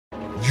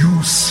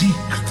You seek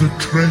the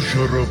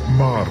treasure of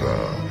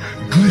Mara,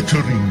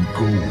 glittering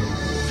gold.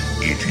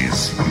 It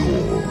is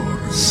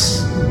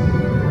yours.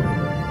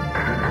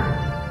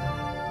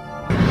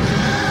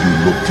 You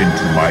looked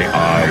into my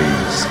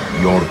eyes.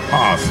 Your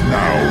path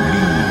now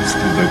leads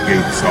to the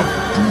gates of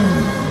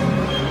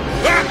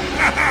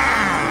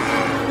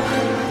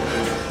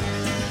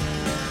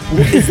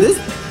doom. Is this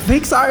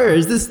Pixar or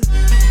is this...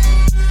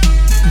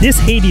 This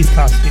Hades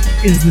costume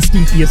is the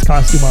stinkiest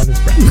costume on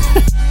this brand.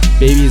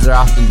 Babies are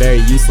often very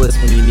useless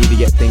when you need to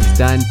get things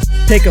done.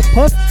 Take a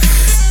puff.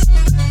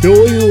 Do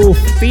you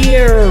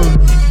fear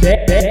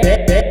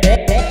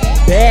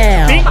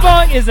Bam? Bing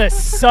Bong is a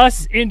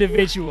sus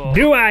individual.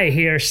 Do I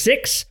hear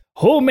six?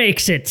 Who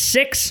makes it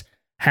six?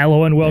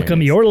 Hello and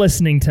welcome. You're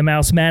listening to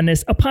Mouse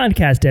Madness, a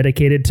podcast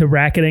dedicated to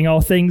bracketing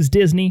all things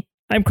Disney.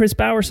 I'm Chris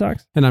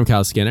Bowersox. And I'm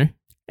Kyle Skinner.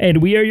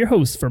 And we are your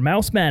hosts for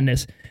Mouse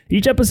Madness.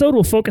 Each episode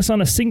will focus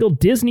on a single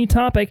Disney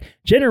topic,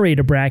 generate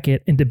a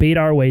bracket, and debate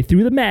our way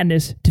through the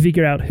madness to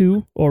figure out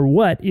who or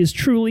what is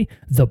truly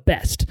the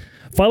best.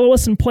 Follow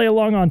us and play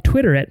along on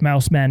Twitter at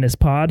Mouse Madness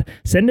Pod.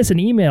 Send us an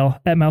email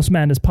at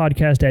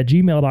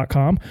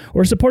mousemadnesspodcast@gmail.com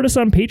or support us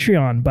on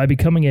Patreon by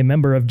becoming a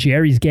member of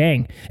Jerry's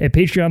Gang at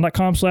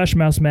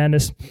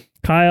patreon.com/mousemadness.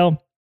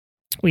 Kyle,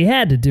 we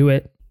had to do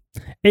it.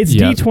 It's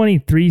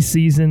D23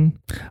 season.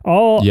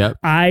 All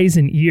eyes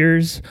and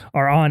ears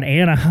are on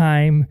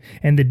Anaheim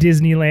and the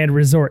Disneyland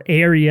Resort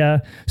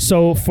area.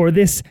 So for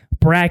this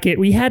bracket,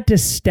 we had to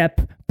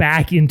step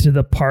back into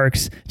the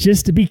parks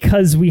just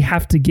because we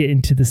have to get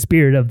into the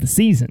spirit of the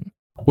season.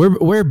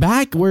 We're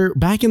back. We're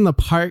back in the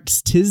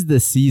parks. 'Tis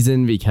the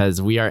season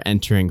because we are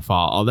entering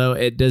fall. Although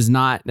it does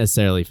not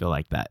necessarily feel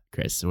like that,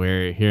 Chris.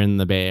 We're here in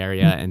the Bay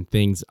Area and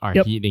things are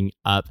heating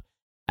up.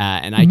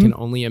 And I can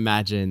only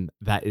imagine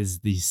that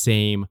is the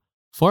same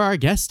for our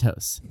guest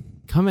hosts.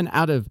 Coming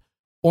out of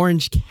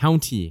Orange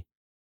County,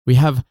 we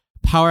have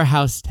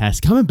Powerhouse Tess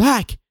coming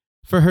back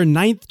for her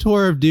 9th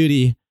tour of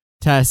duty.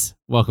 Tess,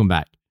 welcome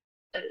back.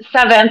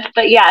 7th,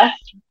 but yes.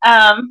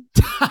 I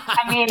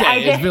mean, okay, I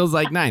did, it feels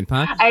like 9th,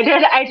 huh? I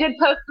did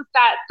post the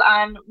stats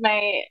on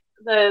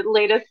the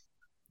latest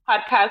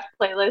podcast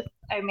playlist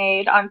I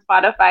made on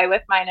Spotify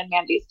with mine and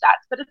Mandy's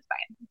stats, but it's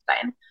fine. It's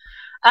fine.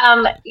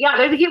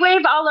 There's a heat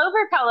wave all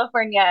over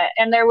California,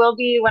 and there will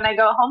be when I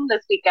go home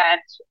this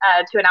weekend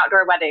to an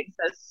outdoor wedding.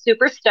 So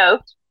super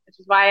stoked, which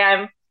is why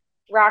I'm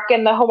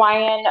rocking the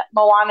Hawaiian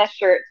Moana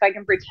shirt so I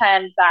can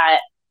pretend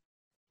that,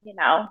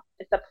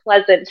 it's a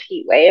pleasant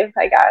heat wave,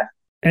 I guess.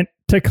 And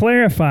to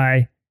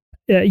clarify,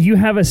 you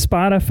have a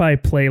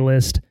Spotify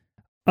playlist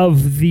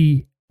of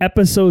the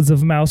episodes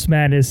of Mouse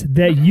Madness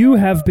that you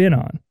have been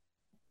on.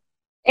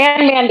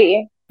 And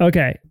Mandy.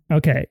 Okay.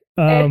 It's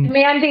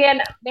Mandy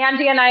and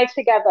I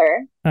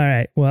together. All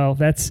right. Well,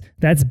 that's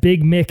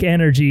Big Mick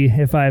energy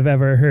if I've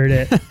ever heard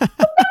it.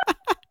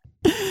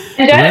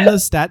 Run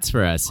those stats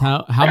for us.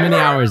 How many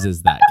hours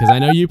is that? Because I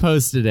know you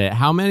posted it.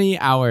 How many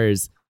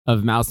hours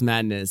of Mouse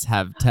Madness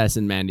have Tess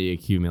and Mandy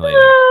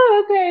accumulated?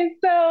 Okay.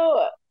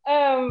 So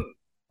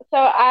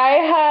I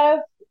have.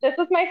 This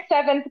was my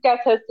 7th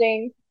time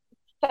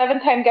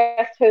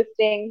guest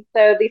hosting.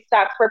 So these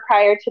stats were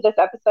prior to this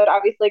episode,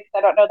 obviously, because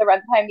I don't know the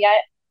runtime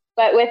yet.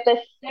 But with the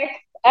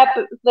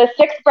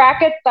 6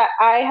 brackets that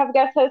I have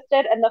guest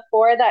hosted and the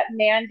 4 that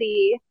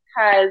Mandy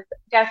has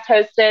guest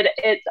hosted,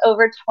 it's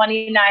over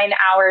 29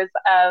 hours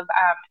of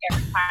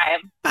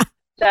airtime.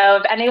 So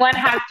if anyone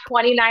has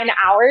 29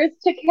 hours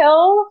to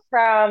kill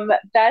from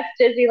Best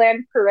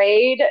Disneyland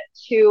Parade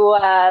to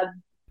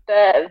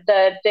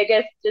the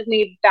biggest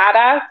Disney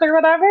badass or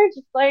whatever,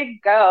 just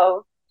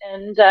go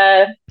and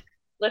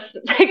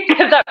listen.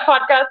 Give that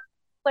podcast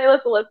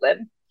playlist a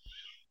listen.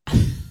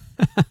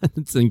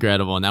 It's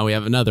incredible. Now we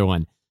have another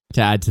one to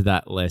add to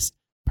that list.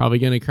 Probably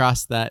going to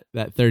cross that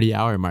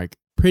 30-hour mark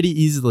pretty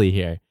easily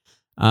here.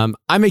 I'm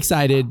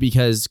excited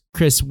because,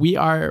 Chris,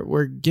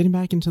 we're getting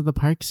back into the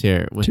parks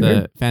here with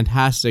a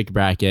fantastic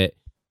bracket,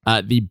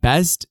 the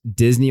Best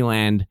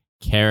Disneyland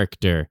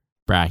Character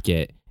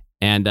bracket.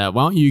 And why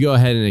don't you go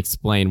ahead and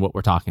explain what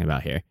we're talking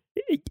about here?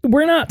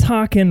 We're not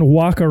talking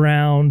walk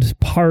around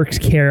parks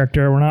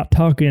character. We're not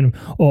talking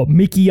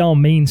Mickey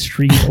on Main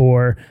Street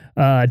or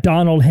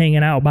Donald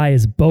hanging out by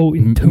his boat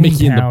in Toontown.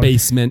 Mickey in the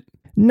basement.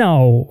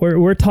 No,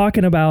 we're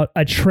talking about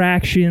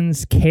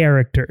attractions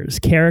characters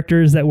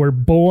that were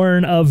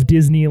born of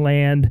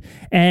Disneyland,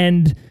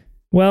 and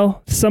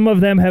well, some of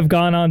them have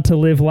gone on to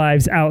live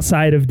lives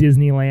outside of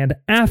Disneyland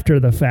after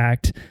the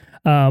fact.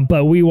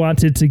 But we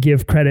wanted to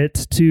give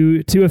credit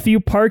to a few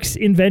parks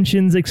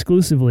inventions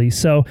exclusively.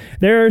 So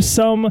there are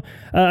some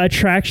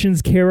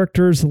attractions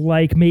characters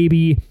like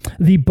maybe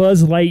the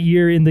Buzz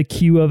Lightyear in the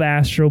queue of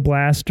Astro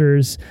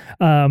Blasters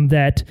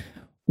that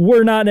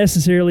were not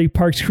necessarily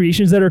parks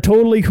creations that are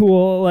totally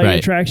cool, like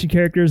attraction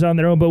characters on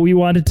their own, but we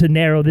wanted to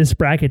narrow this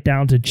bracket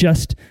down to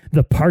just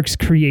the parks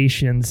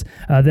creations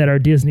that are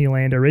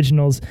Disneyland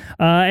originals.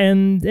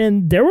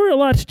 And there were a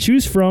lot to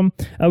choose from.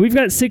 We've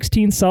got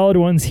 16 solid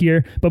ones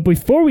here, but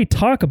before we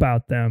talk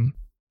about them,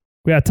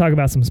 we got to talk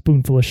about some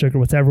Spoonful of Sugar.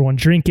 What's everyone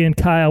drinking?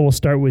 Kyle, we'll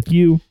start with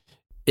you.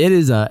 It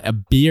is a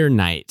beer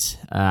night.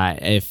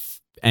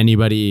 If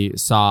anybody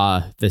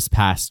saw this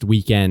past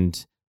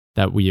weekend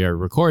that we are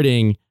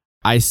recording,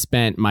 I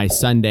spent my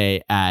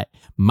Sunday at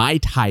Mai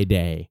Tai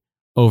Day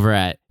over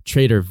at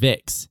Trader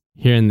Vic's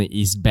here in the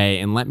East Bay.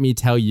 And let me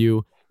tell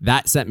you,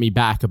 that sent me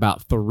back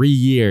about 3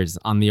 years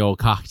on the old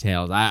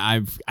cocktails.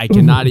 I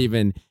cannot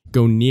even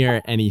go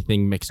near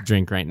anything mixed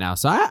drink right now.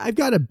 So I've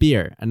got a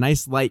beer, a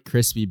nice light,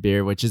 crispy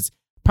beer, which is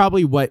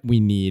probably what we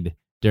need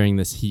during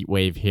this heat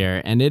wave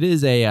here. And it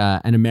is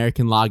an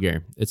American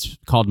lager. It's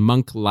called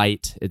Monk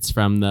Light. It's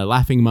from the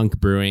Laughing Monk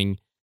Brewing.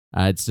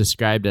 It's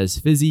described as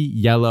fizzy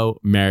yellow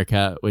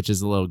America, which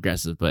is a little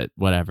aggressive, but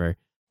whatever.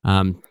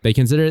 They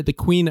consider it the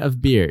queen of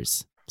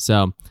beers.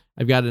 So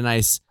I've got a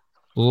nice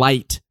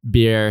light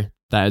beer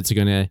that's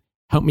going to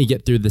help me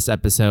get through this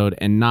episode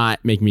and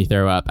not make me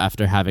throw up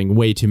after having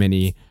way too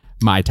many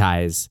Mai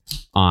Tais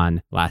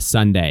on last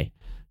Sunday.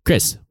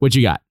 Chris, what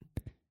you got?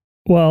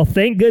 Well,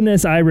 thank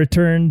goodness I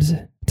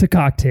returned to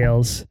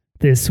cocktails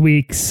this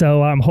week,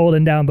 so I'm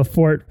holding down the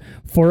fort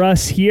for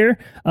us here.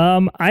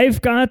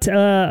 I've got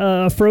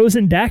a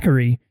frozen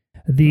daiquiri.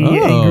 The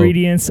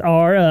ingredients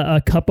are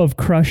a cup of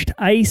crushed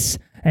ice,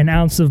 an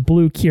ounce of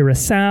blue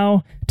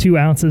curacao, 2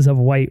 ounces of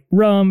white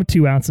rum,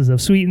 2 ounces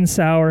of sweet and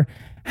sour,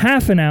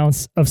 half an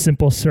ounce of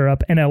simple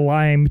syrup, and a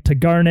lime to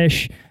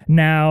garnish.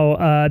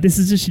 Now, this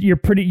is just your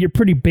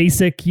pretty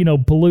basic,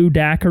 blue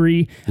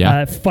daiquiri.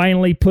 Yeah.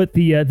 Finally put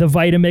the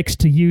Vitamix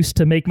to use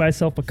to make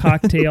myself a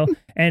cocktail.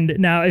 And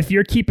now, if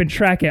you're keeping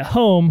track at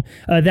home,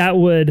 that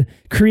would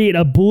create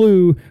a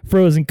blue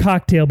frozen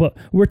cocktail. But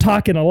we're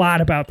talking a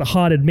lot about the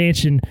Haunted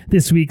Mansion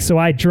this week, so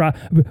I drop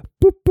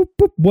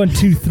 1,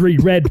 2, 3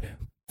 red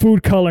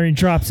food coloring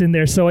drops in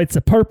there, so it's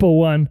a purple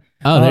one.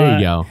 Oh, there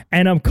you go.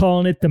 And I'm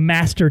calling it the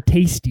Master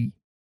Tasty.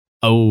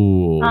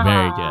 Oh,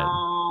 very good.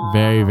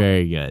 Very,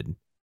 very good.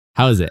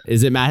 How is it?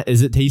 Is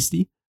it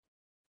tasty?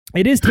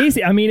 It is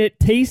tasty. I mean, it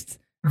tastes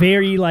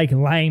very like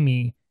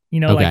limey,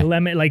 like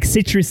lemon, like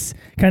citrus,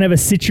 kind of a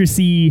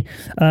citrusy,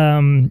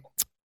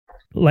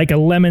 like a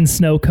lemon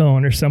snow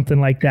cone or something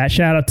like that.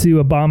 Shout out to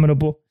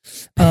Abominable.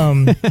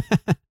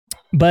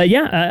 But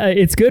yeah,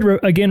 it's good.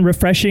 Again,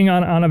 refreshing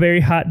on a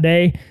very hot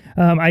day.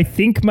 I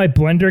think my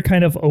blender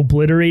kind of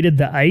obliterated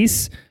the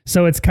ice,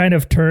 so it's kind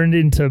of turned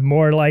into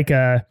more like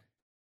a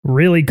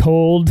really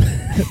cold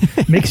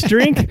mixed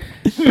drink.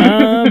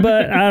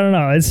 But I don't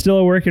know. It's still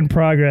a work in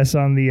progress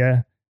on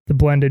the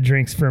blended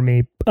drinks for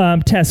me.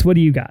 Tess, what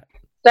do you got?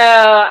 So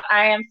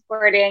I am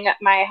sporting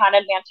my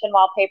Haunted Mansion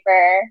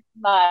wallpaper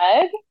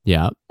mug.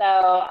 Yeah.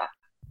 So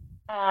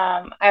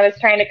I was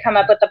trying to come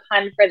up with a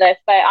pun for this,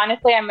 but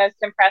honestly, I'm most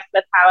impressed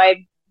with how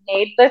I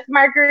made this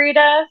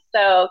margarita.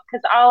 So,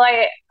 because all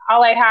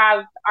I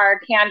have are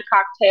canned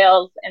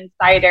cocktails and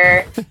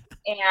cider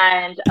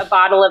and a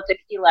bottle of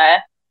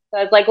tequila. So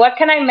I was like, what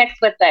can I mix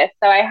with this?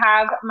 So I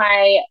have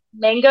my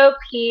mango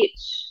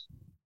peach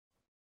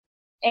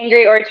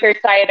Angry Orchard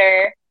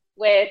cider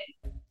with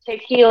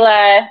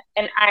tequila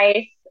and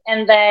ice,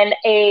 and then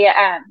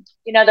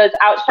those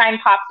Outshine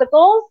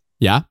popsicles.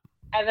 Yeah.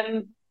 I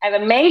have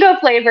a mango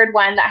flavored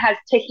one that has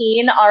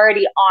tahini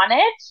already on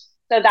it.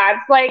 So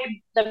that's like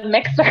the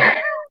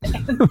mixer.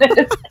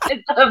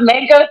 It's a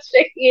mango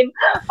chicken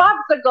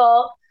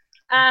popsicle.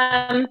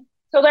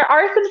 So there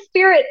are some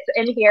spirits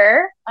in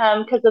here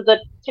because of the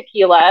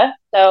tequila.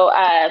 So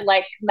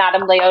like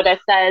Madame Leota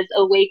says,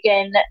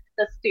 awaken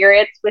the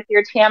spirits with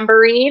your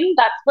tambourine.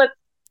 That's what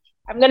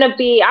I'm gonna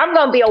be. I'm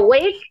gonna be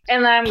awake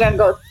and then I'm gonna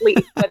go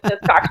sleep with this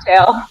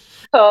cocktail.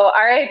 So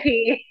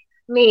R.I.P.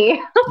 me.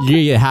 You're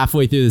gonna get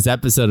halfway through this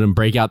episode and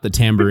break out the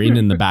tambourine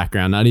in the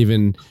background, not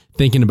even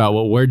thinking about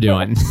what we're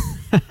doing.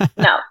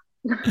 No.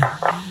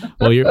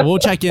 Well, we'll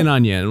check in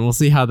on you and we'll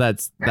see how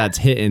that's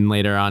hitting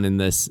later on in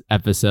this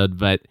episode.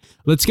 But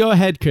let's go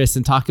ahead, Chris,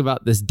 and talk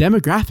about this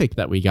demographic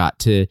that we got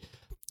to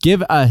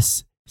give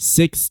us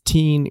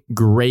 16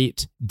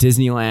 great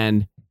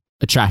Disneyland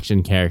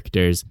attraction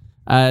characters.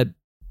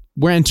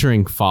 We're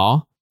entering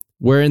fall.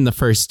 We're in the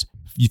first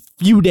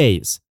few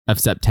days of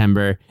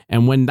September.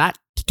 And when that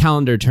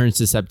calendar turns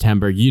to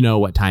September, you know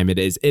what time it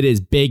is. It is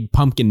Big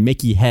Pumpkin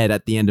Mickey Head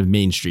at the end of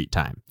Main Street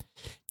time.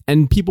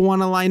 And people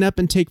want to line up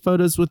and take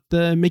photos with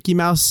the Mickey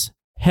Mouse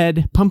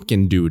head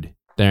pumpkin dude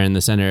there in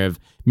the center of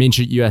Main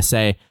Street,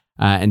 USA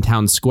and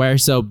Town Square.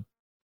 So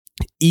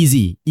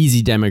easy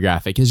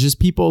demographic is just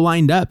people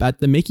lined up at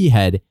the Mickey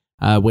Head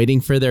waiting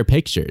for their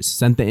pictures.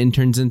 Sent the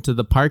interns into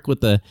the park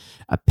with a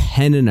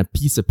pen and a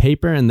piece of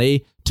paper, and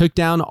they took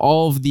down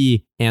all of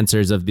the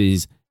answers of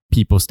these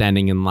people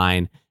standing in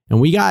line. And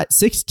we got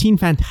 16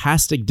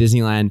 fantastic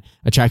Disneyland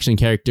attraction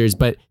characters,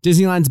 but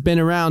Disneyland's been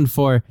around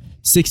for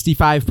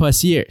 65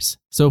 plus years.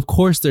 So of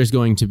course there's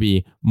going to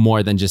be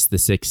more than just the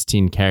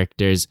 16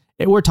 characters.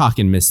 We're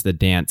talking Miss the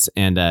Dance.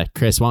 And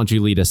Chris, why don't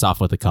you lead us off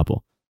with a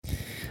couple?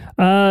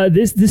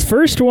 This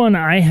first one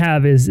I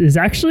have is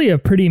actually a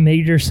pretty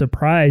major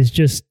surprise,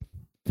 just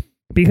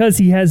because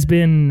he has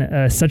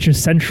been such a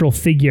central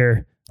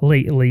figure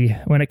lately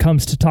when it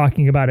comes to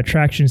talking about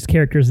attractions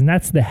characters, and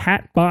that's the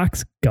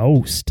Hatbox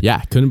Ghost.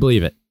 Yeah, couldn't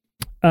believe it.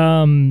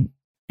 And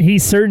he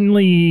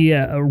certainly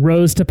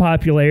rose to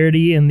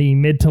popularity in the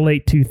mid to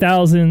late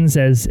 2000s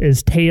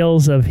as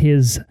tales of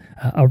his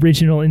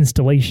original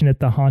installation at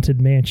the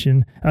Haunted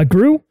Mansion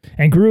grew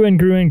and grew and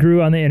grew and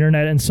grew on the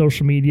internet and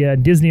social media.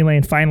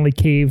 Disneyland finally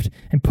caved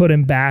and put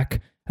him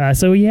back.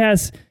 So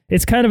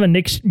it's kind of a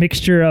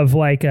mixture of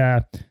like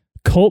a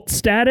cult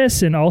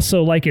status and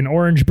also like an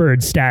Orange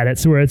Bird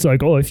status, where it's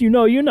like, oh, if you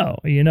know,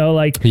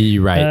 like,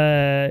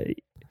 right.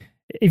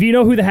 If you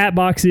know who the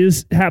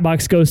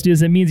Hatbox Ghost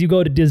is, it means you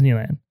go to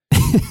Disneyland.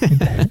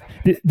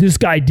 This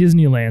guy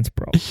Disneyland's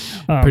bro.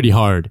 Pretty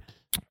hard.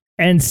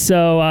 And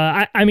so,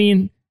 I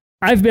mean,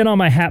 I've been on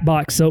my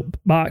Hatbox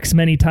soapbox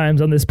many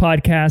times on this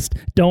podcast.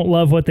 Don't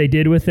love what they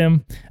did with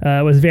him.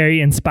 Was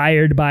very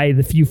inspired by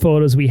the few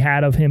photos we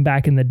had of him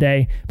back in the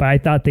day, but I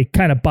thought they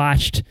kind of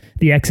botched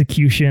the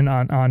execution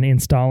on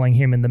installing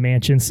him in the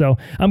mansion. So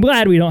I'm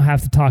glad we don't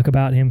have to talk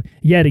about him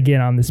yet again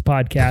on this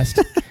podcast.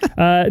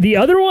 The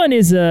other one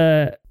is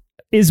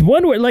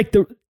one where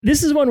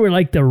this is one where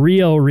like the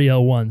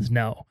real ones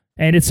know.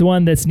 And it's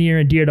one that's near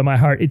and dear to my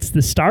heart. It's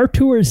the Star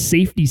Tours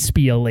safety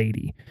spiel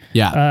lady.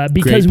 Yeah,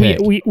 because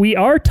we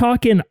are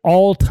talking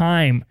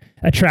all-time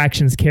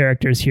attractions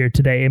characters here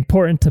today.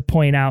 Important to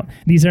point out,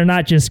 these are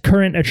not just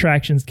current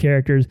attractions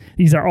characters.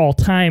 These are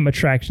all-time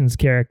attractions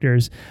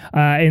characters.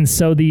 And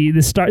so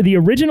the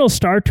original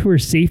Star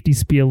Tours safety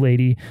spiel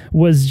lady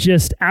was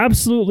just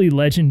absolutely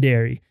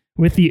legendary.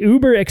 With the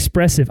uber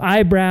expressive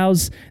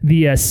eyebrows,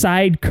 the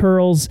side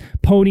curls,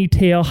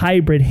 ponytail,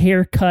 hybrid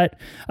haircut,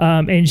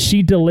 and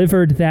she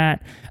delivered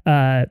that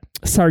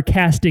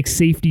sarcastic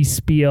safety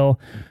spiel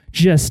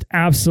just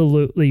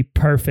absolutely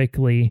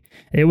perfectly.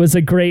 It was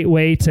a great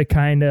way to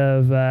kind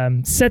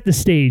of set the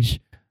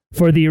stage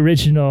for the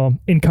original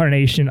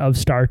incarnation of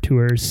Star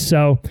Tours.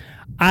 So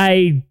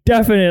I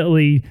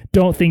definitely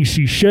don't think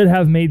she should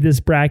have made this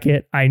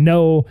bracket. I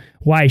know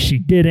why she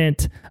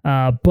didn't,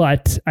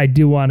 but I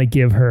do want to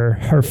give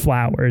her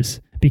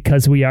flowers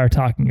because we are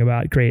talking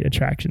about great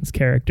attractions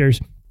characters.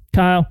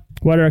 Kyle,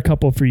 what are a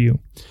couple for you?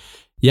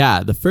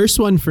 Yeah, the first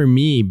one for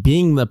me,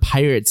 being the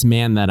pirate's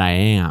man that I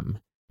am,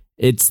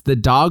 it's the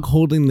dog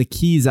holding the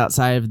keys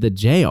outside of the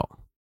jail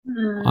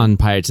on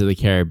Pirates of the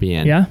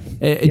Caribbean. Yeah.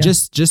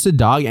 Just a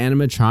dog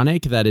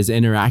animatronic that is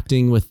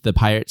interacting with the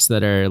pirates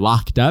that are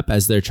locked up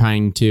as they're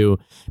trying to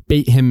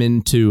bait him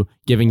into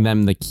giving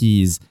them the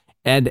keys.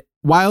 And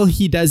while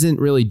he doesn't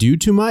really do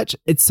too much,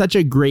 it's such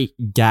a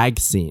great gag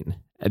scene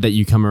that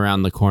you come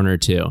around the corner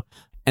to.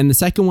 And the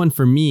second one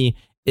for me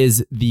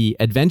is the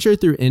Adventure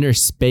Through Inner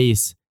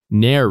Space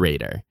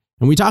narrator.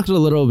 And we talked a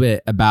little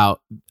bit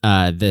about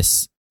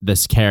this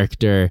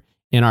character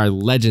in our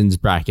Legends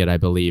bracket, I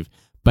believe.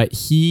 But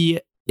he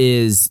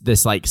is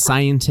this like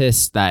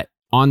scientist that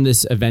on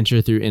this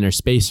Adventure Through Inner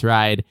Space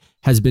ride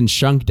has been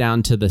shrunk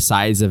down to the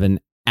size of an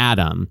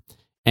atom.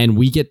 And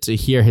we get to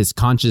hear his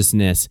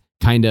consciousness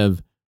kind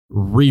of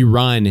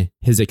rerun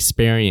his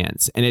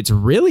experience. And it's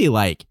really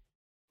like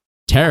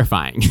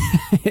terrifying.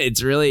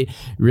 It's really,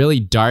 really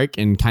dark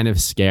and kind of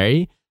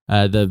scary.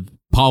 The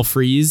Paul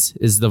Frees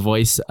is the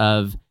voice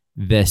of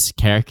this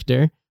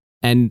character.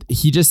 And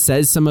he just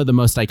says some of the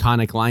most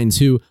iconic lines,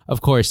 who,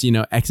 of course,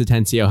 Ex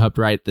Atencio helped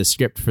write the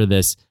script for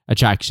this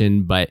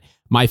attraction. But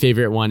my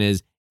favorite one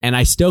is, "And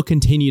I still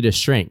continue to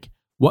shrink.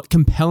 What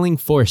compelling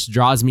force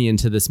draws me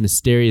into this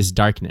mysterious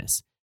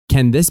darkness?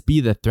 Can this be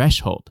the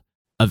threshold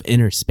of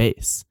inner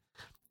space?"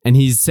 And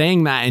he's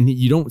saying that, and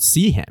you don't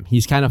see him.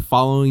 He's kind of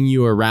following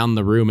you around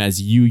the room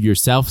as you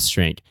yourself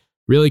shrink.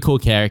 Really cool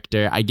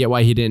character. I get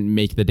why he didn't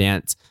make the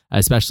dance,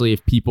 especially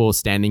if people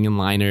standing in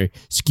line are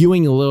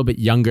skewing a little bit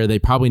younger. They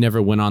probably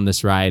never went on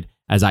this ride,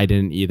 as I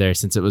didn't either,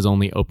 since it was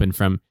only open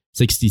from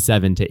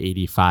 67 to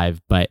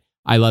 85. But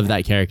I love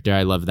that character.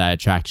 I love that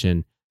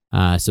attraction.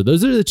 So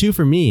those are the two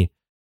for me.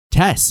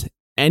 Tess,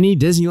 any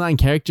Disneyland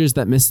characters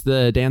that missed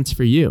the dance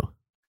for you?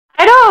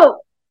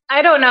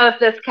 I don't know if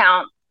this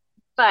counts,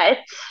 but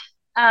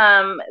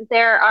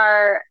there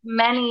are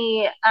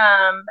many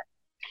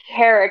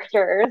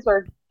characters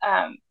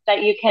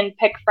that you can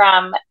pick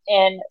from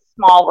in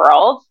Small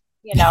World,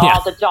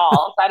 all the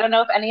dolls. I don't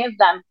know if any of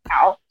them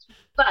count,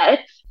 but I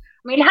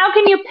mean, how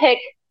can you pick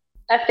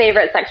a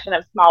favorite section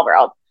of Small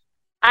World?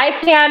 I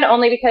can,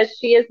 only because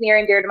she is near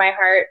and dear to my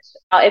heart.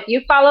 If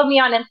you follow me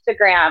on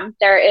Instagram,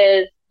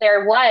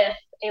 there was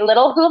a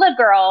little hula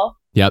girl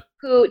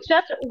who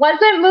just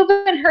wasn't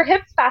moving her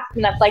hips fast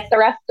enough like the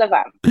rest of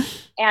them.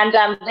 And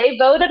they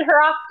voted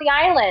her off the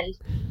island.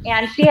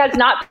 And she has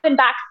not been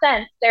back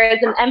since. There is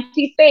an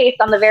empty space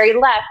on the very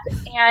left.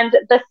 And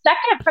the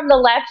second from the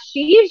left,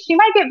 she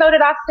might get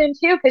voted off soon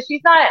too, because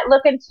she's not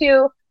looking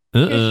too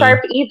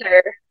sharp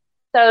either.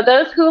 So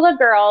those hula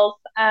girls,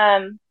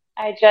 they're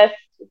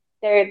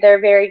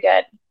very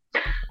good.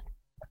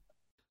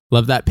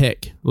 Love that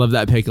pick. Love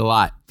that pick a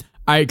lot.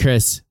 All right,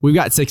 Chris, we've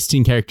got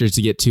 16 characters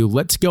to get to.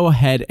 Let's go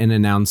ahead and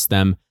announce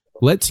them.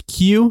 Let's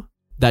cue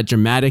that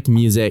dramatic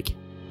music.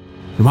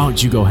 And why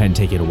don't you go ahead and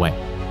take it away?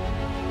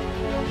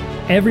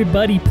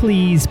 Everybody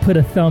please put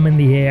a thumb in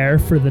the air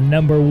for the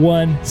number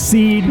 1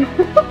 seed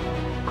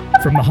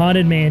from the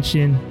Haunted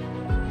Mansion.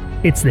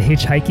 It's the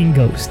Hitchhiking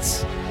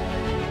Ghosts.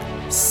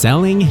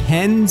 Selling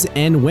hens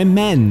and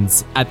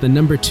women's at the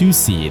number 2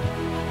 seed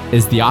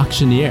is the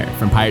Auctioneer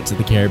from Pirates of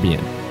the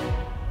Caribbean.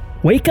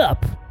 Wake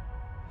Up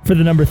for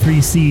the number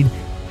 3 seed.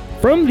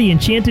 From the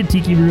Enchanted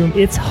Tiki Room,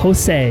 it's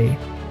Jose.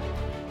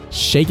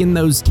 Shaking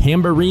those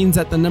tambourines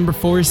at the number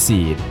 4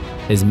 seed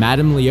is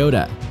Madame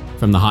Leota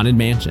from the Haunted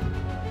Mansion.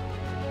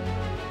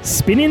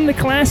 Spinning the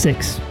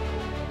classics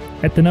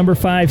at the number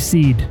 5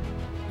 seed.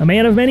 A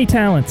man of many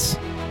talents.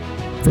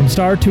 From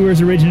Star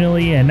Tours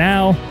originally and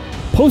now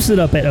posted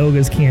up at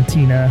Oga's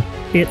Cantina,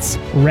 it's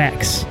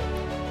Rex.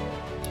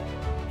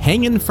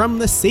 Hanging from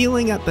the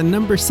ceiling at the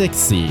number 6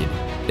 seed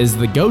is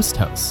the Ghost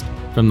Host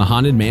from the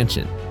Haunted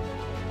Mansion.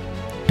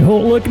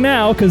 Don't look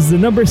now, because the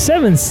number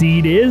 7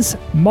 seed is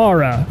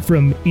Mara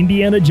from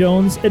Indiana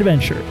Jones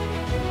Adventure.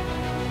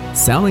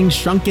 Selling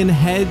shrunken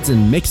heads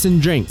and mixing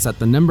drinks at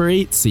the number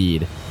 8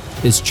 seed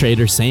is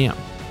Trader Sam.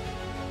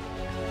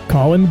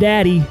 Call him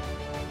Daddy,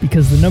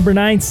 because the number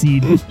 9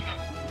 seed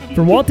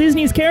for Walt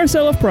Disney's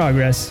Carousel of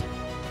Progress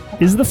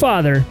is the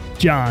father,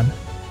 John.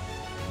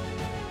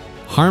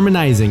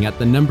 Harmonizing at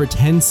the number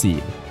 10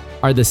 seed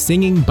are the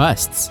Singing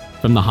Busts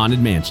from the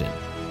Haunted Mansion.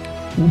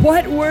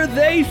 What were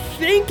they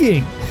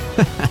thinking?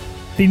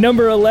 The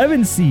number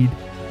 11 seed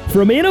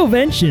from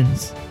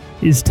Innoventions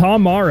is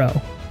Tom Morrow.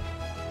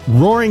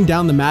 Roaring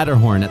down the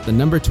Matterhorn at the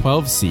number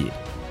 12 seed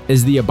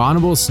is the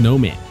Abominable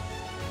Snowman.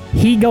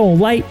 He gon'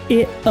 light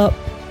it up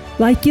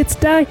like it's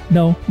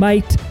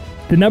dynamite.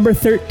 The number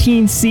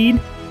 13 seed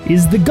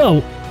is the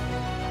GOAT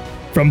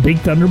from Big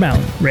Thunder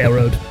Mountain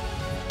Railroad.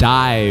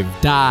 Diving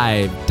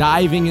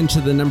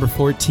into the number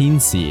 14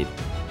 seed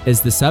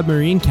is the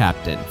Submarine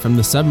Captain from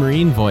the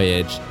Submarine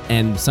Voyage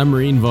and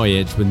Submarine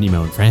Voyage with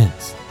Nemo and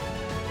Friends.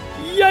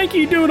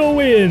 Yankee Doodle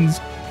wins!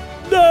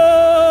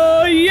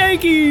 The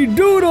Yankee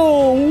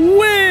Doodle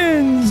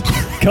wins!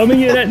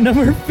 Coming in at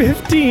number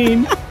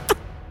 15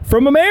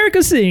 from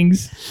America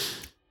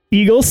Sings,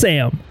 Eagle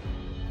Sam.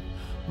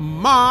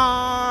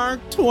 Mark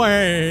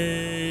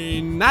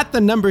Twain. At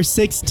the number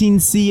 16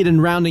 seed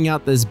and rounding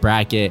out this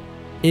bracket,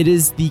 it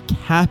is the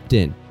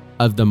captain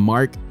of the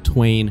Mark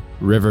Twain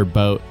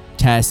Riverboat.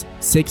 Tess,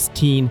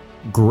 16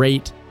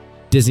 great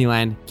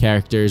Disneyland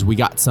characters. We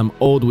got some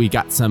old, we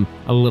got some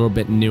a little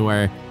bit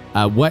newer.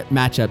 What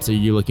matchups are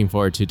you looking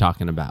forward to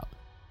talking about?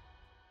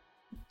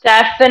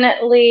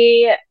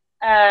 Definitely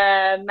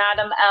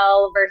Madam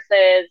L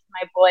versus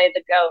my boy,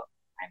 the GOAT.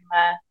 I'm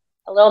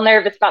a little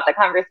nervous about the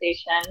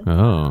conversation.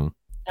 Oh.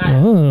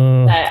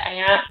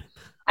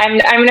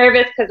 I'm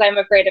nervous because I'm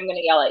afraid I'm going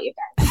to yell at you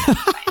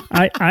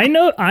guys. I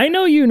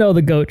know you know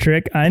the GOAT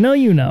trick. I know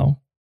you know.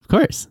 Of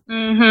course.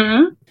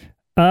 Mm-hmm.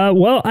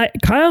 Well,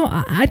 Kyle,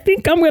 I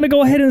think I'm going to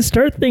go ahead and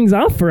start things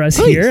off for us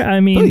here.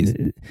 I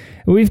mean,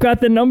 we've got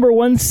the number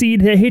 1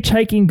 seed, the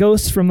Hitchhiking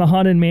Ghosts from the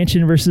Haunted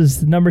Mansion versus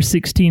the number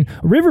 16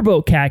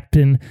 Riverboat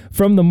Captain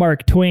from the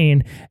Mark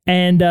Twain.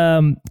 And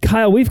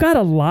Kyle, we've got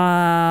a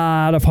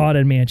lot of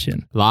Haunted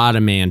Mansion. A lot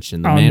of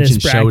Mansion. The Mansion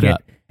showed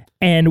up.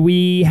 And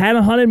we had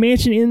a Haunted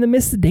Mansion in the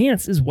Miss the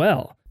Dance as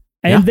well.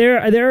 And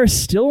there are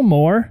still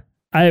more,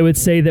 I would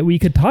say, that we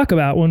could talk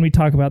about when we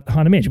talk about the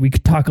Haunted Mansion. We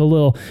could talk a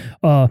little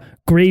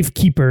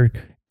Gravekeeper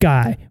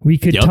guy. We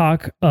could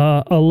talk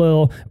a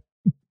little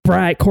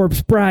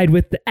Corpse Bride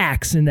with the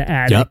axe in the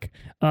attic.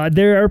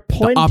 There are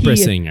plenty.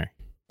 The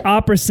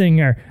opera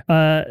singer.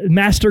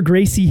 Master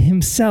Gracie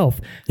himself.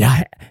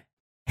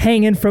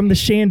 Hanging from the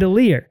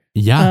chandelier.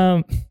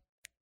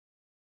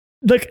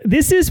 Look,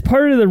 this is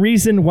part of the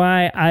reason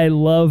why I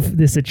love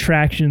this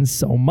attraction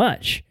so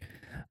much,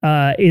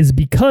 is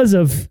because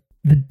of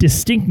the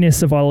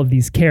distinctness of all of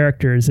these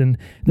characters and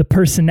the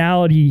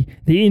personality,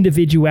 the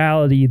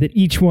individuality that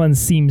each one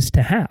seems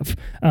to have.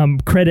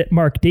 Credit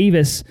Mark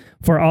Davis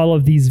for all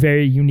of these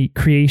very unique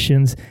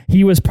creations.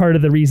 He was part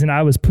of the reason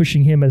I was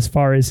pushing him as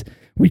far as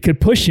we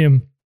could push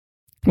him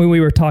when we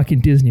were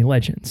talking Disney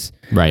Legends.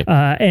 Right.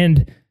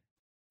 And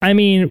I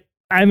mean,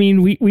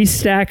 we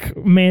stack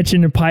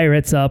Mansion and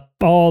Pirates up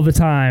all the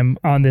time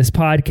on this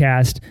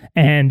podcast,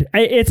 and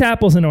it's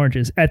apples and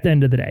oranges at the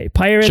end of the day.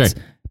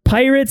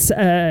 Pirates,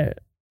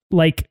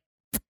 like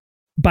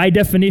by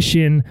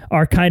definition,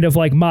 are kind of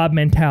like mob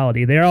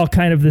mentality. They're all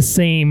kind of the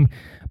same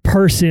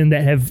person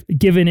that have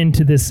given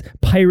into this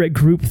pirate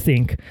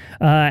groupthink.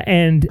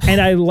 And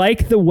I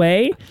like the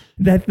way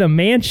that the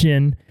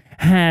Mansion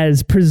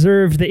has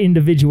preserved the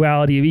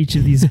individuality of each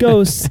of these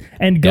ghosts,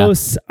 and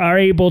ghosts are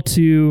able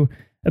to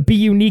be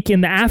unique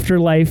in the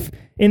afterlife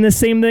in the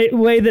same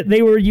way that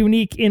they were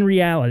unique in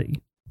reality.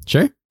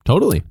 Sure,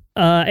 totally.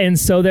 And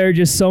so there are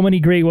just so many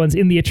great ones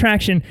in the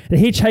attraction. The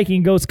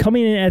Hitchhiking Ghosts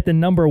coming in at the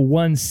number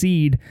 1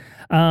 seed.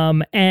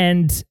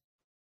 And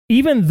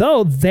even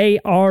though they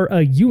are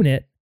a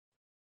unit,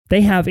 they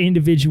have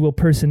individual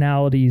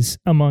personalities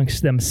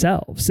amongst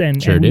themselves.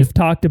 And we've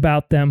talked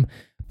about them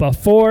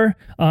before.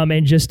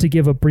 And just to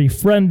give a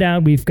brief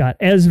rundown, we've got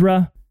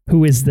Ezra,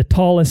 who is the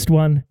tallest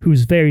one,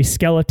 who's very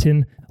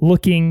skeleton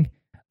looking.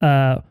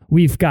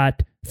 We've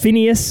got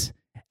Phineas,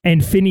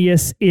 and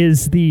Phineas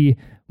is the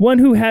one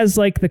who has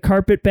like the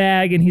carpet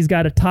bag and he's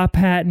got a top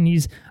hat and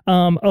he's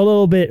a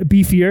little bit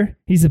beefier.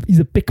 He's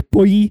a big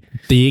boy.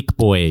 Big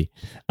boy.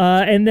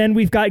 And then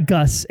we've got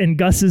Gus, and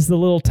Gus is the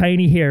little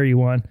tiny hairy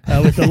one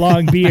with the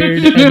long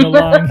beard and the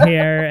long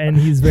hair, and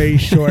he's very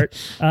short.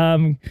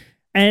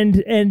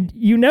 And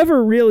you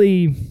never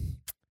really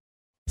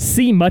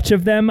see much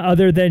of them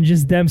other than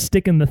just them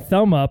sticking the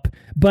thumb up,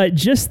 but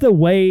just the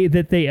way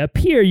that they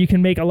appear, you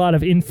can make a lot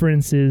of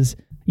inferences,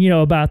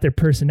 about their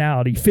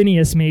personality.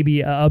 Phineas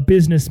maybe a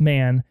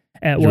businessman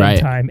at one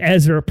time.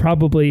 Ezra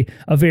probably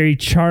a very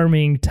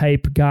charming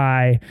type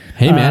guy.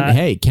 Hey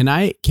man, can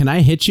I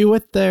hit you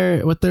with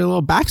their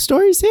little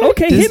backstories here?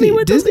 Okay, hit me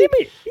with Disney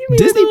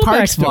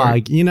Parks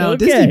backstory. vlog. Okay.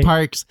 Disney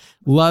Parks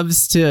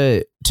loves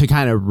to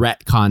kind of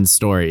retcon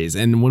stories,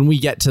 and when we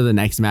get to the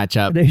next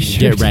matchup,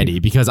 get ready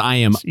because I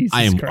am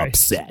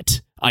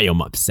upset. I am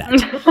upset.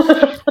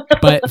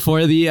 But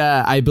for the,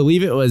 I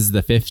believe it was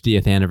the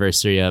 50th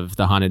anniversary of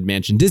the Haunted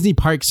Mansion, Disney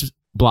Parks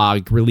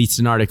blog released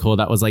an article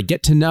that was like,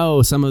 get to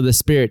know some of the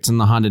spirits in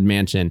the Haunted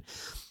Mansion.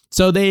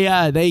 So they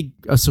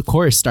of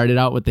course started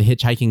out with the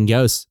hitchhiking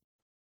ghosts.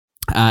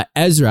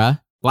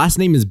 Ezra, last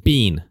name is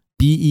Bean,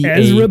 Beane.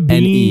 Ezra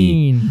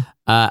Bean.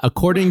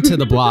 According to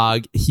the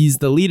blog, he's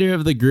the leader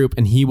of the group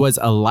and he was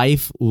a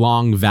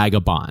lifelong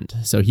vagabond.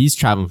 So he's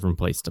traveling from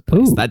place to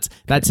place. Ooh,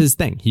 that's his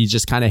thing. He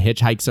just kind of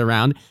hitchhikes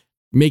around.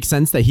 Makes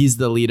sense that he's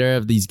the leader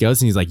of these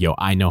ghosts and he's like, yo,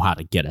 I know how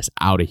to get us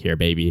out of here,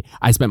 baby.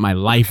 I spent my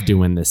life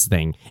doing this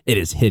thing. It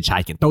is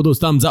hitchhiking. Throw those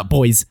thumbs up,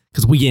 boys,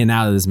 because we getting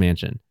out of this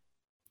mansion.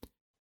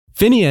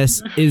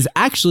 Phineas is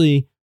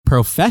actually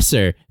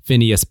Professor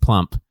Phineas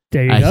Plump.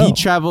 There you go. He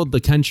traveled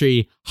the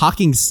country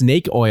hawking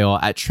snake oil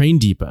at train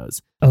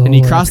depots. And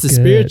he crossed the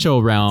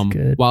spiritual realm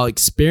while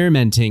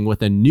experimenting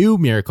with a new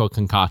miracle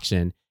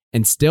concoction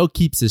and still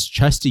keeps his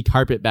trusty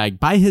carpet bag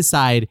by his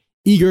side,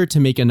 eager to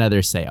make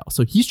another sale.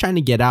 So he's trying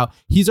to get out.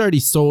 He's already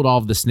sold all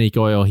of the snake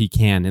oil he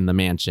can in the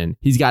mansion.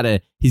 He's got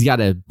to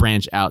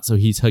branch out. So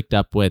he's hooked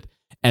up with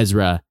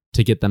Ezra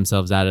to get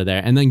themselves out of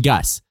there. And then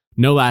Gus,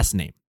 no last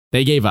name.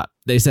 They gave up.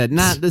 They said,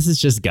 nah, this is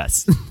just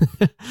Gus.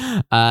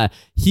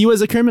 He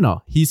was a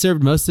criminal. He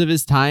served most of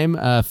his time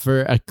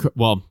for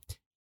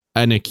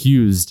an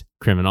accused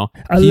criminal.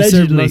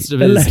 Allegedly.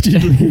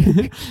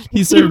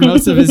 He served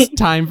most of his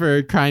time for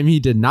a crime he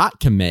did not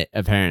commit,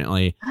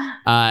 apparently.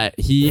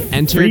 He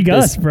entered Free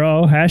Gus,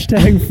 bro.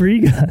 Hashtag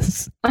free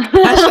Gus.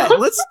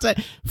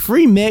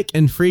 Free Mick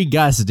and free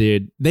Gus,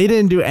 dude. They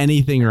didn't do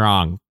anything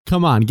wrong.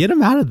 Come on, get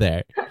him out of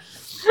there.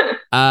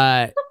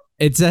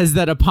 It says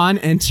that upon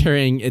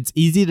entering, it's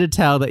easy to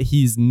tell that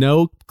he's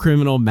no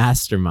criminal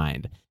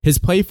mastermind. His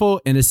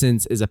playful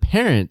innocence is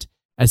apparent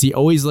as he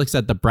always looks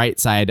at the bright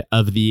side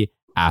of the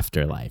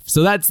afterlife.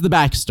 So that's the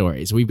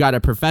backstories. We've got a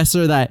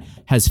professor that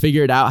has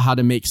figured out how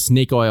to make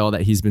snake oil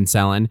that he's been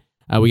selling.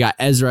 We got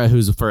Ezra,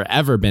 who's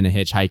forever been a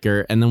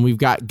hitchhiker. And then we've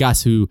got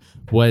Gus, who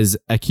was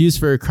accused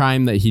for a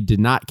crime that he did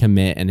not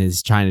commit and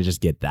is trying to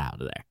just get that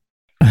out of there.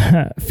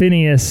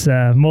 Phineas,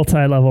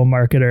 multi-level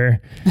marketer.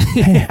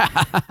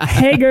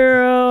 Hey,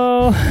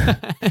 girl.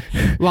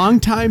 Long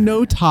time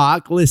no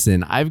talk.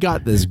 Listen, I've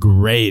got this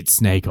great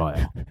snake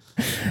oil.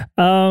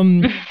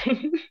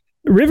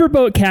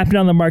 Riverboat captain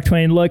on the Mark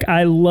Twain. Look,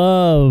 I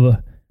love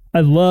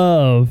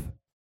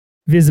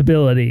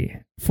visibility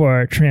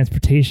for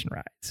transportation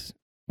rides.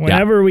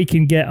 Whenever we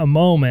can get a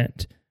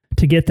moment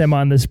to get them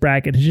on this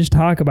bracket to just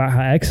talk about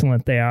how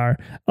excellent they are,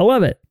 I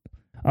love it.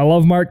 I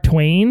love Mark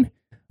Twain.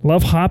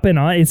 Love hopping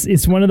on.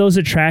 It's one of those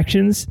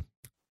attractions.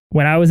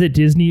 When I was at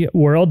Disney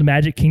World,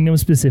 Magic Kingdom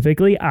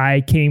specifically,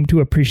 I came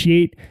to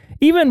appreciate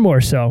even more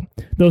so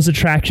those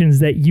attractions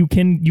that you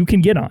can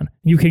get on.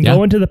 You can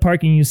go into the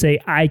park and you say,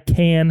 I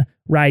can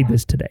ride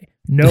this today.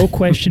 No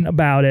question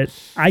about it.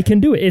 I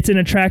can do it. It's an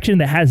attraction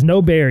that has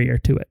no barrier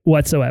to it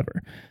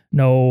whatsoever.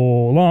 No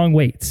long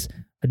waits.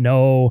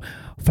 No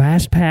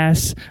fast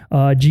pass,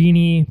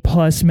 Genie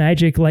plus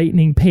Magic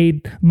Lightning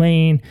paid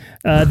lane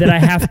that I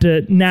have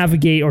to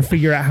navigate or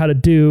figure out how to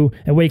do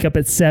and wake up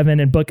at 7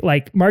 and book.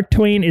 Like, Mark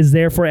Twain is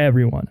there for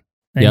everyone.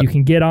 And you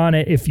can get on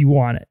it if you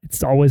want it.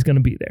 It's always going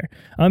to be there.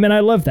 And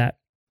I love that.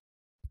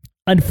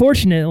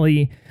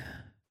 Unfortunately,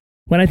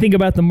 when I think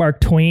about the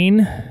Mark Twain,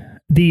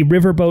 the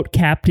riverboat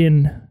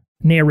captain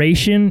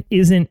narration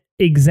isn't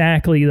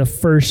exactly the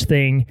first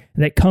thing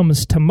that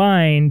comes to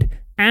mind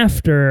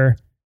after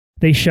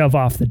they shove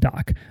off the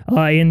dock.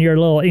 In your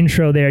little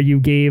intro there, you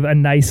gave a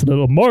nice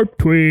little Mark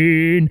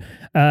Twain.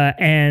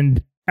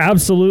 And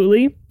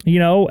absolutely,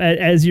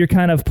 as you're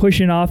kind of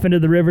pushing off into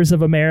the rivers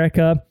of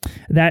America,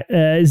 that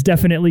is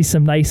definitely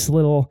some nice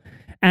little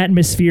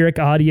atmospheric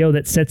audio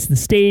that sets the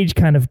stage,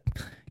 kind of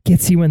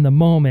gets you in the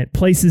moment,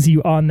 places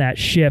you on that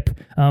ship,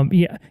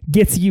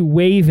 gets you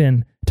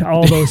waving to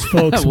all those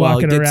folks Well,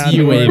 walking it's around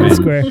you the waving.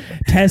 square.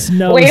 Tess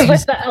knows. Wave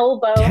with the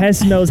elbow.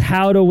 Tess knows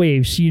how to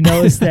wave. She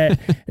knows that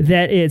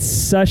it's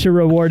such a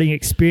rewarding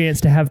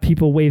experience to have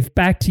people wave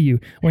back to you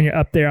when you're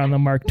up there on the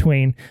Mark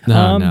Twain.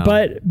 No.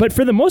 But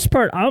for the most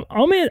part,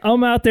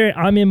 I'm out there.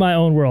 I'm in my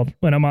own world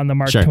when I'm on the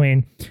Mark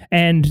Twain,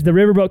 and the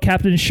riverboat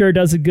captain sure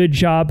does a good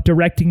job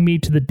directing me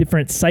to the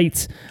different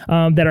sites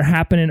that are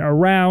happening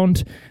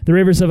around the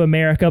rivers of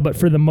America. But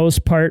for the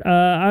most part,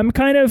 I'm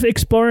kind of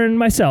exploring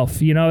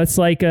myself. You know, it's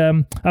like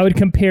I would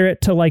compare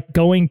it to like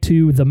going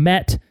to the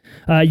Met.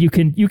 You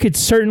could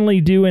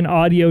certainly do an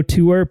audio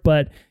tour,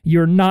 but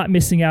you're not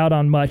missing out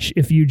on much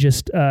if you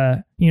just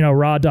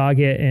raw dog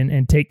it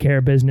and take care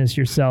of business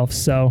yourself.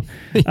 So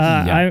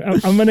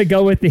I'm gonna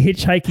go with the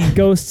Hitchhiking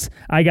Ghosts.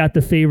 I got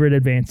the favorite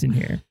advance in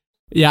here.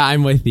 Yeah,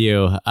 I'm with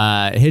you.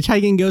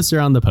 Hitchhiking Ghosts are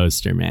on the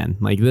poster, man.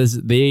 Like this,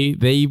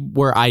 they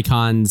were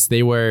icons.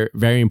 They were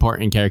very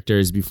important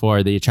characters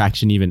before the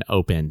attraction even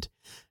opened.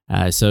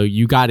 So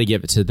you got to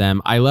give it to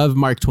them. I love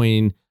Mark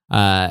Twain.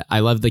 I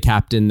love the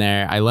captain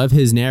there. I love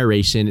his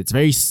narration. It's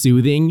very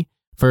soothing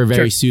for a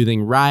very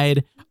soothing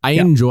ride. I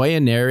enjoy a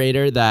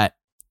narrator that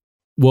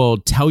will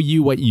tell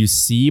you what you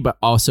see, but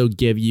also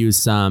give you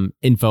some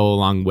info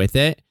along with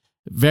it.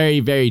 Very,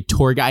 very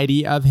tour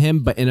guidey of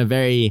him, but in a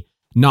very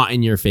not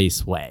in your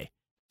face way.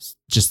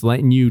 Just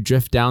letting you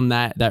drift down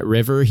that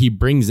river. He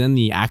brings in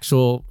the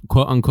actual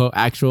quote unquote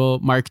actual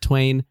Mark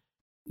Twain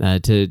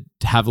to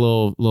have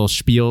little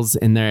spiels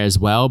in there as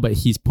well, but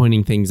he's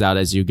pointing things out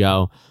as you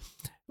go.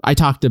 I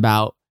talked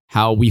about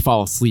how we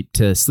fall asleep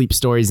to sleep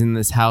stories in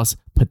this house.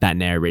 Put that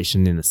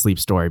narration in a sleep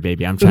story,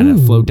 baby. I'm trying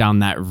to float down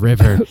that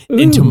river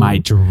into my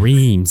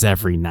dreams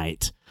every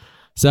night.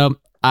 So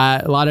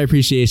a lot of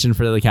appreciation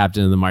for the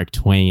captain of the Mark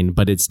Twain,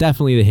 but it's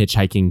definitely the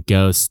Hitchhiking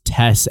Ghost.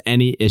 Tess,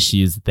 any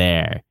issues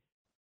there?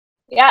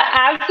 Yeah,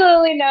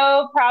 absolutely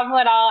no problem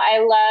at all. I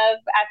love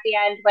at the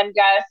end when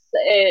Gus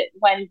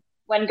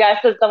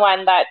is the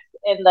one that's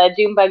in the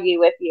Doom buggy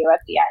with you at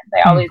the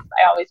end. I always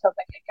hope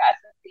I get Gus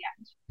at the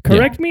end.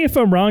 Correct me if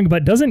I'm wrong,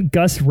 but doesn't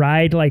Gus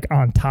ride like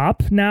on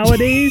top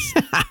nowadays?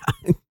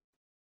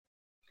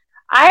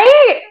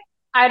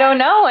 I don't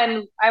know,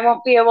 and I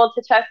won't be able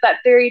to test that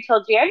theory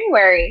till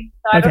January.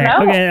 So I don't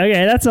know.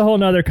 Okay. That's a whole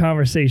nother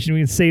conversation. We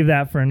can save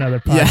that for another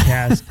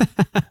podcast.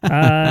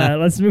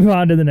 Let's move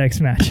on to the next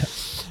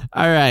matchup.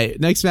 All right,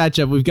 next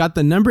matchup, we've got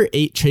the number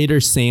 8 Trader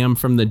Sam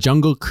from the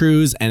Jungle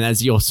Cruise, and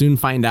as you'll soon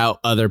find out,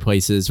 other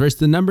places, versus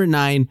the number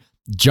 9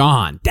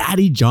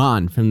 Daddy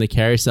John from the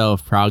Carousel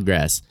of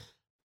Progress.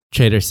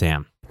 Trader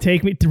Sam.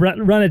 Take me to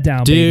run it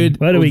down, dude.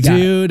 Baby. What do we got?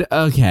 Dude,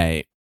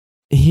 okay.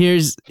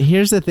 Here's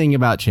the thing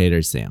about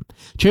Trader Sam.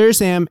 Trader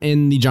Sam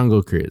in the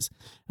Jungle Cruise,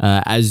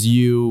 as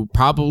you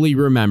probably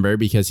remember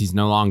because he's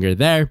no longer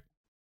there,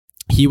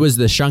 he was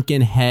the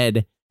shrunken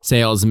head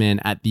salesman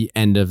at the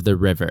end of the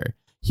river.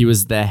 He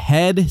was the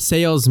head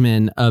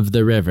salesman of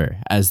the river,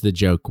 as the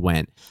joke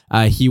went.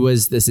 He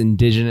was this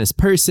indigenous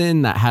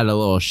person that had a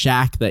little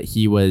shack that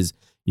he was,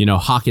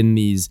 hawking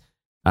these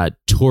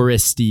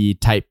touristy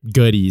type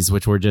goodies,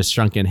 which were just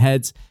shrunken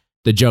heads.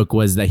 The joke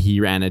was that he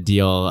ran a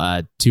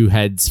deal, 2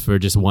 heads for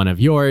just one of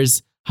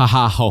yours. Ha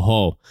ha ho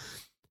ho.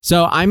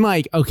 So I'm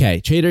like, okay,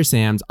 Trader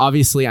Sam's.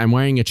 Obviously, I'm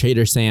wearing a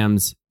Trader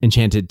Sam's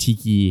Enchanted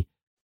Tiki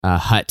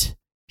hut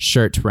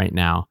shirt right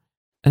now.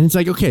 And it's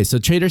like, okay, so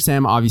Trader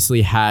Sam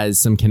obviously has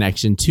some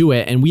connection to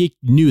it. And we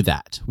knew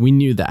that.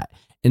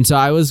 And so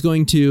I was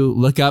going to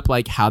look up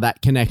like how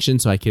that connection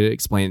so I could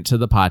explain it to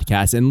the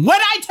podcast. And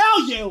what I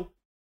tell you,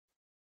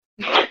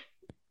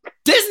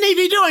 Disney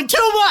be doing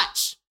too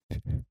much.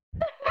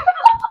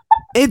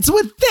 It's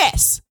with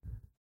this.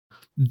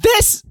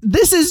 This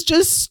is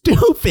just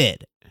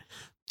stupid.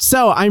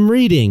 So I'm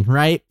reading,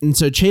 right? And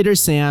so Trader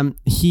Sam,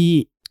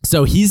 he's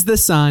the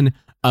son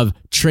of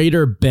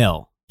Trader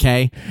Bill.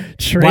 Okay.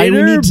 Why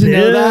we need to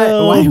know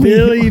that?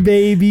 Billy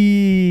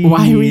baby.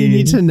 Why we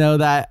need to know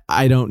that?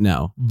 I don't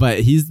know.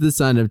 But he's the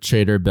son of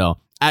Trader Bill.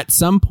 At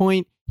some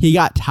point, he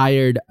got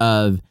tired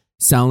of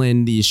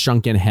selling these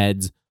shrunken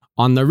heads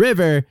on the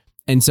river.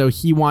 And so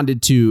he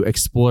wanted to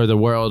explore the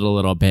world a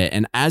little bit.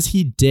 And as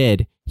he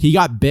did, he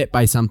got bit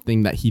by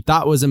something that he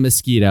thought was a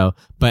mosquito.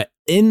 But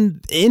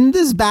in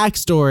this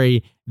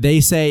backstory, they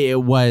say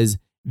it was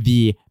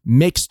the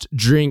mixed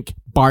drink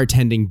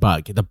bartending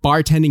bug. The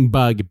bartending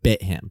bug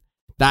bit him.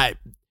 That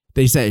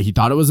they say he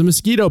thought it was a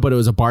mosquito, but it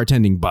was a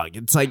bartending bug.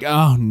 It's like,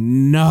 oh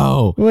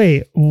no.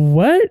 Wait,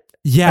 what?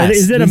 Yes.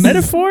 Is it a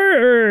metaphor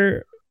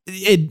or?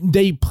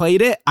 They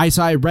played it.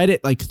 I read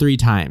it like 3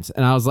 times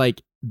and I was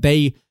like,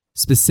 they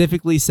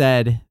specifically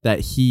said that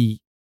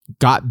he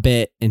got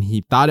bit and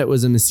he thought it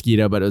was a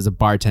mosquito, but it was a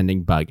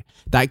bartending bug.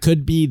 That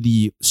could be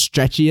the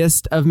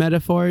stretchiest of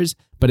metaphors,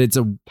 but it's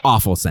an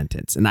awful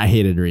sentence and I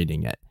hated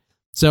reading it.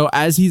 So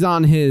as he's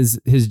on his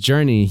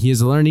journey, he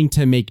is learning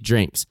to make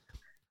drinks.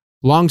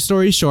 Long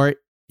story short,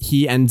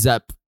 he ends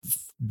up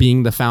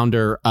being the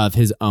founder of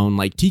his own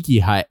like tiki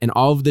hut, and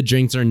all of the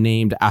drinks are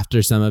named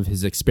after some of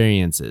his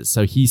experiences.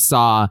 So he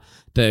saw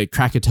the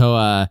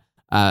Krakatoa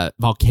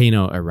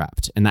volcano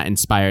erupt, and that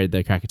inspired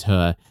the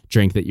Krakatoa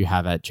drink that you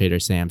have at Trader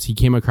Sam's. He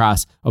came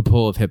across a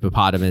pool of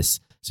hippopotamus,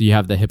 so you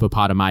have the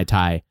hippopotami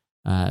tie,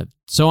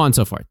 so on and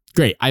so forth.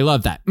 Great, I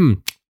love that.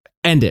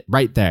 End it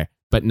right there.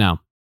 But no.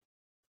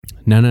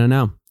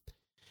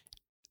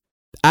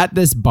 At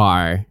this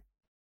bar,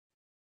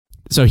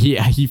 so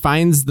he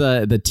finds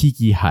the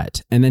tiki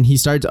hut, and then he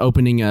starts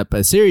opening up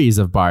a series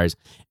of bars,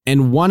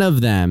 and one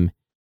of them,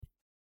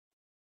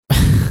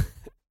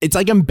 it's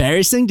like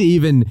embarrassing to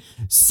even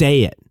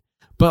say it,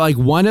 but like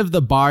one of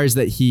the bars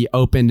that he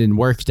opened and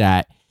worked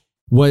at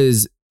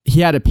was,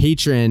 he had a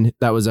patron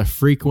that was a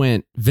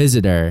frequent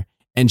visitor,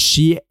 and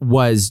she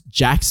was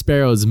Jack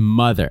Sparrow's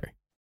mother.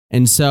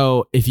 And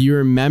so if you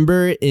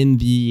remember in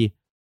the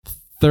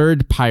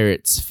third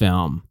Pirates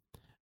film,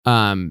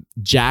 or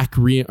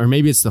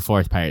maybe it's the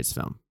fourth Pirates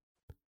film,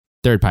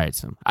 third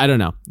Pirates film, I don't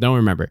know, don't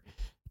remember.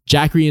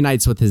 Jack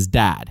reunites with his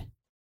dad,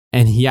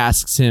 and he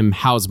asks him,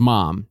 how's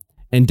mom?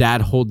 And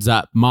dad holds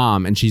up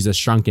mom, and she's a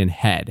shrunken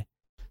head.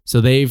 So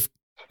they've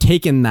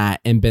taken that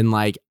and been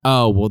like,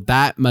 oh, well,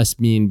 that must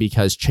mean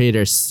because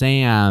Trader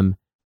Sam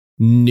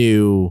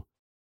knew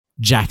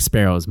Jack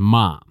Sparrow's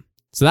mom.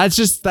 So that's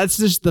just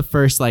the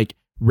first like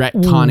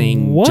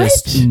retconning,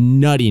 just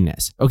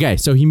nuttiness. Okay,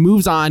 so he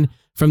moves on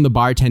from the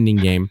bartending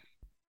game,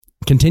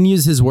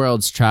 continues his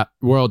world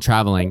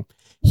traveling.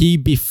 He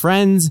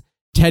befriends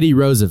Teddy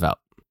Roosevelt.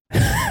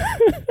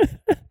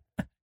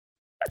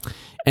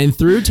 And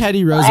through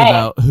Teddy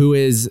Roosevelt, who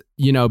is,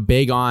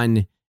 big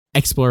on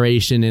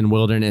exploration and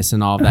wilderness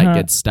and all of that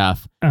good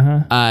stuff,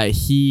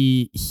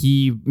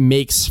 he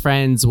makes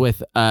friends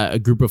with a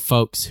group of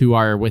folks who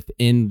are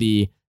within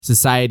the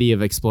Society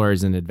of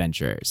Explorers and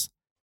Adventurers.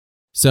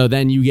 So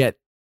then you get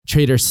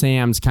Trader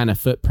Sam's kind of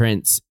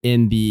footprints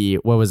in the,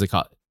 what was it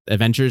called?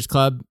 Adventures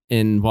Club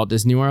in Walt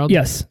Disney World?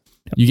 Yes.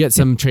 You get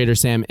some Trader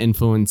Sam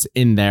influence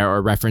in there,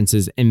 or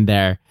references in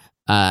there.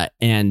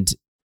 And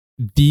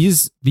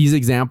these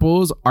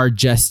examples are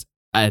just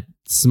a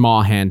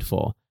small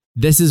handful.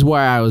 This is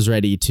where I was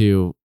ready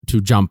to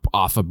jump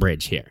off a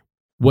bridge here.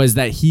 Was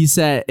that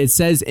it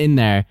says in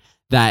there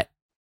that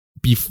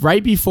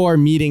right before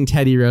meeting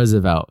Teddy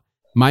Roosevelt,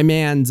 my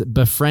man's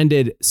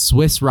befriended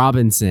Swiss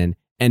Robinson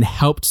and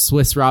helped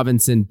Swiss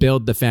Robinson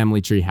build the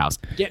family tree house.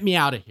 Get me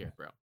out of here,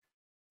 bro.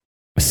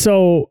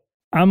 So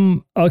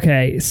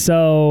okay.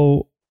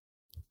 So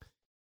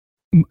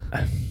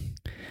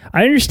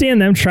I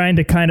understand them trying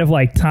to kind of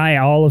like tie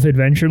all of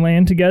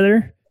Adventureland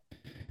together.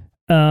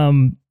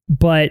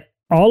 But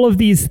all of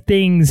these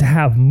things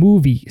have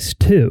movies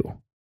too.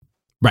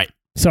 Right.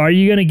 So are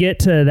you going to get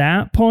to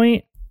that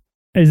point?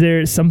 Is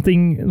there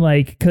something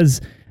like,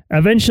 because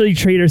eventually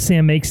Trader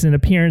Sam makes an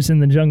appearance in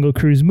the Jungle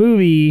Cruise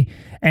movie,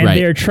 and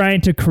they're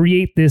trying to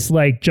create this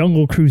like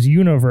Jungle Cruise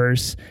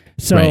universe.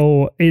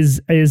 So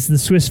is the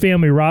Swiss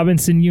Family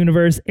Robinson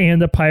universe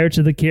and the Pirates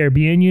of the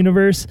Caribbean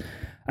universe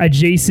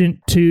adjacent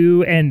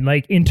to and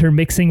like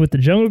intermixing with the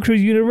Jungle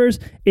Cruise universe?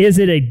 Is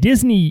it a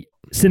Disney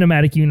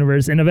cinematic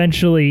universe, and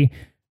eventually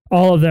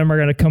all of them are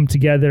going to come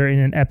together in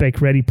an epic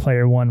Ready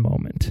Player One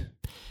moment?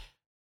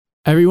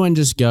 Everyone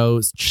just go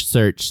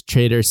search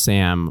Trader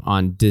Sam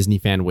on Disney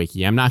Fan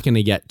Wiki. I'm not going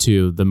to get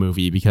to the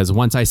movie because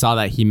once I saw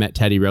that he met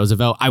Teddy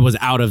Roosevelt, I was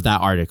out of that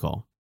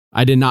article.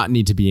 I did not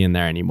need to be in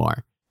there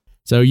anymore.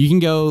 So you can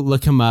go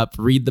look him up,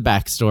 read the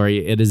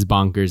backstory. It is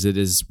bonkers. It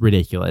is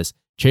ridiculous.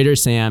 Trader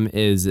Sam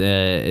is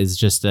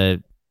just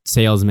a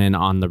salesman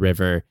on the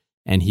river,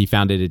 and he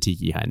founded a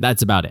tiki hut.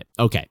 That's about it.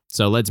 Okay,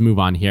 so let's move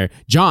on here.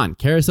 John,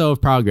 Carousel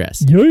of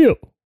Progress. Yo.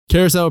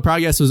 Carousel of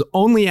Progress was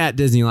only at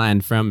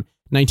Disneyland from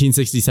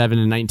 1967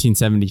 and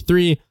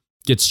 1973,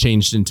 gets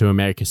changed into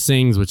America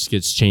Sings, which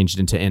gets changed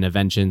into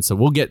Intervention. So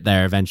we'll get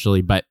there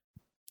eventually, but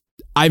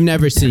I've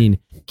never seen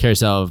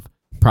Carousel of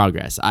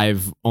Progress.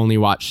 I've only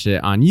watched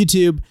it on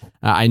YouTube.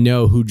 I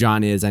know who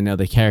John is. I know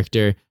the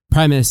character.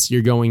 Premise,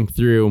 you're going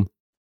through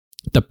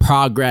the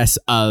progress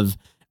of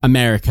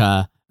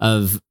America,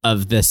 of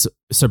this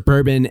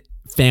suburban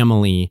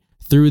family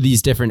through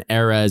these different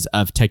eras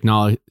of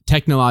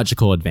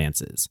technological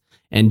advances.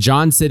 And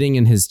John sitting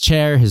in his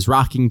chair, his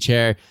rocking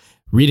chair,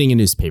 reading a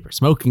newspaper,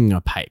 smoking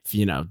a pipe,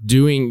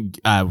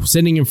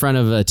 sitting in front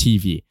of a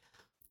TV.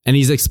 And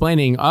he's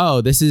explaining,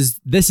 oh, this is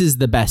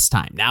the best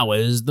time. Now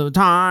is the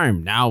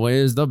time. Now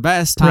is the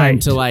best time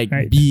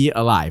to be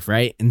alive,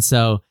 right? And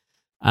so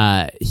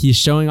he's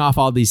showing off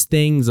all these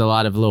things. A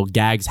lot of little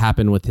gags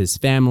happen with his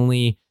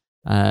family.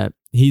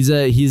 He's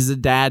a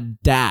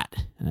dad.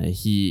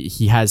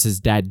 He has his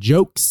dad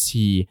jokes.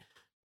 He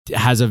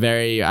has a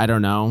very, I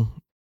don't know,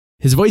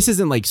 his voice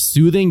isn't like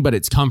soothing, but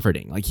it's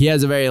comforting. Like he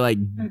has a very like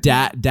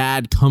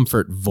dad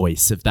comfort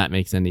voice, if that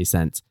makes any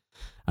sense.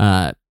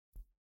 And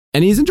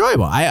he's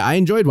enjoyable. I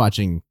enjoyed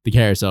watching the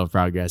Carousel of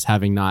Progress,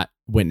 having not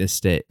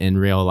witnessed it in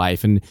real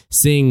life and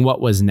seeing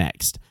what was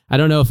next. I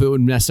don't know if it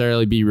would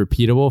necessarily be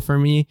repeatable for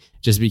me,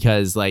 just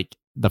because like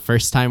the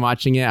first time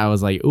watching it, I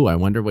was like, ooh, I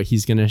wonder what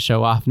he's going to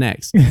show off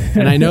next.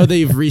 And I know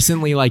they've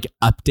recently like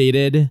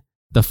updated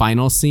the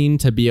final scene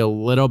to be a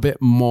little bit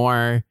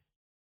more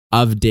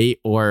of date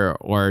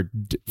or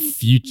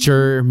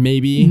future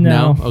maybe?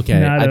 No.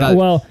 Okay. I thought,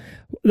 well,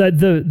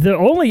 the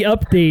only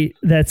update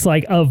that's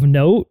like of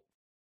note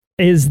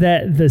is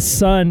that the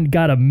Sun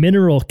got a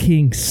Mineral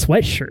King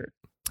sweatshirt.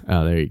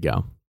 oh, there you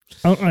go.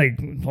 Like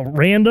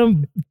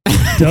random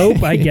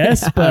dope, I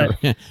guess, but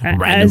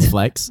Random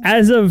flex.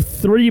 As of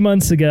 3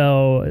 months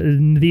ago,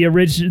 the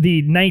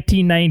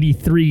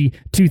 1993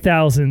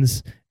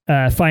 2000s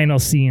final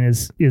scene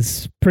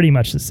is pretty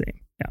much the same.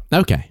 Yeah.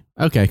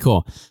 Okay,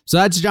 cool. So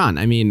that's John.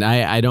 I mean,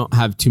 I don't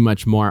have too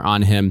much more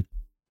on him.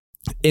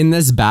 In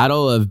this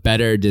battle of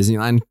better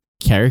Disneyland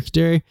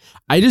character,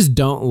 I just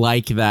don't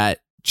like that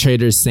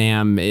Trader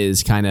Sam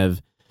is kind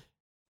of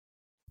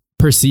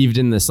perceived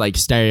in this like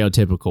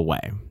stereotypical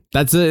way.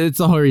 It's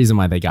the whole reason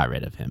why they got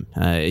rid of him.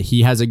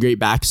 He has a great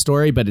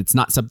backstory, but it's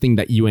not something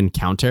that you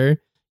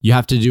encounter. You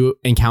have to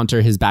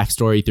encounter his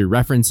backstory through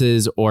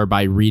references or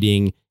by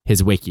reading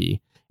his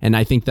wiki. And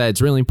I think that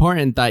it's really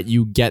important that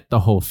you get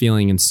the whole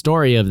feeling and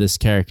story of this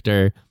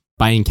character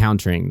by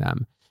encountering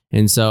them.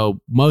 And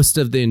so most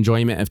of the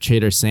enjoyment of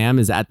Trader Sam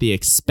is at the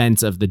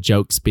expense of the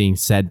jokes being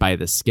said by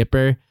the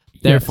skipper.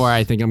 Therefore, yes.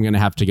 I think I'm going to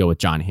have to go with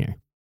John here.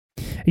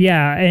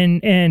 Yeah,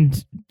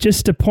 and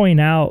just to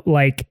point out,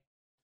 like,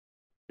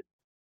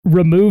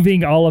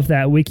 removing all of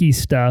that wiki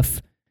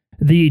stuff,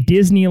 the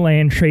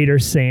Disneyland Trader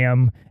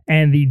Sam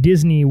and the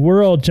Disney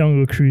World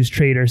Jungle Cruise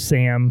Trader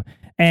Sam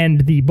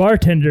and the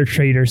Bartender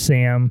Trader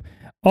Sam,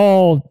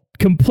 all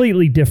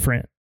completely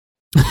different.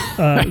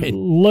 Right.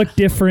 Look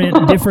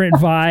different, different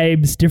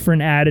vibes,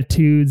 different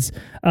attitudes.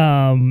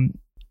 And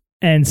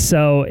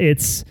so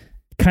it's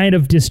kind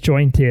of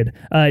disjointed.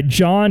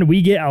 John,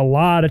 we get a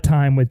lot of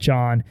time with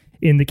John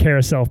in the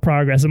Carousel of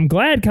Progress. I'm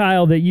glad,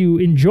 Kyle, that you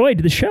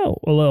enjoyed the show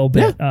a little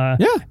bit. Yeah.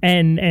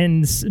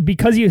 And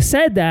because you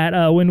said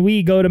that, when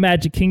we go to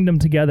Magic Kingdom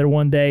together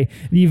one day,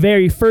 the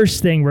very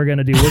first thing we're going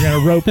to do, we're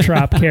going to rope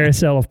drop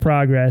Carousel of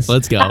Progress.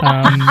 Let's go.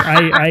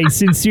 I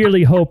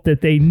sincerely hope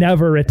that they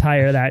never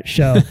retire that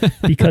show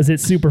because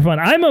it's super fun.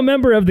 I'm a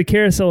member of the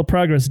Carousel of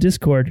Progress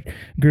Discord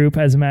group,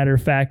 as a matter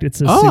of fact.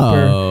 It's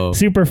a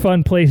super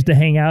fun place to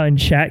hang out and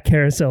chat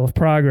Carousel of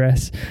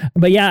Progress.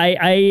 But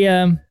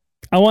yeah,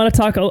 I want to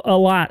talk a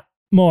lot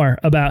more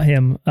about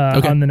him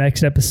on the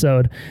next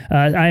episode.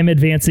 I'm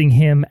advancing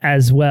him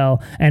as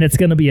well, and it's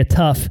going to be a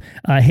tough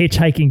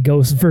Hitchhiking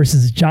Ghost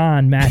versus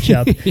John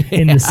matchup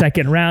in the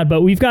second round.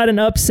 But we've got an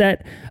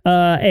upset.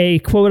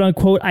 A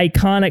quote-unquote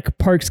iconic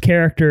Parks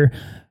character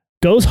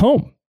goes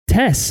home.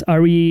 Tess, how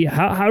do we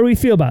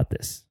feel about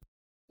this?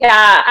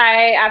 Yeah,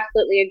 I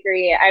absolutely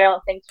agree. I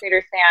don't think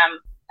Trader Sam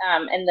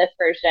in this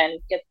version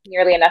gets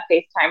nearly enough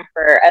face time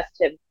for us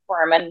to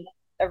form a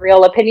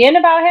real opinion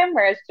about him,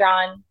 whereas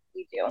John,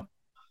 we do.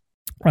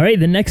 All right,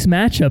 the next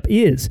matchup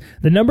is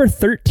the number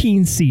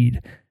 13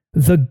 seed,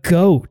 the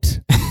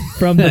GOAT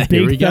from the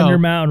Big Thunder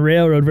Mountain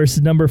Railroad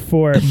versus number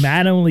 4,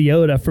 Madame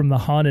Leota from the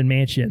Haunted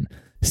Mansion.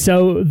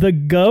 So the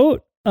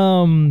GOAT,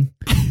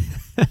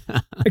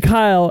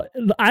 Kyle,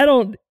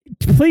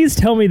 please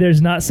tell me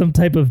there's not some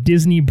type of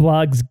Disney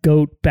Blogs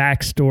GOAT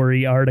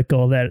backstory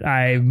article that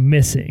I'm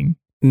missing.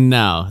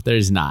 No,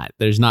 there's not.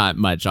 There's not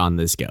much on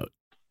this GOAT.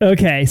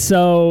 Okay,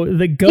 so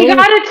the GOAT... He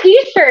got a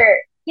t-shirt.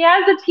 He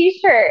has a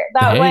t-shirt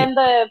that when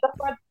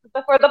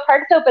before the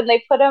parks opened,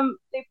 they put him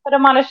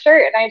on a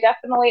shirt, and I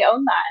definitely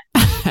own that.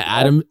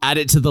 Add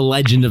it to the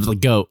legend of the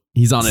GOAT.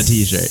 He's on a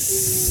t-shirt.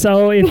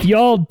 So if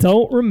y'all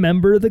don't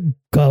remember the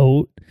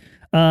GOAT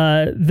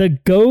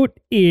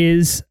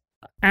is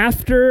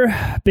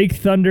after Big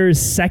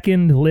Thunder's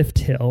second lift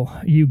hill.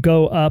 You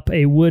go up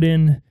a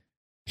wooden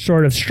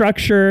sort of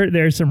structure.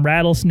 There's some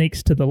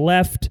rattlesnakes to the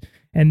left,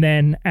 and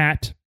then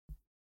at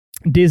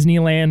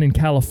Disneyland in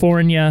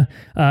California,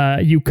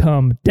 you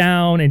come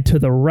down and to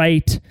the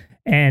right,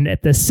 and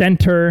at the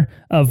center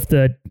of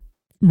the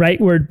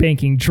rightward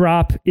banking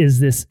drop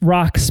is this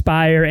rock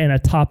spire, and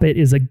atop it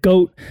is a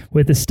goat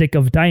with a stick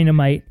of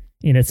dynamite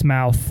in its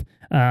mouth.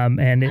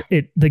 And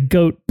the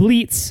goat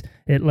bleats.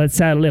 It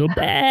lets out a little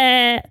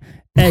bah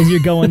as you're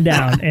going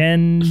down,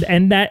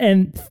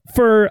 and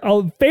for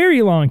a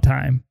very long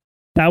time,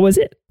 that was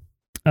it.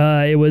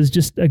 It was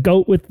just a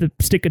goat with the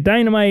stick of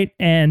dynamite,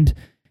 and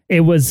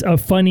it was a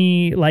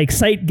funny, like,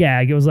 sight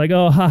gag. It was like,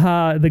 oh,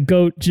 haha, the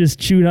goat just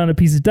chewed on a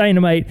piece of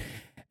dynamite.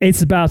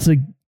 It's about to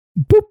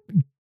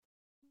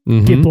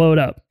get blown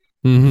up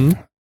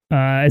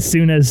as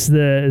soon as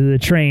the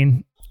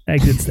train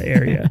exits the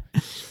area.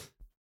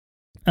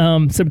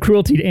 Some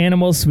cruelty to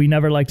animals, so we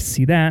never like to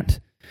see that.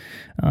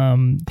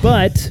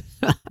 But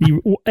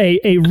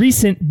a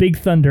recent Big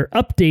Thunder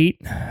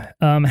update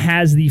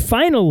has the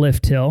final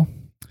lift hill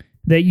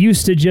that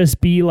used to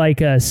just be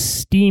like a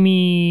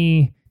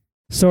steamy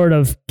sort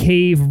of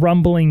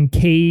rumbling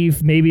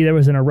cave. Maybe there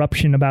was an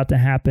eruption about to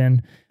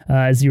happen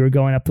as you were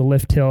going up the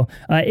lift hill.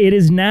 It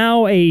is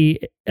now a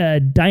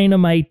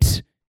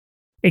dynamite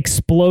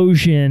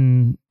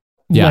explosion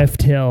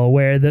lift hill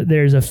where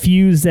there's a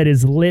fuse that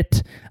is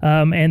lit,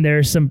 and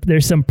there's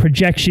some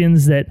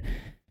projections that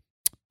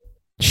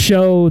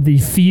show the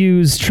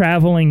fuse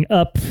traveling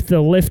up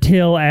the lift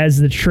hill as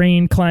the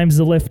train climbs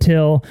the lift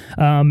hill,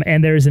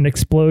 and there's an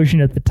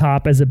explosion at the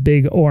top as a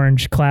big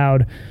orange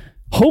cloud,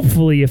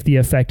 hopefully, if the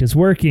effect is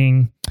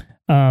working,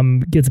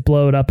 gets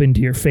blown up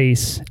into your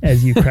face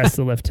as you crest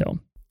the lift hill.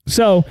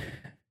 So,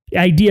 the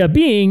idea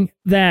being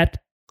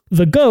that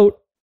the goat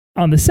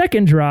on the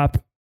second drop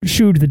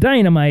shooed the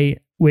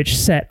dynamite, which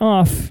set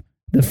off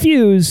the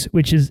fuse,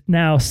 which is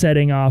now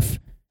setting off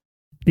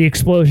the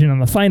explosion on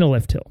the final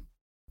lift hill.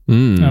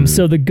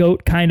 So the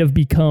goat kind of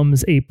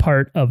becomes a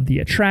part of the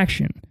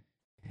attraction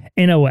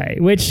in a way,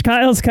 which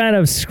Kyle's kind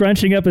of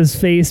scrunching up his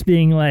face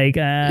being like,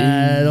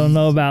 I don't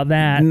know about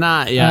that. I'm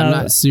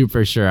not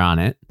super sure on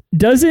it.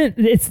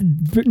 It's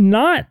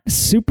not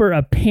super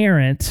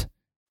apparent,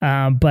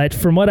 but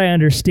from what I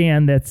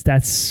understand,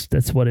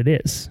 that's what it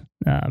is.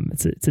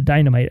 It's a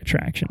dynamite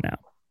attraction now.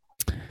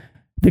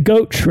 The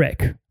goat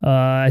trick.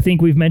 I think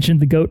we've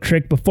mentioned the goat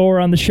trick before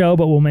on the show,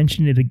 but we'll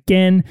mention it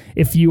again.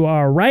 If you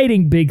are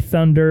riding Big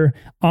Thunder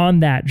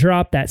on that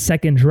drop, that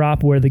second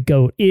drop where the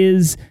goat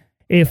is,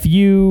 if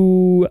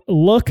you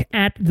look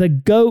at the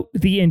goat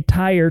the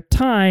entire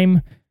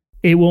time,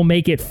 it will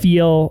make it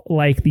feel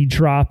like the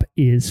drop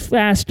is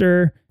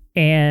faster,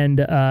 and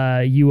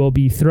you will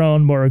be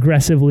thrown more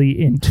aggressively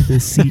into the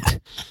seat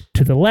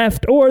to the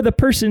left or the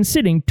person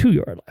sitting to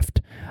your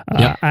left.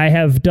 Yep. I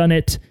have done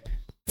it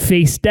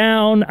face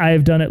down.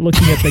 I've done it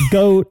looking at the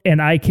goat,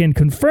 and I can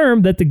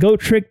confirm that the goat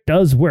trick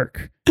does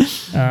work.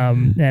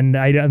 And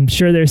I'm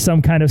sure there's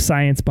some kind of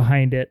science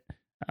behind it.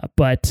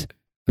 But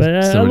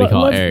somebody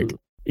call Eric.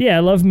 Yeah,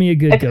 love me a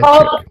good it's goat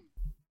called, trick.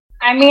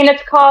 I mean,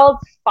 it's called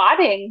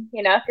spotting.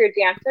 You know, if you're a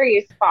dancer,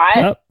 you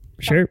spot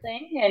sure.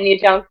 something, and you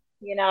don't.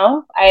 You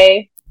know,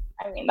 I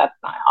mean, that's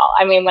not all.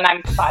 I mean, when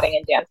I'm spotting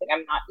and dancing,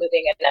 I'm not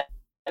moving in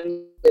a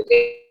moving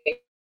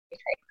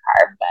train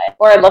car,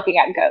 or looking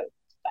at goats.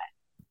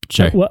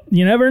 Sure. Well,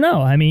 you never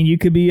know. I mean, you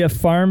could be a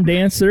farm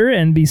dancer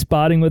and be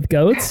spotting with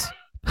goats.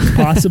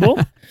 Possible.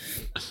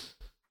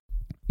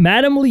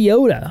 Madame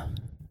Leota,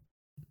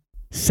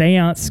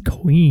 Seance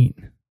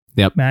Queen.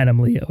 Yep. Madame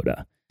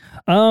Leota.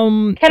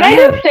 Can I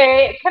just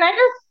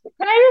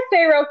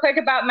say real quick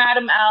about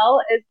Madame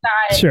L is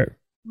that sure.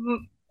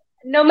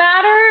 No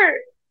matter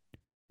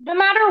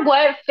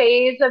what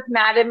phase of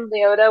Madame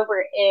Leota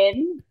we're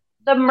in,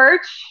 the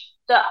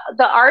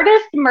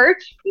artist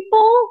merch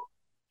people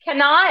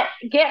cannot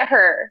get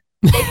her.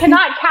 They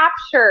cannot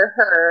capture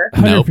her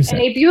 100%. in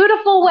a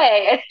beautiful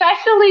way,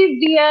 especially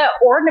via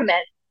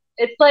ornament.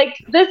 It's like,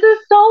 this is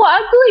so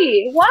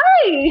ugly.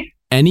 Why?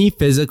 Any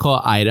physical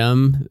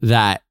item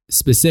that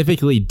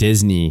specifically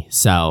Disney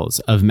sells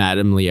of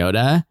Madame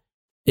Leota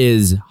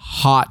is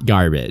hot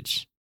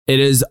garbage. It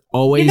is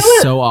always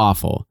so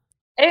awful.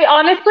 It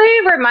honestly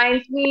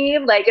reminds me,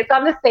 like, it's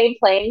on the same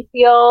playing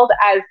field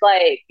as,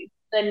 like,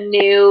 the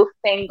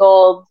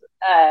newfangled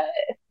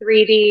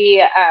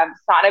 3D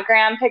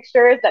sonogram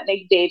pictures that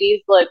make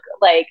babies look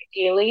like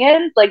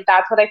aliens. Like,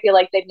 that's what I feel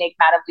like they make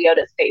Madame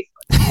Leota's face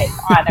look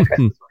like on a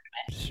Christmas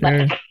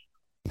ornament. Sure.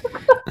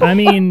 I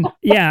mean,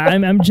 yeah,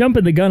 I'm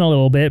jumping the gun a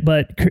little bit,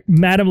 but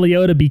Madame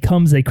Leota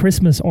becomes a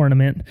Christmas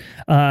ornament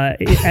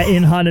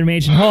in Haunted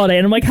Mansion Holiday,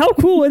 and I'm like, how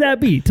cool would that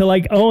be to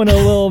like own a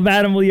little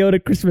Madame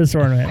Leota Christmas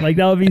ornament? Like,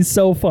 that would be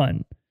so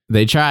fun.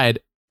 They tried.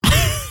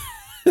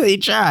 They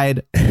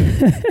tried.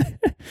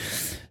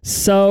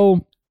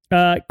 So,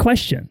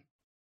 question.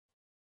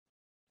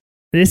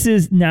 This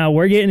is now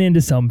we're getting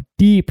into some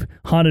deep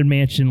Haunted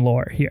Mansion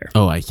lore here.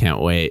 Oh, I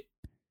can't wait.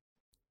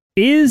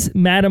 Is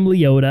Madame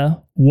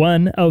Leota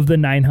one of the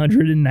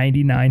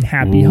 999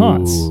 happy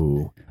haunts?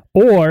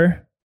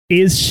 Or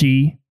is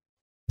she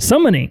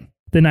summoning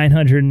the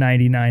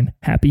 999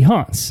 happy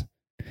haunts?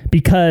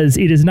 Because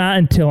it is not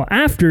until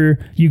after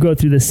you go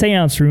through the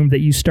seance room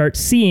that you start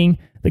seeing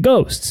the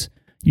ghosts.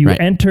 You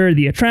enter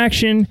the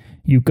attraction,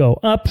 you go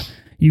up,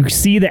 you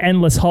see the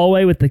endless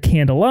hallway with the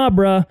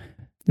candelabra.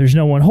 There's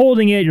no one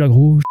holding it. You're like,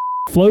 oh,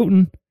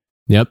 floating.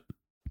 Yep.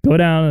 Go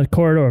down the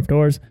corridor of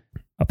doors.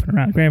 Up and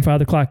around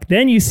grandfather clock.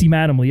 Then you see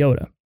Madame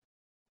Leota.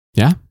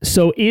 Yeah.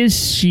 So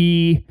is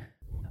she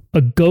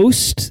a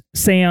ghost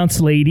seance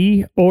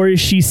lady, or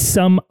is she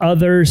some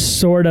other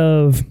sort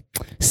of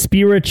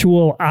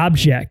spiritual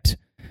object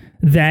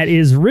that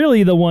is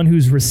really the one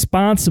who's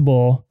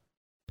responsible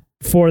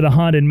for the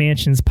Haunted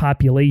Mansion's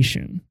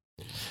population?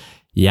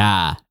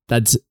 Yeah,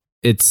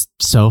 it's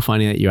so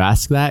funny that you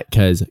ask that,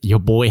 because your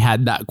boy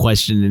had that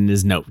question in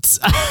his notes.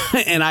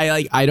 And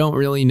I don't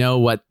really know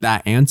what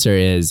that answer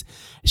is.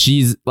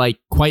 She's like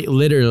quite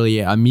literally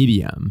a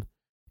medium.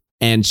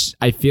 And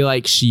I feel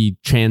like she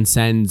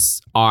transcends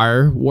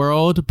our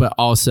world, but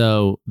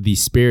also the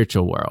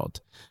spiritual world.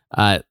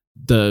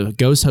 The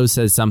ghost host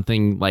says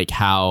something like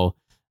how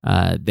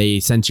they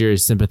sense your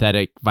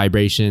sympathetic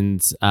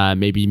vibrations.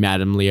 Maybe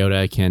Madame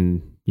Leota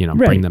can,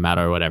 bring them out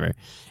or whatever.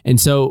 And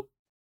so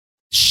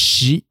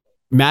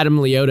Madame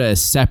Leota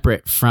is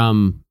separate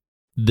from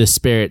the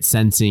spirit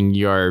sensing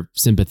your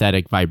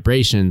sympathetic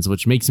vibrations,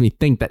 which makes me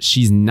think that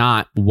she's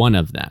not one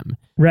of them.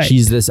 Right.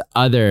 She's this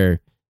other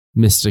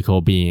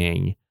mystical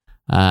being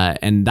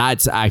And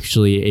that's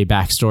actually a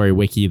backstory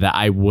wiki that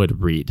I would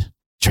read,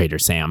 Trader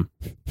Sam.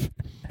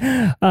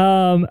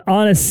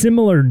 On a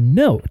similar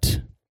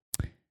note,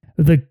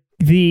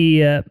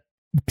 the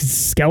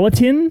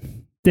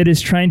skeleton that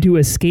is trying to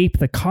escape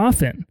the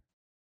coffin.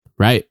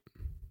 Right.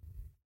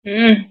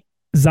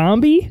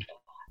 Zombie?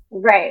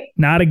 Right.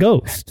 Not a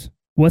ghost.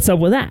 What's up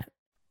with that?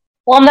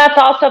 Well, and that's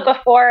also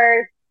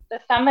before the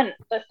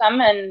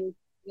summoning.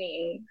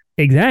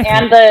 Exactly.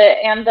 And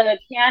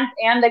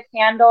the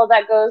candle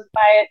that goes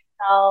by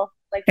itself.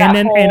 Like that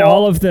and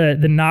all of the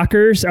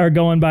knockers are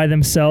going by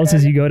themselves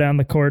as you go down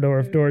the corridor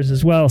of doors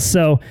as well.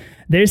 So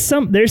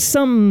that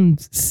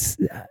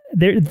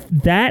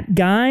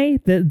guy,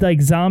 the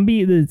like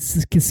zombie, the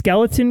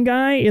skeleton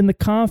guy in the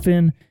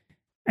coffin,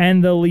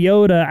 and the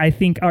Leota, I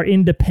think, are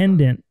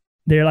independent.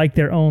 They're like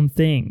their own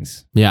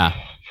things. Yeah.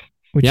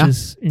 Which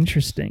is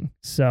interesting.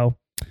 So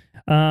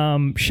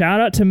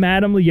shout out to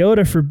Madame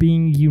Leota for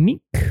being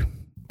unique.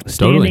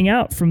 Standing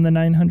out from the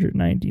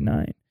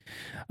 999.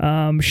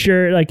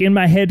 Sure, like in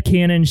my head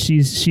canon,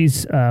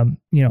 she's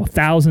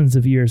thousands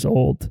of years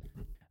old.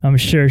 I'm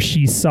sure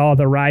she saw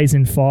the rise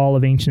and fall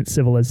of ancient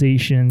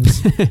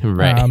civilizations.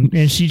 Right.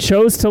 And she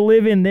chose to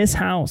live in this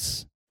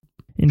house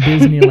in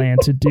Disneyland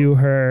to do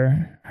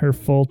her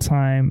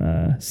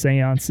full-time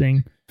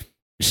seancing.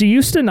 She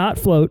used to not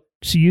float.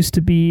 She used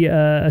to be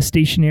a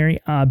stationary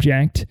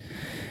object.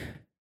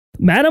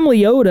 Madame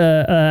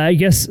Leota, I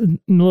guess a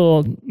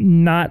little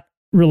not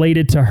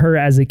related to her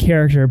as a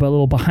character, but a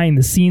little behind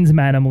the scenes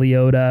Madame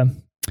Leota.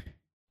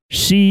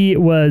 She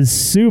was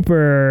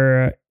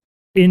super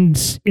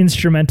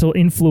instrumental,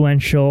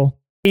 influential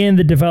in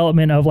the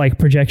development of like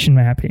projection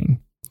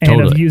mapping and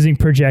of using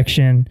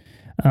projection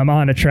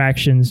on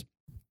attractions.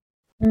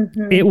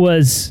 Mm-hmm. It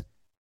was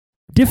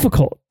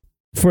difficult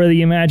for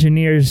the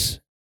Imagineers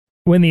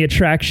when the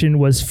attraction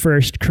was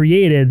first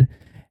created.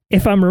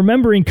 If I'm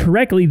remembering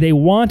correctly, they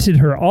wanted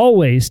her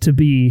always to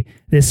be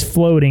this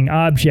floating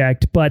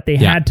object, but they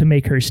had to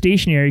make her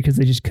stationary because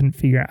they just couldn't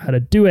figure out how to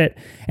do it.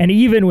 And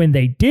even when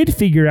they did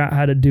figure out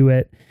how to do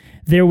it,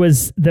 there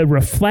was the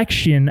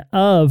reflection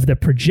of the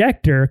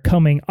projector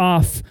coming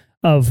off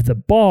of the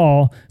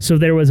ball. So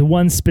there was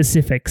one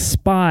specific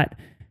spot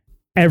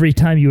every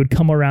time you would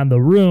come around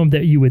the room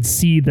that you would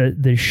see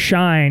the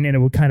shine, and it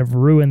would kind of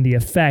ruin the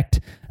effect.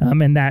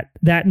 And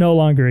that no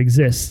longer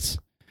exists.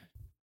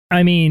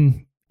 I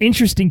mean,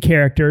 interesting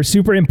character,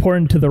 super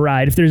important to the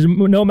ride. If there's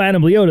no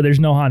Madame Leota, there's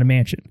no Haunted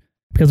Mansion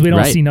because we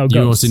don't see no ghosts.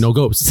 You don't see no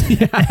ghosts.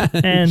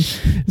 And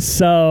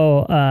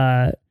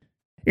so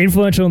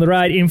influential in the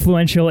ride,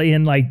 influential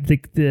in like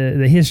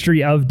the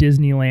history of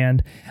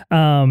Disneyland.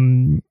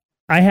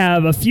 I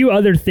have a few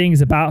other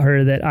things about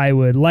her that I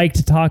would like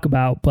to talk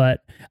about,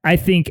 but I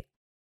think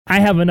I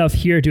have enough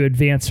here to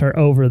advance her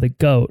over the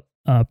GOAT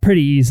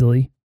pretty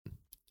easily.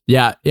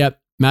 Yeah,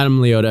 yep.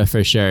 Madame Leota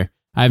for sure.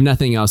 I have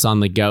nothing else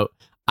on the GOAT.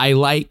 I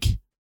like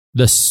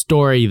the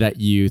story that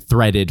you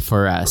threaded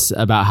for us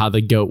about how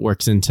the goat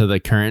works into the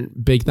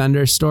current Big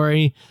Thunder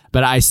story,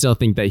 but I still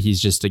think that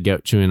he's just a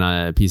goat chewing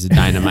on a piece of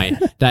dynamite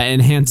that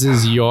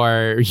enhances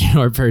your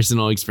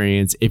personal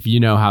experience if you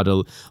know how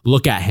to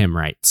look at him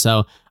right.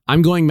 So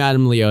I'm going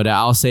Madame Leota.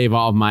 I'll save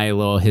all of my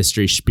little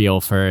history spiel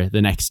for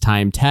the next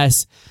time.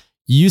 Tess,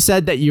 you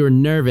said that you were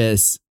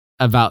nervous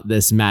about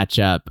this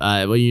matchup.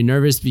 Were you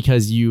nervous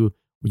because you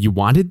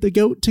wanted the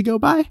goat to go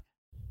by?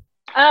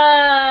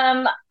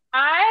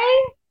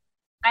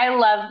 I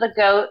love the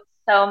GOAT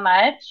so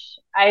much.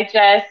 I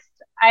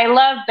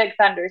love Big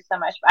Thunder so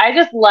much, but I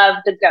just love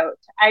the GOAT.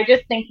 I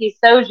just think he's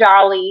so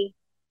jolly.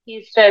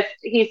 He's so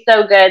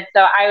good.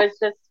 So I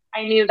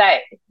knew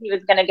that he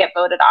was going to get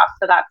voted off.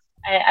 So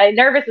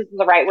nervous isn't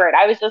the right word.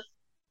 I was just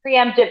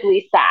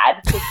preemptively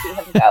sad to see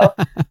him go,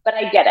 but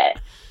I get it.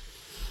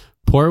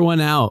 Pour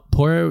one out.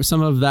 Pour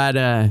some of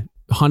that,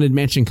 Haunted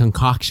Mansion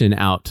concoction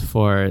out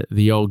for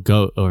the old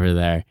goat over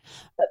there.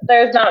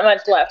 There's not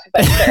much left,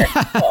 but sure.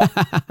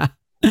 Cool.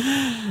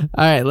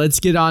 All right, let's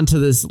get on to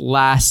this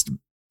last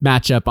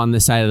matchup on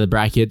this side of the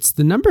brackets.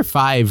 The number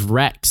 5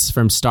 Rex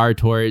from Star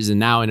Tours and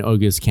now in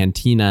Oga's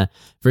Cantina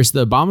versus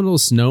the Abominable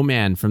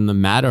Snowman from the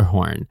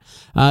Matterhorn.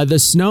 The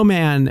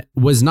Snowman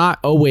was not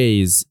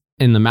always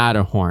in the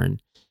Matterhorn.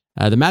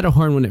 The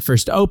Matterhorn, when it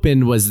first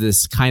opened, was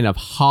this kind of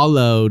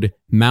hollowed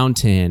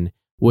mountain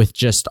with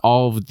just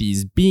all of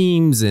these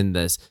beams and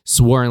this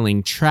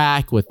swirling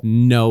track with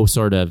no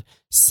sort of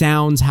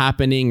sounds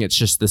happening. It's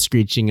just the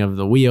screeching of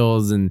the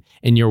wheels and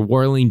you're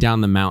whirling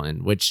down the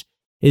mountain, which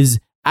is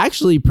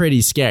actually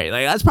pretty scary.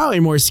 Like, that's probably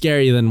more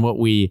scary than what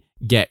we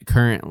get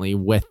currently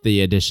with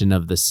the addition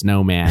of the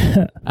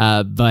Snowman.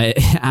 But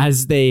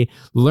as they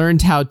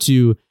learned how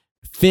to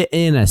fit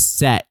in a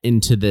set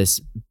into this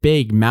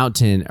big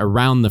mountain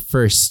around the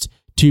first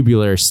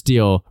tubular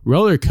steel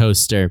roller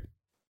coaster,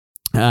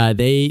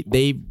 they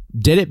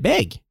did it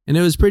big, and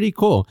it was pretty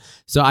cool.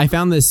 So I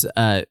found this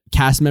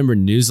cast member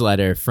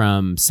newsletter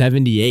from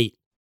 78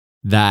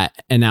 that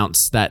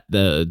announced that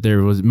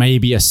there was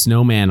maybe a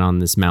snowman on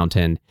this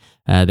mountain.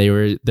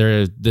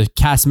 The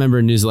cast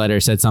member newsletter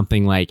said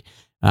something like,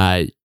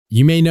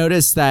 you may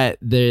notice that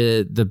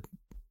the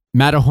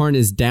Matterhorn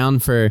is down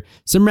for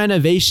some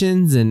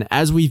renovations, and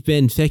as we've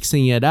been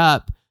fixing it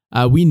up,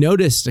 we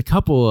noticed a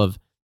couple of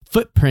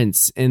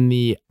footprints in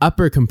the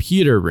upper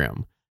computer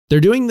room. They're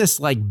doing this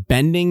like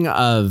bending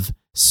of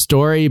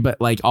story,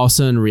 but like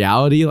also in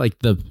reality, like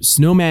the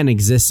snowman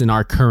exists in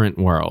our current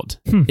world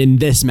in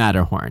this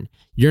Matterhorn.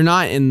 You're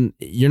not in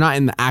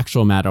the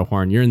actual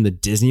Matterhorn. You're in the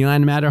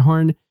Disneyland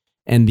Matterhorn,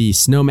 and the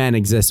snowman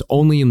exists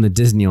only in the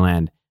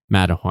Disneyland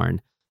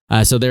Matterhorn.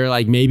 So they're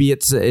like, maybe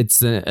it's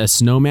a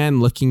snowman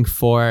looking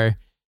for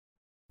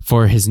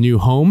his new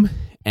home,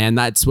 and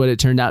that's what it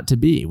turned out to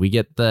be. We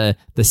get the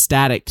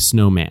static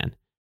snowman.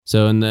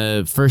 So in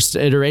the first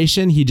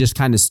iteration, he just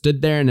kind of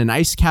stood there in an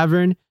ice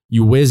cavern.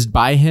 You whizzed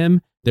by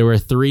him. There were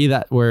 3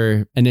 that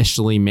were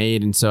initially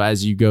made, and so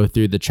as you go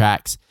through the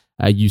tracks,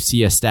 you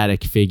see a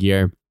static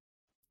figure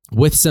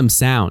with some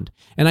sound.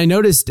 And I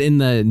noticed in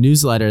the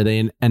newsletter,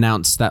 they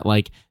announced that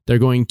like they're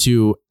going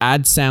to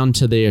add sound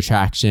to the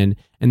attraction,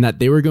 and that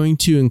they were going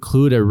to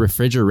include a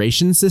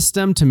refrigeration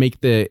system to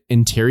make the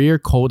interior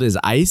cold as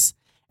ice.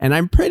 And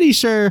I'm pretty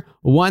sure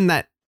one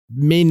that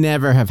may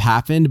never have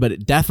happened, but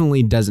it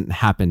definitely doesn't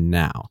happen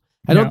now.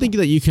 I don't think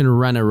that you can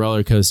run a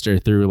roller coaster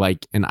through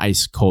like an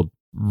ice cold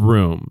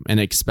room and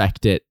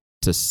expect it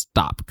to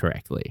stop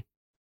correctly.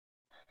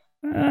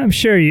 I'm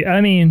sure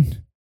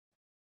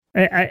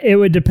it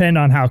would depend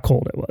on how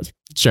cold it was.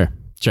 Sure.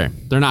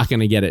 They're not going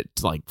to get it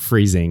like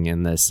freezing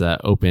in this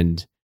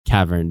opened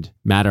caverned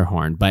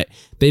Matterhorn, but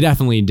they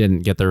definitely didn't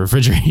get the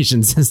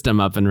refrigeration system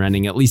up and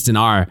running, at least in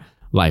our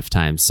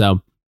lifetime.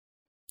 So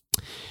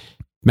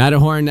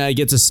Matterhorn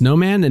gets a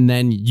snowman, and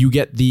then you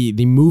get the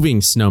moving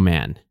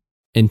snowman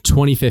in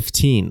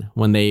 2015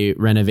 when they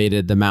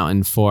renovated the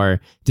mountain for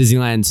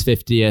Disneyland's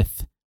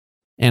 50th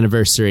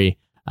anniversary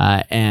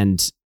or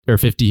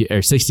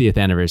 60th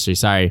anniversary.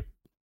 Sorry.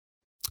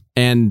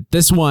 And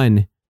this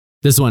one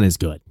is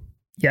good.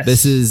 Yes.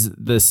 This is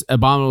this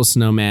abominable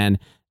snowman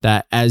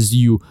that as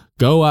you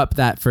go up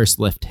that first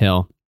lift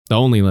hill, the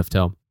only lift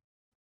hill,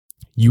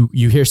 you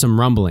hear some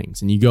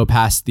rumblings, and you go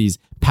past these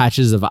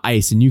patches of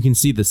ice, and you can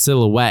see the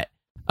silhouette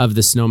of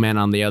the snowman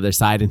on the other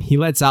side, and he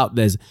lets out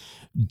this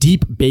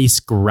deep bass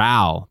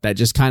growl that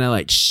just kind of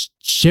like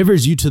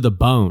shivers you to the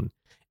bone,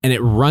 and it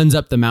runs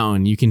up the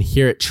mountain. You can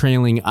hear it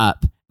trailing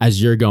up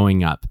as you're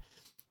going up.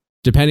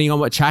 Depending on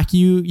what track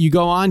you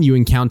go on, you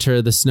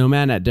encounter the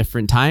snowman at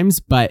different times,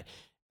 but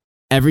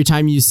every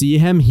time you see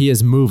him, he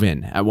is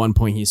moving. At one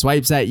point, he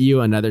swipes at you.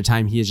 Another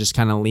time, he is just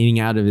kind of leaning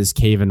out of his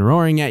cave and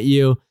roaring at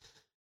you.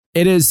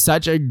 It is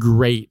such a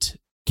great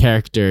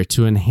character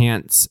to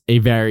enhance a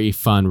very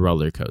fun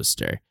roller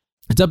coaster.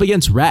 It's up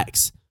against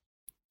Rex.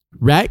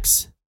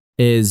 Rex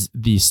is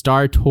the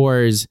Star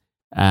Tours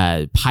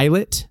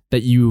pilot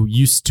that you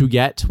used to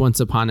get once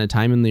upon a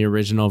time in the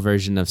original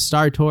version of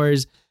Star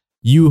Tours.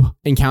 You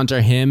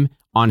encounter him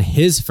on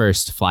his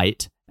first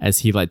flight, as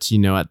he lets you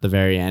know at the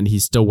very end.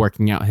 He's still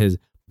working out his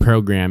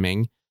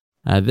programming.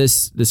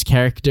 This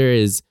character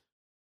is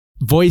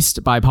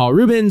voiced by Paul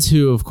Reubens,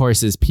 who of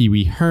course is Pee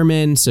Wee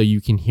Herman. So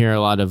you can hear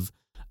a lot of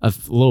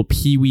little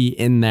Pee Wee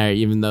in there,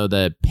 even though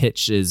the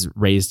pitch is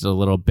raised a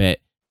little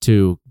bit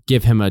to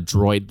give him a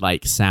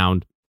droid-like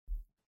sound.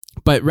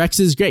 But Rex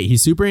is great.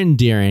 He's super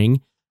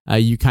endearing.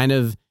 You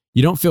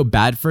don't feel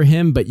bad for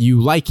him, but you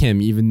like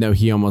him, even though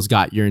he almost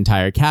got your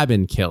entire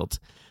cabin killed.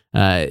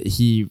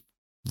 He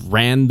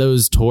ran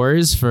those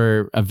tours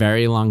for a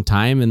very long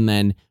time, and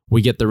then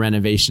we get the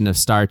renovation of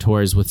Star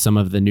Tours with some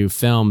of the new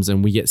films,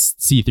 and we get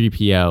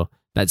C-3PO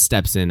that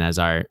steps in as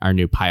our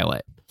new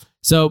pilot.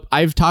 So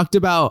I've talked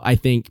about, I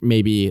think,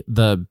 maybe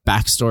the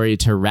backstory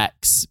to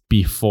Rex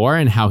before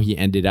and how he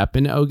ended up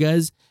in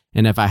Oga's.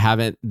 And if I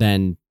haven't,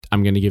 then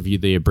I'm going to give you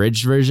the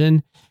abridged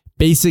version.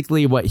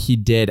 Basically, what he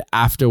did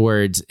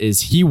afterwards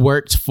is he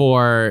worked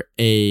for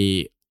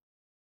a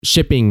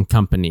shipping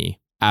company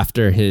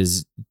after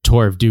his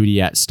tour of duty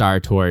at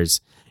Star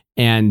Tours.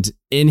 And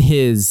in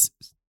his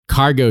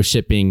cargo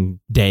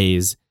shipping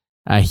days,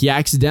 he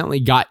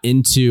accidentally got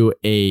into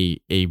a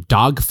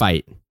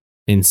dogfight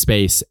in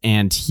space,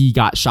 and he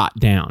got shot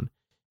down.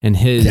 And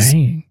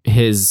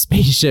his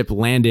spaceship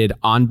landed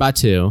on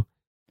Batuu,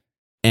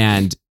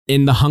 and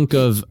in the hunk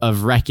of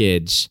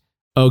wreckage,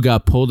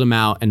 Oga pulled him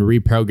out and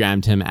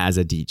reprogrammed him as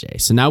a DJ.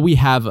 So now we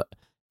have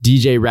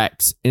DJ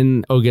Rex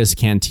in Oga's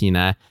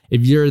Cantina.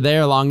 If you're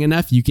there long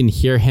enough, you can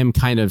hear him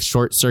kind of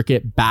short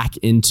circuit back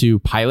into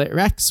Pilot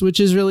Rex,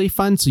 which is really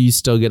fun. So you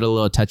still get a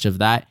little touch of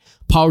that.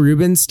 Paul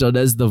Reubens still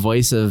does the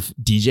voice of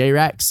DJ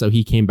Rex. So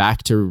he came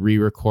back to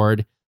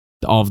re-record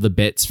all of the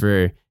bits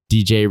for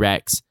DJ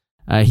Rex.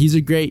 He's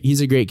a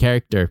great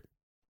character.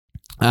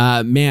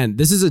 Man,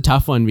 this is a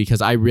tough one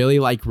because I really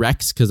like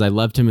Rex because I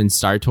loved him in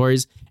Star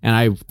Tours, and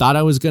I thought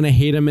I was going to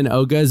hate him in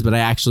Oga's, but I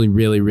actually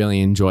really, really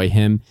enjoy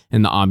him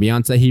and the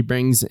ambiance that he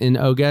brings in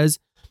Oga's.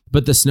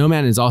 But the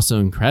snowman is also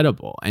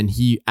incredible, and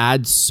he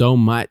adds so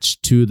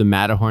much to the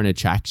Matterhorn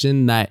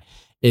attraction that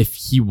if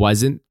he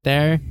wasn't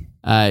there,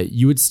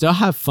 you would still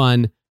have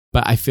fun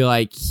but I feel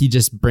like he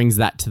just brings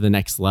that to the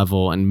next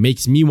level and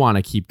makes me want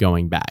to keep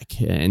going back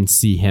and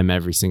see him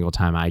every single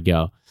time I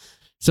go.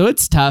 So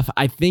it's tough.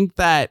 I think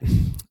that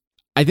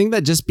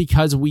just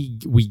because we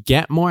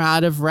get more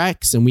out of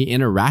Rex and we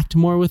interact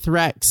more with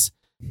Rex,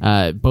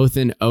 both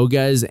in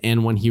Oga's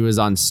and when he was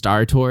on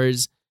Star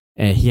Tours,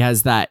 he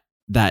has that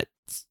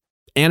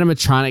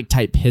animatronic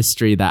type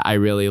history that I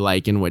really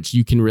like, in which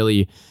you can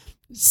really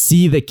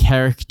see the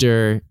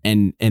character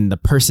and the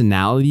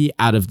personality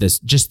out of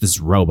this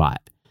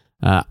robot.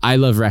 I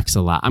love Rex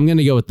a lot. I'm going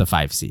to go with the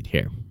 5 seed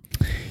here.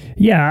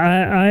 Yeah,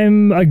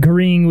 I'm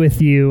agreeing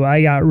with you.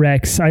 I got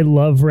Rex. I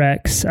love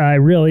Rex. I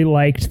really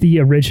liked the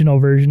original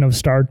version of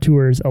Star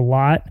Tours a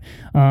lot.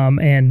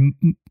 And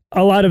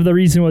a lot of the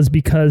reason was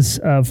because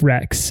of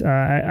Rex.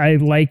 I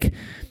like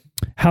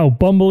how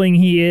bumbling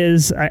he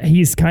is.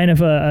 He's kind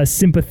of a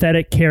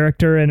sympathetic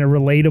character and a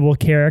relatable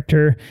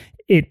character.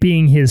 It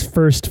being his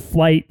first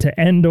flight to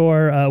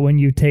Endor when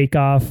you take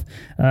off,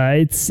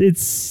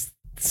 it's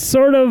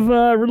sort of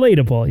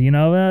relatable, you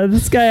know.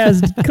 This guy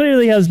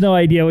clearly has no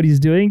idea what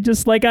he's doing,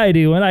 just like I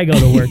do when I go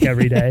to work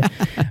every day.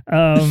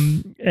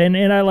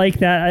 And I like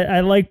that. I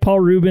like Paul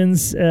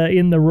Rubens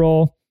in the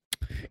role.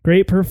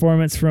 Great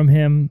performance from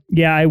him.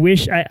 Yeah, I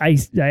wish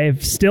I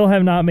still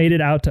have not made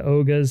it out to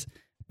Oga's,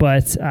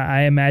 but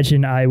I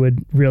imagine I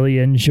would really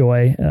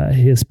enjoy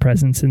his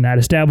presence in that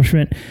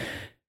establishment.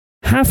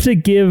 Have to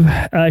give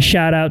a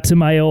shout out to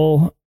my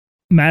old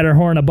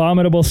Matterhorn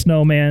Abominable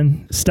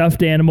Snowman,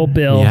 Stuffed Animal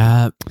Bill.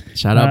 Yeah,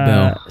 shout out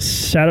Bill.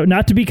 Shout out,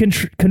 not to be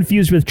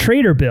confused with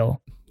Trader Bill.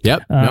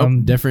 Yep,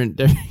 different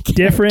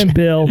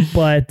Bill,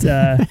 but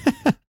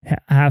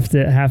have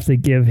to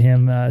give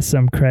him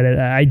some credit.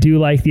 I do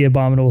like the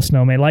Abominable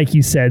Snowman, like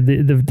you said.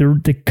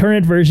 The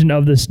current version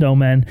of the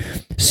Snowman,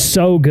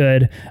 so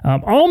good,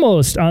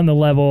 almost on the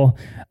level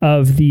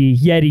of the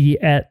Yeti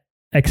at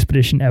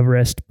Expedition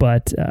Everest,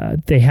 but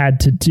they had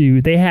to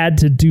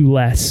do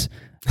less.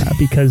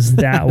 Because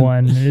that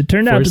one, it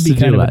turned out to be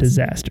kind of a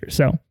disaster.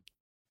 So,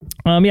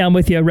 yeah, I'm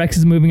with you. Rex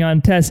is moving on.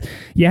 Tess,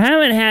 you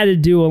haven't had to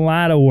do a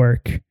lot of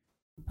work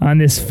on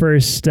this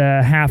first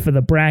half of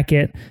the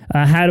bracket.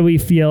 How do we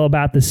feel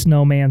about the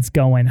Snowman's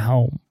going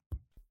home?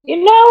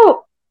 You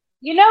know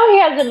he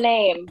has a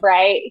name,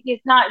 right?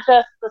 He's not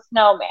just the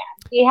Snowman.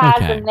 He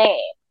has a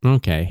name.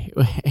 Okay.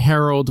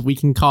 Harold, we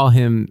can call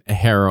him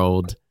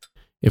Harold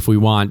if we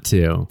want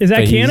to. Is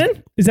that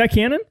canon? Is that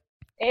canon?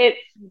 It's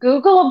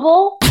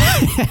Googleable.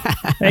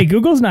 Hey,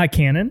 Google's not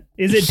canon.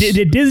 Is it?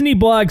 Did Disney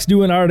Blogs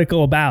do an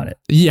article about it?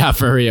 Yeah,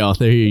 for real.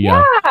 There you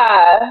go.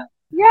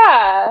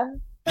 Yeah,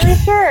 for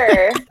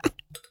sure.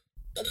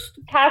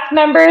 Cast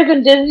members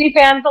and Disney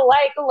fans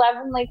alike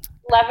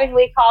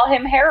lovingly call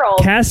him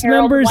Harold. Cast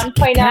Harold members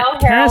 1.0,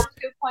 Harold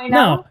 2.0.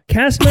 No,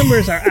 cast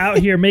members are out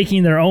here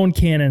making their own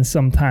canon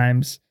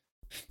sometimes.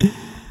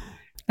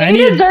 They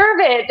deserve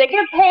it. They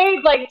get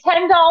paid like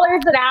 $10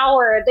 an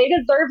hour. They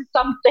deserve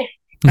something.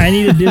 I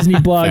need a Disney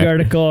blog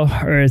article,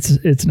 or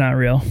it's not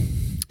real.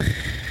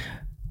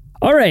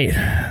 All right,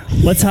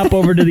 let's hop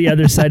over to the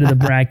other side of the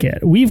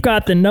bracket. We've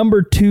got the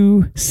number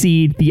 2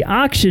 seed, the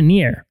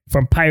Auctioneer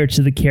from Pirates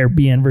of the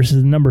Caribbean,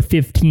 versus the number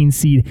 15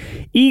 seed,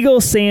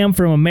 Eagle Sam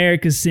from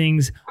America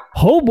Sings.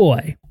 Oh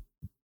boy.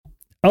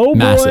 Oh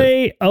Massive.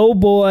 boy. Oh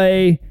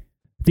boy.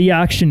 The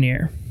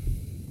Auctioneer.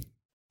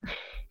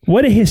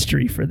 What a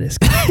history for this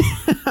guy.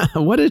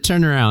 What a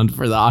turnaround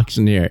for the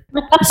Auctioneer.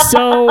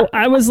 So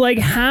I was like,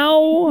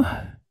 how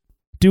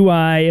do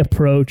I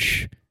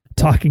approach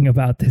talking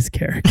about this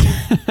character?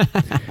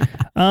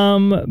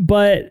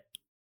 But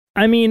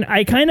I mean,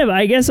 I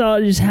guess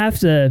I'll just have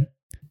to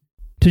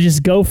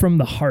just go from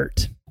the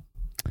heart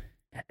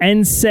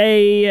and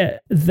say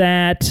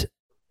that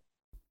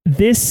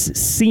this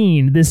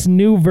scene, this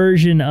new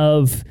version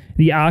of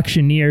the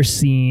Auctioneer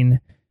scene,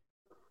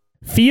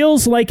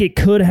 feels like it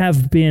could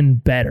have been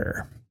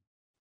better.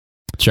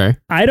 Sure.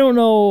 I don't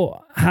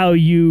know how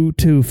you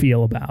two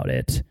feel about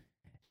it.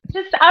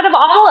 Just out of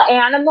all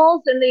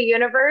animals in the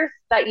universe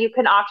that you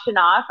can auction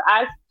off,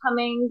 as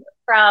coming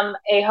from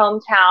a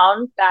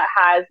hometown that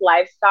has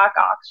livestock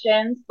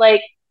auctions,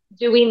 like,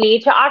 do we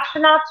need to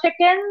auction off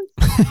chickens?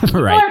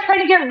 People are trying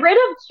to get rid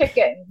of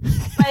chickens.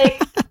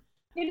 Like,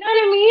 you know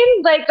what I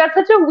mean? Like, that's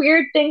such a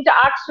weird thing to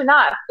auction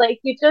off. Like,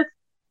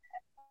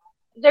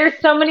 there's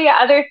so many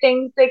other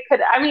things they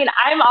could. I mean,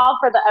 I'm all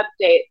for the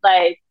update.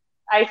 Like,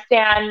 I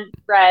stand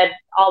Red,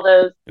 all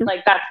those.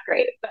 Like, that's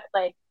great. But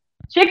like,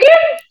 chickens?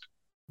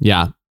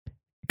 Yeah.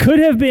 Could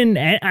have been.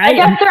 I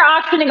guess they're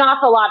auctioning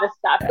off a lot of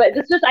stuff, but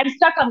it's just I'm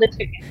stuck on the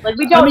chickens. Like,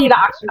 we don't need to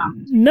auction off.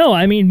 No,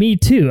 I mean, me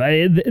too.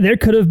 There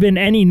could have been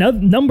any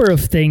number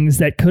of things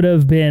that could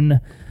have been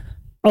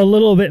a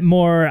little bit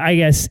more, I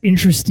guess,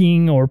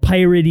 interesting or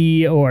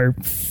piratey or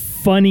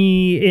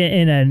funny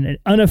in an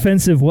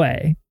unoffensive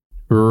way.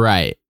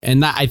 Right.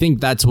 And I think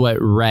that's what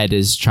Red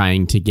is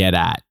trying to get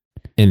at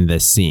in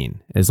this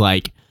scene. Is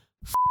like,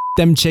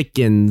 them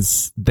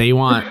chickens, they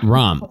want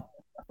rum.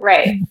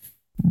 Right.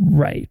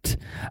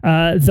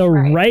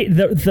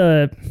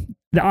 The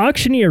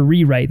Auctioneer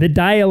rewrite, the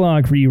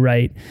dialogue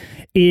rewrite,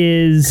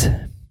 is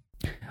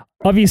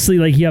obviously,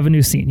 like, you have a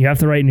new scene, you have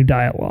to write new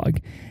dialogue.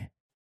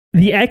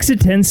 The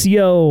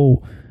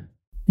Exitensio,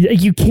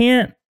 you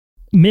can't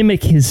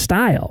mimic his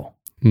style.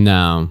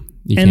 No,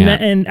 you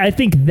can't. And I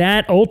think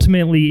that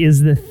ultimately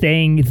is the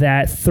thing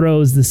that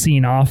throws the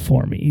scene off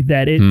for me,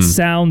 that it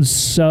sounds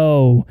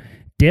so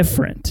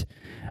different.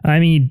 I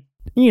mean,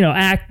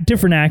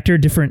 different actor,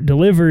 different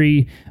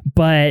delivery,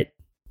 but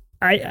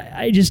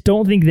I just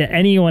don't think that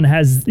anyone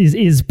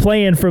is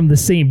playing from the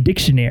same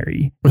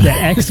dictionary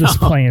that X was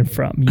playing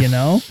from,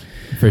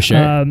 For sure.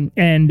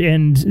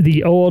 And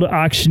the old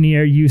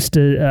auctioneer used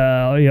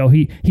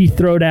to, he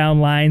throw down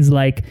lines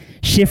like,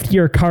 shift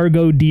your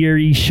cargo,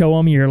 dearie, show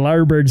them your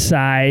larboard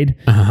side.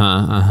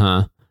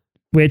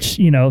 Which,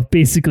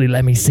 basically,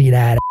 let me see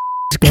that.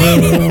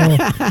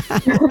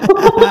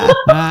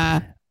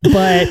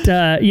 But,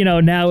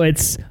 now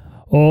it's,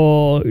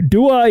 oh,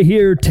 do I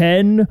hear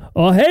 10?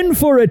 A hen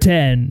for a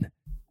 10.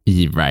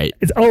 Right.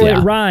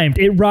 It rhymed.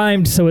 It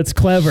rhymed, so it's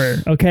clever.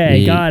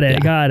 Okay, got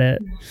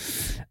it.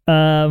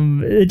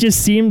 It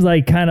just seems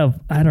like kind of,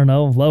 I don't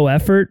know, low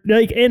effort.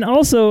 Like, and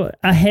also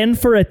a hen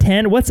for a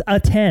 10. What's a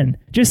 10?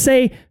 Just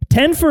say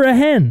 10 for a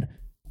hen.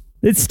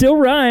 It still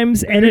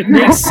rhymes and it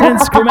makes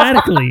sense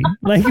grammatically.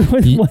 Like,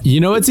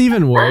 what's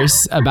even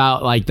worse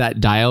about like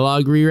that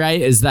dialogue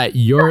rewrite is that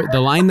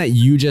the line that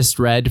you just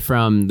read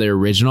from the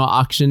original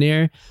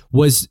auctioneer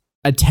was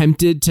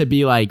attempted to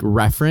be like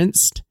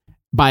referenced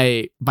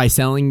by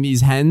selling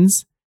these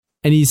hens,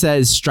 and he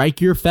says,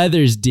 "Strike your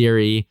feathers,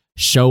 dearie.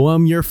 Show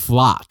 'em your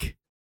flock."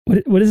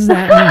 What does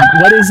that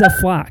mean? What is a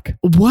flock?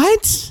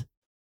 What?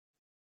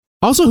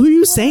 Also, who are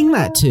you saying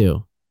that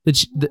to?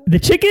 The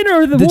chicken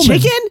or the woman?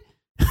 Chicken?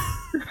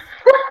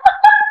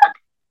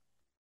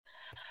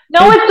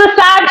 No, it's the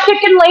sad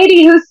chicken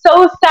lady who's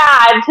so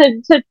sad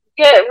to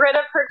get rid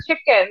of her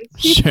chickens.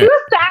 She's too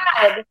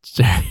sad.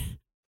 Sure.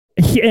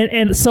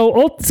 And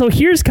so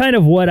here's kind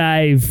of what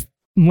I've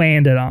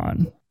landed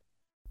on.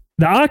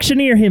 The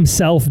auctioneer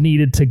himself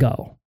needed to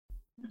go.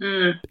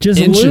 Just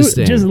lose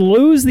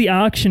the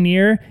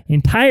auctioneer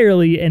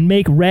entirely and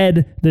make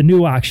Red the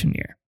new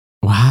auctioneer.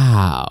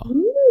 Wow.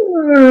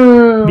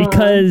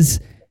 Because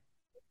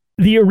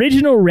the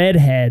original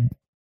redhead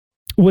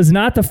was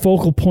not the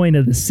focal point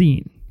of the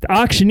scene. The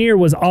auctioneer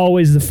was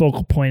always the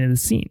focal point of the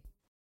scene.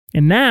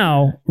 And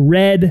now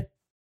Red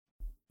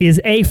is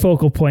a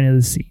focal point of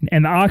the scene,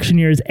 and the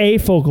auctioneer is a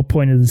focal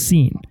point of the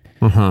scene.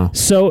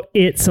 So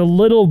it's a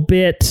little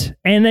bit,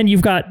 and then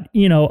you've got,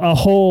 a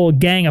whole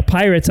gang of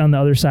pirates on the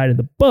other side of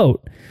the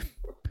boat.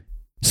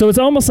 So it's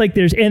almost like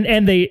there's,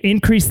 and they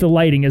increase the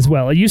lighting as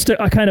well. It used to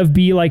kind of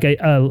be like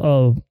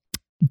a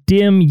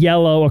dim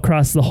yellow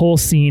across the whole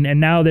scene, and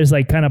now there's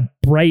like kind of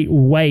bright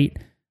white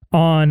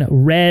on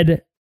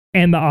Red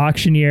and the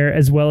auctioneer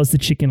as well as the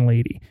chicken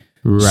lady.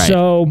 Right.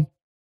 So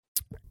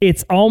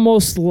it's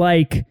almost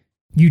like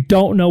you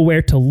don't know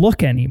where to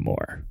look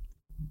anymore.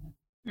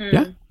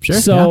 Yeah, sure.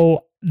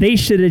 So they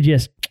should have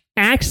just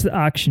axed the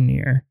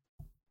auctioneer,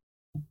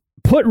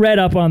 put Red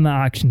up on the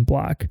auction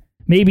block.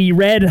 Maybe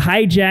Red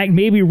hijacked,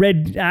 maybe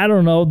Red, I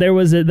don't know.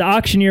 The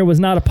auctioneer was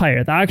not a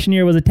pirate. The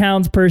auctioneer was a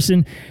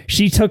townsperson.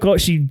 She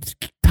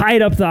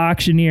tied up the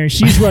auctioneer and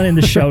she's running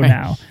the show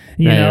now.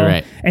 You know,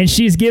 right. And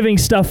she's giving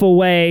stuff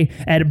away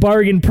at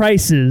bargain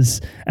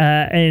prices,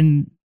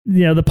 and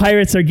the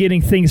pirates are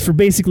getting things for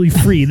basically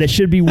free that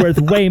should be worth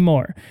way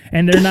more.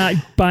 And they're not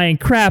buying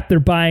crap; they're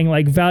buying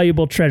like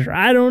valuable treasure.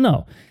 I don't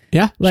know.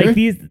 Yeah, like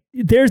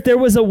sure. There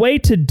was a way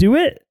to do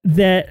it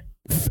that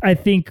I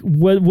think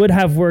would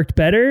have worked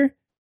better.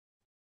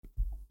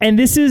 And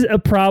this is a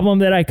problem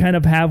that I kind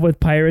of have with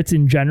pirates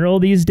in general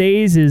these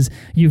days, is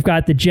you've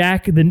got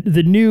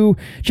the new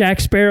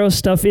Jack Sparrow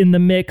stuff in the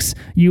mix.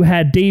 You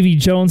had Davy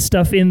Jones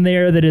stuff in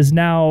there that is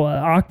now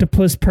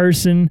Octopus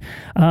person.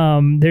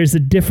 There's a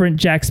different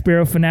Jack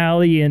Sparrow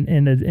finale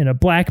in a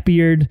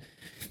Blackbeard.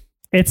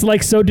 It's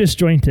like so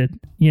disjointed,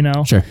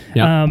 Sure.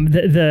 Yeah.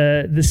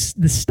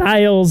 The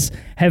styles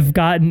have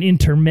gotten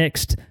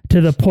intermixed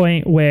to the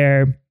point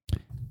where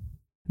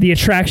the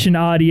attraction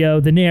audio,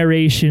 the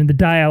narration, the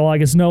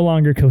dialogue is no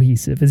longer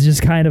cohesive. It's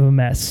just kind of a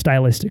mess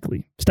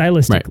stylistically.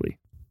 Right.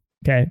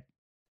 Okay.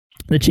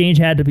 The change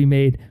had to be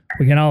made.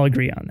 We can all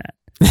agree on that.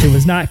 It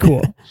was not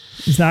cool.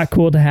 It's not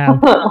cool to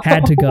have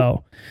had to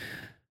go.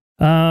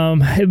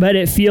 But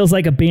it feels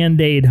like a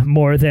Band-Aid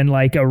more than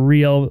like a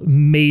real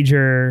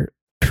major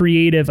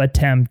creative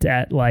attempt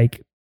at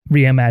like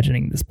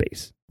reimagining the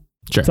space.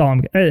 Sure. That's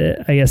all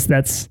I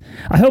guess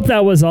I hope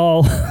that was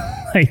all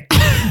like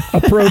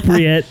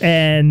appropriate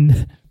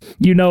and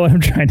you know what I'm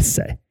trying to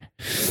say.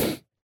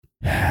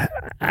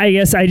 I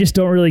guess I just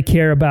don't really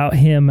care about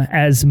him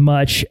as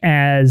much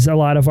as a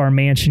lot of our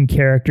mansion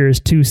characters.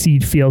 2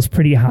 seed feels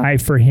pretty high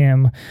for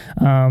him,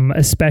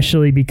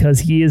 especially because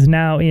he is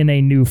now in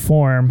a new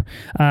form.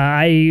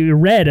 I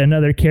read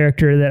another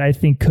character that I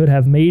think could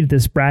have made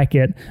this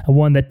bracket,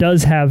 one that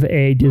does have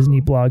a Disney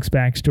Blogs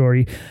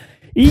backstory.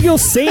 Eagle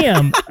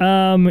Sam.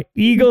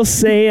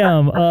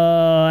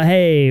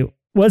 Hey,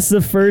 What's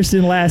the first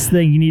and last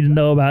thing you need to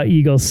know about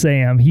Eagle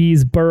Sam?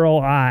 He's Burl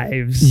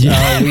Ives.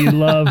 Yeah. We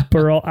love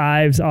Burl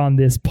Ives on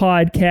this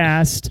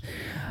podcast.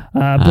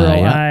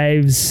 Burl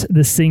Ives,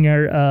 the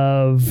singer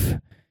of,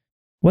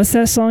 what's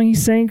that song he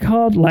sang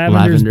called?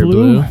 Lavender's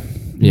Blue.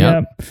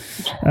 Yep.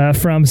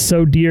 From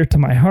So Dear to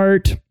My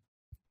Heart.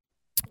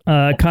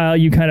 Kyle,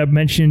 you kind of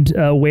mentioned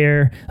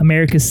where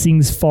America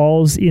Sings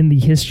falls in the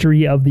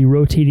history of the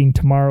rotating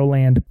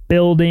Tomorrowland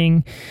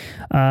building.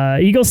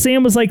 Eagle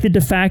Sam was like the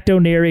de facto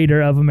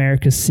narrator of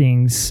America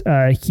Sings.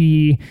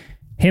 He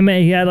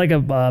had like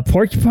a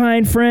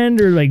porcupine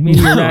friend, or like maybe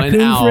a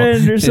raccoon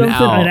friend or something.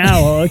 An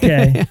owl.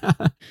 Okay.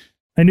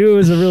 I knew it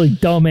was a really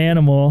dumb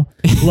animal,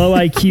 low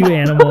IQ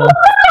animal.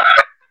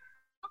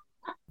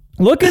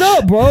 Look it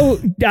up, bro.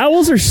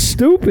 Owls are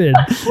stupid.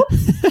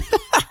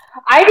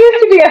 I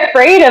used to be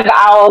afraid of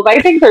owls.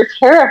 I think they're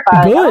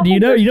terrifying. Good. You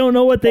don't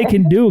know what they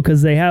can do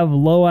because they have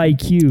low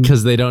IQ.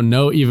 Because they don't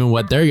know even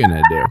what they're going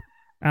to do.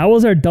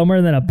 Owls are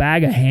dumber than a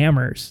bag of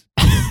hammers.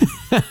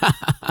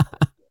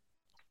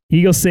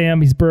 Eagle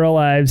Sam, he's Burl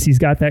Ives. He's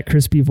got that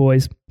crispy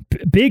voice.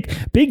 Big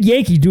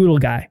Yankee Doodle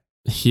guy.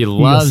 He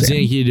loves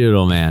Yankee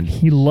Doodle, man.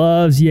 He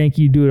loves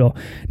Yankee Doodle.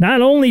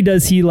 Not only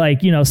does he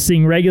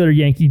sing regular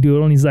Yankee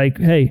Doodle, and he's like,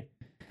 hey,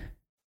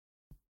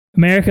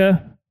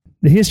 America,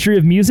 the history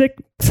of music,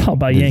 it's all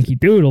about Yankee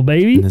Doodle,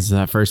 baby. This is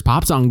that first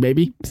pop song,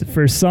 baby. It's the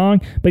first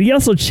song. But he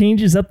also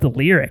changes up the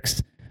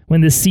lyrics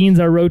when the scenes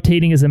are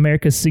rotating as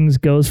America Sings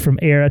goes from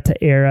era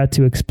to era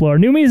to explore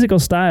new musical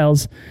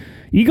styles.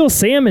 Eagle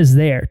Sam is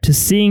there to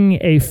sing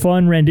a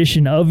fun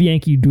rendition of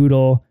Yankee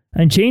Doodle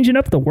and changing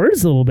up the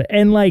words a little bit.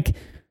 And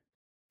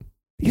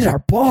these are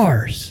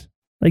bars.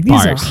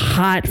 These are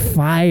hot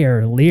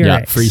fire lyrics.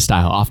 Yeah,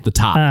 freestyle off the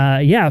top.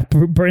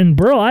 And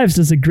Burl Ives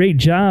does a great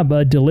job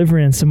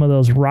delivering some of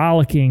those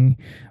rollicking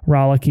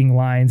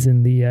lines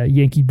in the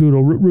Yankee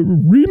Doodle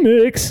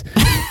remix.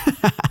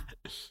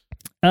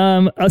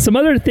 Some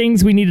other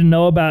things we need to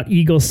know about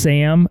Eagle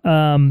Sam.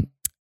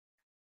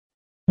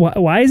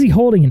 Why is he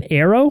holding an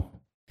arrow?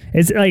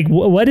 It's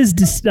what is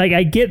this?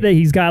 I get that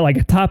he's got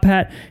a top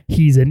hat.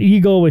 He's an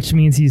eagle, which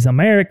means he's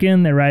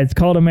American. It's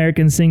called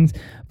American Sings.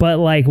 But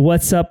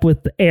what's up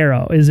with the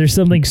arrow? Is there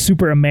something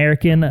super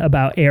American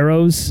about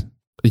arrows?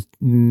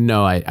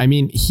 No, I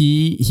mean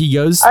he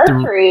goes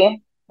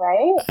archery,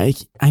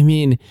 right? I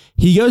mean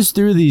he goes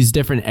through these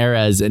different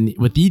eras, and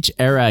with each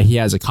era he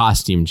has a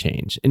costume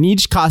change, and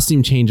each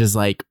costume change is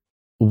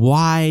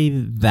why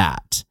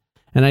that?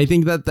 And I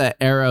think that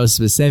the arrow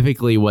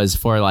specifically was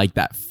for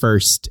that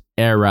first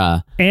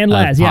era and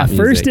last,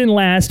 first and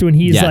last, when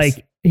he's yes.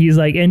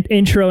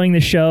 Introing the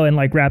show and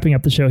wrapping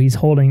up the show, he's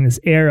holding this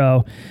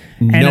arrow.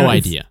 No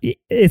idea.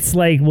 It's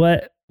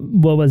what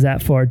was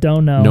that for?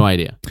 Don't know. No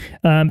idea.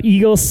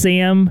 Eagle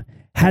Sam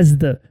has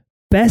the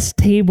best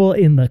table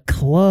in the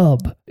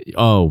club.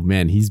 Oh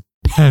man, he's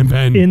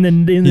pimping. In the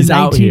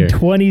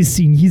 1920s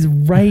scene. He's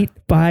right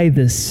by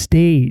the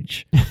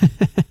stage.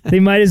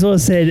 They might as well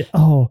have said,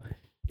 "Oh,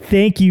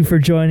 thank you for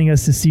joining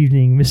us this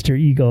evening, Mr.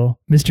 Eagle,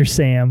 Mr.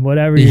 Sam,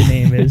 whatever your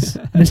name is,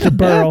 Mr.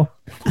 Burl,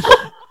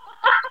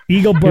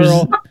 Eagle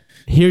Burl.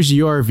 Here's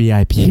your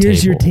VIP table.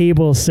 Here's your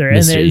table, sir." Mr.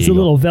 And there's a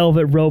little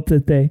velvet rope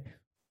that they...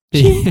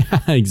 Yeah,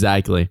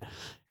 exactly.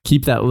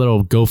 Keep that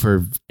little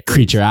gopher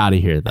creature out of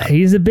here, though.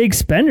 He's a big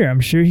spender.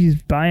 I'm sure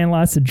he's buying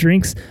lots of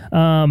drinks.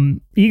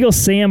 Eagle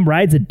Sam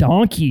rides a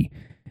donkey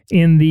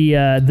in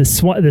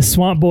the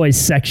Swamp Boys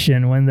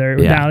section when they're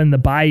down in the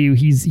bayou.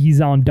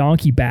 He's on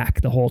donkey back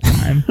the whole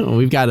time.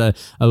 We've got a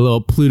little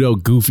Pluto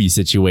Goofy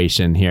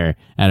situation here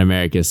at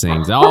America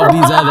Sings. All of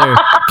these other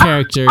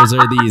characters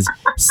are these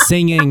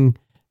singing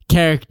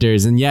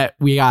characters, and yet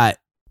we got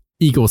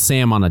Eagle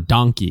Sam on a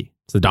donkey.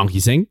 Does the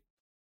donkey sing?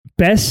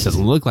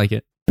 Doesn't look like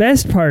it.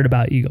 Best part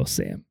about Eagle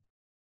Sam,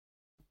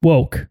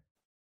 woke.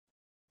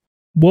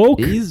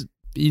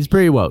 He's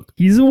pretty woke.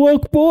 He's a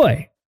woke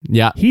boy.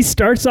 Yeah. He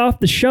starts off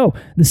the show,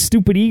 the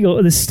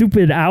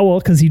stupid owl,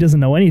 because he doesn't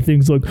know anything.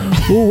 He's like,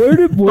 well, where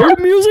did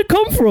music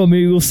come from,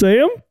 Eagle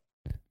Sam?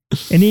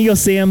 And Eagle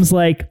Sam's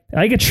like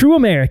a true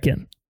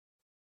American.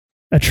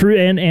 A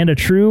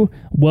true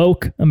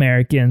woke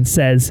American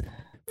says,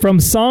 from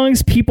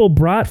songs people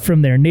brought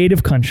from their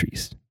native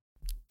countries.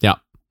 Yeah.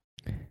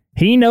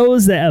 He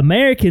knows that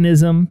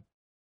Americanism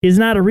is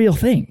not a real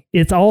thing.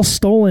 It's all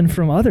stolen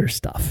from other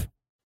stuff.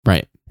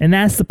 Right. And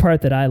that's the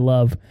part that I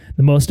love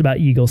the most about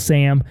Eagle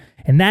Sam.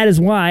 And that is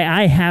why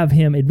I have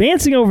him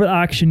advancing over the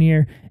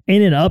Auctioneer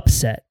in an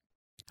upset.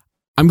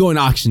 I'm going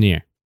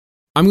Auctioneer.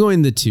 I'm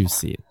going the 2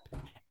 seed.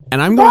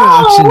 And I'm going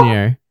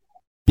Auctioneer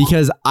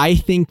because I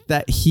think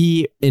that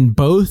he, in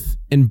both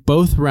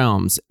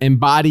realms,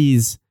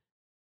 embodies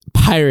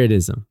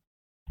piratism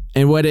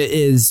and what it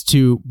is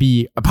to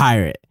be a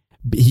pirate.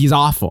 He's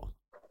awful.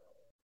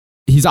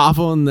 He's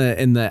awful in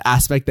the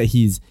aspect that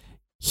he's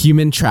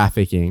human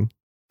trafficking.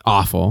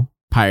 Awful.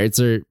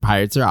 Pirates are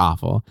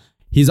awful.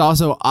 He's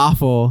also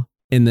awful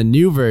in the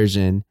new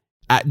version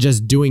at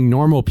just doing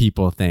normal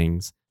people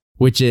things,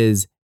 which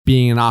is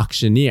being an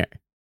auctioneer.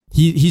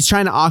 He's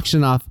trying to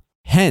auction off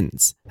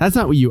hens. That's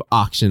not what you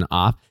auction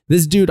off.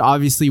 This dude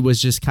obviously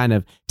was just kind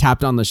of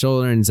tapped on the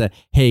shoulder and said,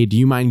 hey, do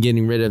you mind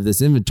getting rid of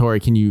this inventory?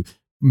 Can you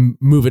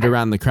move it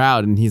around the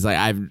crowd? And he's like,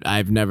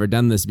 I've never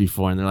done this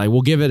before. And they're like,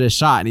 we'll give it a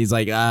shot. And he's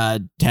like,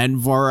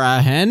 10 for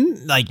a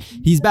hen? Like,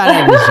 he's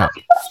bad at his job.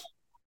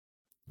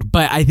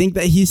 But I think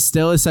that he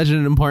still is such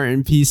an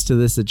important piece to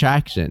this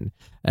attraction.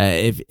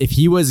 If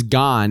he was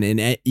gone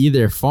in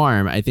either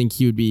form, I think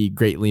he would be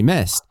greatly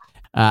missed.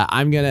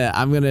 I'm gonna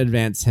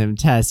advance him.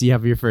 Tess, you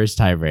have your first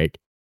tiebreak.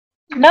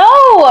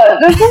 No,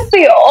 this is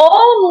the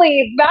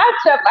only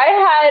matchup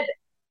I had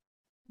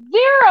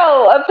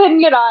zero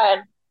opinion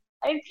on.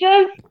 God,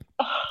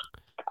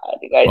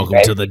 you guys.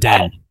 Welcome to the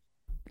den.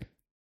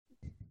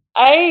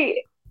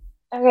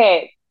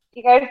 Okay,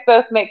 you guys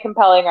both make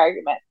compelling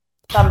arguments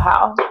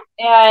somehow,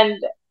 and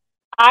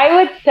I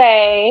would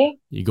say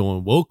you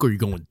going woke or you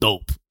going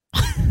dope?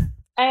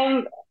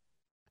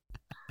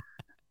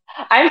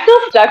 I'm still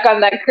stuck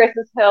on that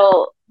Chris's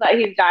hill that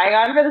he's dying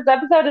on for this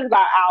episode is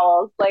about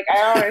owls. Like, I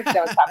don't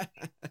understand what's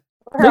happening.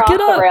 Look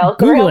it up.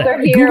 Google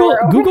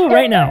it. Google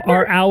right now.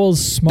 Are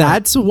owls smart?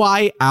 That's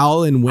why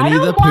Owl and Winnie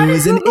the Pooh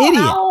is an idiot.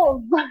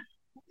 Owls.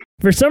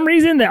 For some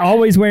reason, they're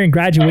always wearing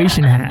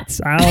graduation hats.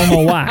 I don't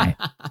know why.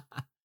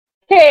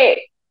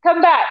 Okay,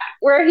 come back.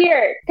 We're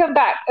here. Come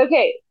back.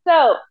 Okay,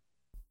 so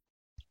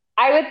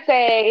I would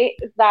say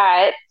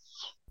that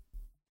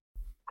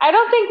I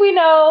don't think we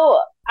know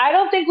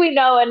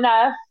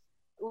enough,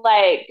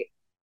 like,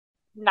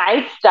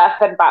 nice stuff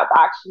about the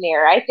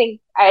auctioneer.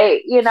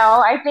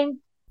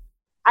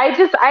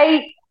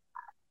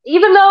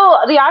 Even though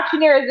the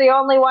auctioneer is the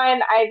only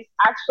one I've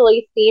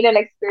actually seen and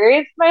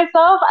experienced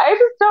myself, I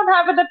just don't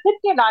have an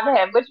opinion on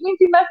him, which means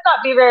he must not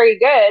be very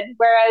good.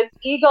 Whereas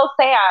Eagle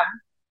Sam,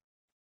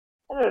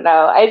 I don't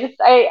know.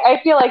 I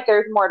feel like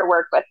there's more to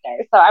work with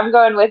there. So I'm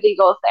going with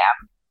Eagle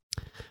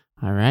Sam.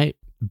 All right.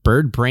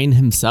 Bird Brain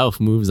himself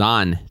moves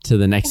on to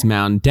the next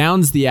mound.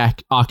 Downs the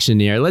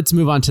auctioneer. Let's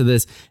move on to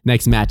this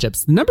next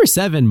matchup. Number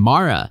 7,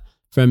 Mara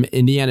from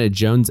Indiana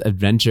Jones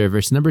Adventure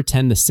versus number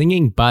 10, the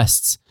Singing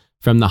Busts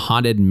from the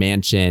Haunted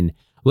Mansion.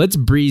 Let's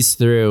breeze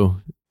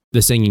through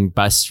the Singing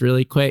Busts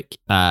really quick.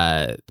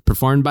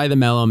 Performed by the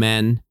Mellow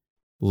Men,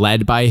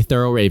 led by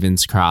Thurl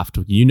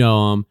Ravenscroft. You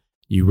know him.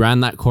 You run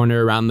that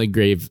corner around the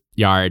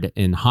graveyard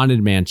in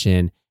Haunted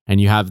Mansion,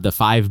 and you have the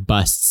 5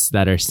 busts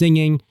that are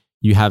singing.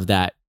 You have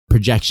that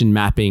projection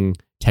mapping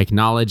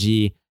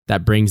technology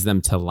that brings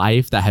them to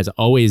life that has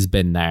always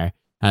been there.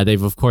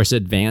 They've, of course,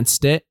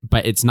 advanced it,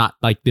 but it's not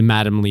like the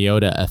Madame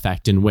Leota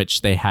effect in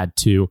which they had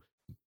to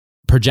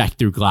project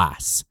through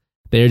glass.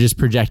 They're just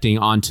projecting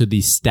onto the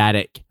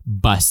static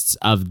busts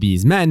of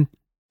these men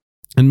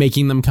and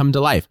making them come to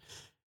life.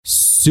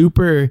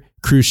 Super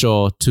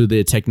crucial to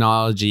the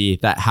technology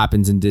that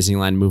happens in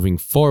Disneyland moving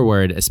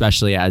forward,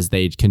 especially as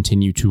they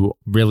continue to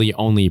really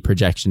only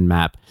projection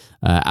map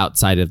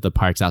outside of the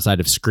parks,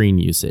 outside of screen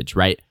usage,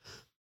 right?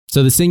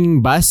 So the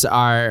Singing Busts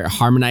are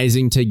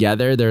harmonizing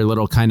together their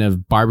little kind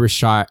of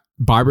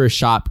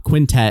barbershop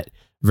quintet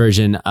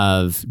version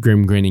of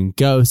Grim Grinning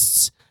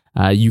Ghosts.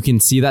 You can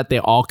see that they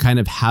all kind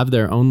of have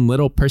their own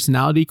little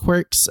personality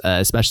quirks,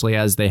 especially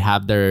as they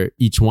have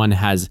each one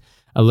has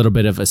a little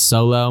bit of a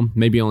solo.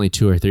 Maybe only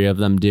 2 or 3 of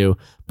them do,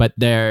 but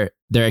their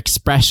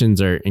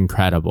expressions are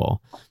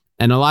incredible.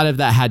 And a lot of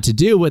that had to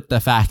do with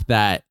the fact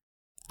that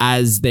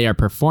as they are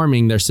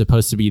performing, they're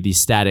supposed to be these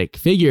static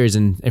figures.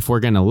 And if we're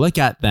going to look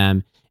at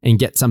them and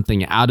get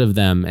something out of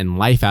them and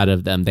life out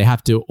of them, they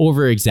have to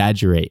over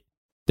exaggerate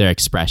their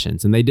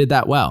expressions. And they did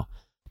that well.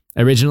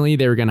 Originally,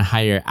 they were going to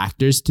hire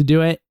actors to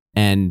do it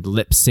and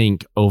lip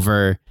sync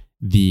over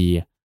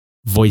the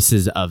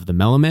voices of the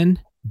Mellow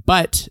Men.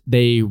 But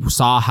they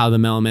saw how the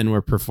Mellow Men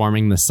were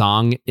performing the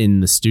song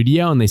in the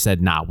studio, and they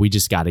said, nah, we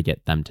just got to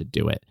get them to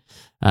do it.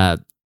 I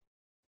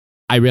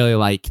really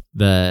like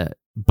the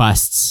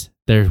busts.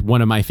 They're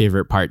one of my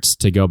favorite parts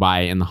to go by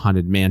in the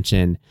Haunted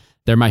Mansion.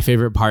 They're my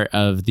favorite part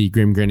of the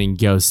Grim Grinning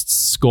Ghosts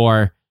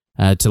score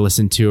to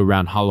listen to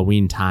around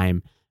Halloween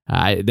time.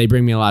 They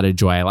bring me a lot of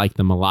joy. I like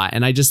them a lot.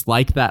 And I just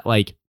like that,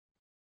 like,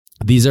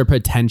 these are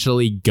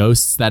potentially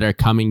ghosts that are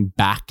coming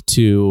back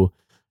to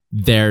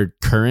their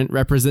current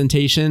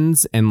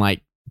representations and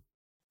like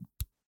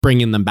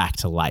bringing them back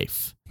to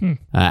life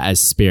as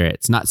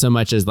spirits, not so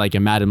much as like a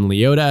Madame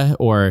Leota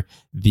or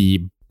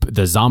the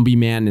zombie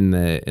man in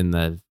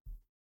the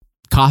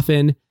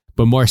coffin,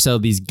 but more so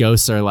these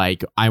ghosts are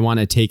like, I want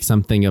to take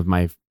something of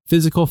my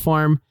physical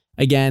form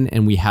again,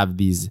 and we have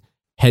these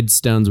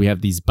headstones, we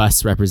have these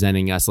busts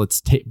representing us.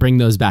 Let's bring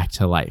those back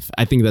to life.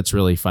 I think that's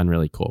really fun,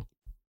 really cool.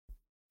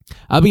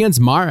 Up against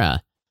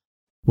Mara.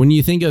 When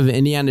you think of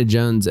Indiana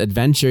Jones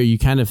Adventure, you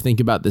kind of think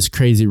about this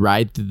crazy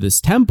ride through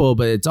this temple,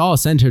 but it's all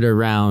centered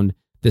around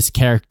this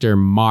character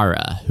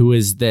Mara, who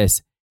is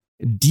this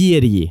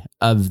deity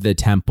of the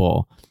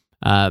temple.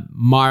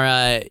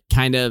 Mara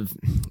kind of...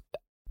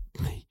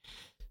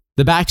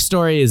 The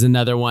backstory is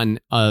another one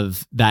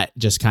of that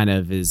just kind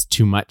of is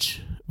too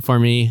much for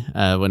me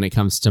when it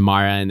comes to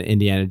Mara and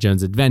Indiana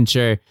Jones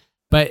Adventure,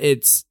 but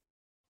it's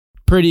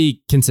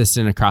pretty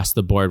consistent across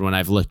the board when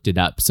I've looked it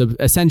up. So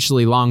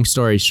essentially, long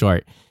story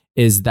short,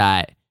 is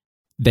that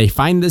they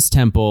find this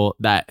temple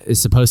that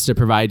is supposed to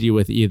provide you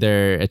with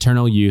either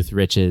eternal youth,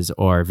 riches,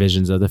 or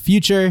visions of the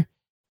future.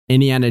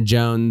 Indiana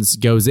Jones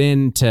goes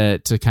in to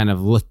kind of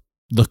look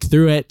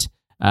through it.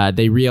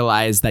 They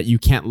realize that you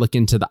can't look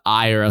into the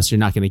eye or else you're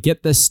not going to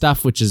get this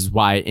stuff, which is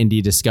why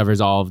Indy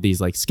discovers all of these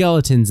like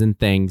skeletons and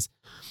things.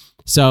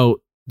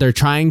 So they're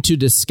trying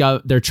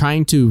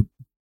to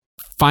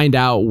find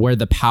out where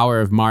the power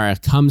of Mara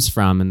comes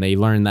from, and they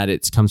learn that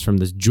it comes from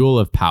this jewel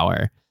of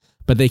power.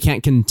 But they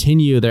can't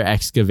continue their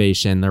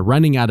excavation. They're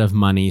running out of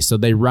money, so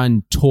they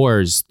run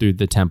tours through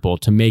the temple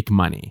to make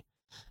money.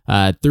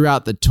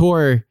 Throughout the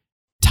tour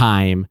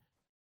time,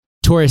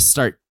 tourists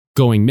start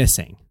going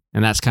missing.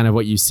 And that's kind of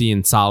what you see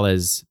in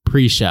Salah's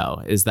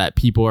pre-show, is that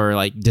people are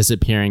like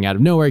disappearing out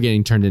of nowhere,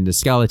 getting turned into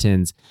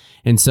skeletons.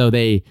 And so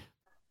they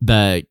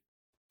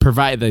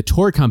provide the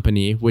tour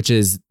company, which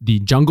is the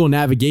Jungle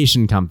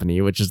Navigation Company,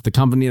 which is the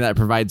company that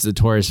provides the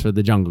tours for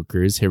the Jungle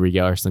Cruise. Here we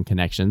go, are some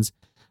connections.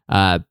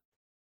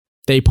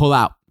 They pull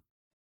out.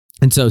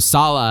 And so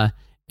Salah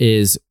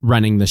is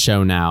running the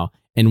show now.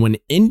 And when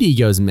Indy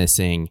goes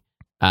missing,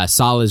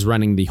 Salah is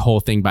running the whole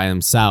thing by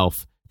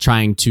himself,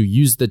 trying to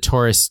use the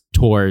tourist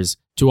tours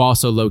to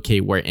also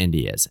locate where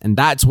Indy is. And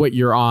that's what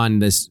you're on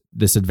this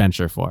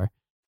adventure for.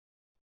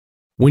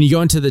 When you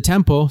go into the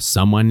temple,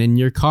 someone in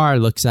your car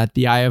looks at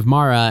the Eye of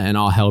Mara and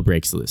all hell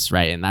breaks loose,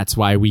 right? And that's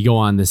why we go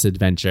on this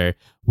adventure.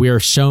 We are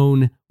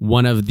shown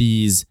one of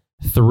these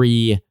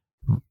 3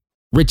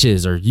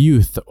 riches or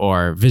youth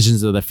or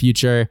visions of the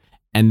future,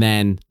 and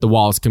then the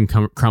walls come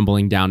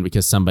crumbling down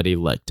because somebody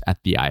looked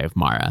at the Eye of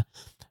Mara.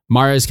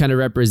 Mara is kind of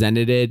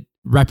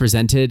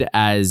represented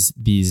as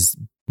these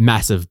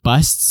massive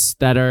busts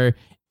that are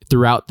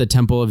throughout the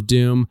Temple of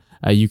Doom.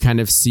 You kind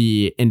of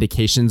see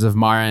indications of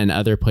Mara in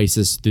other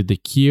places through the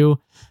queue.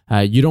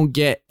 You don't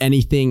get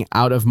anything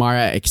out of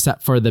Mara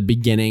except for the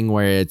beginning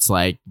where it's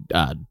like,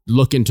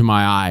 look into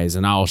my eyes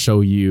and I'll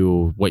show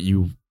you what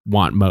you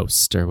want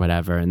most or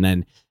whatever. And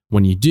then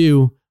when you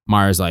do,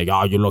 Mara's like,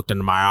 oh, you looked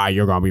into my eye,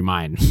 you're going to be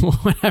mine.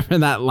 Whatever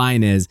that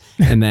line is.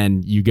 And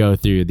then you go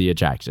through the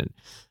attraction.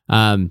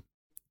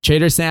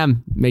 Trader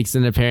Sam makes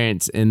an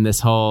appearance in this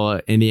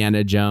whole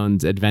Indiana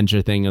Jones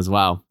adventure thing as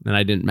well. And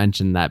I didn't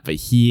mention that, but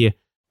he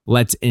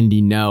lets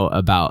Indy know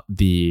about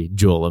the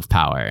Jewel of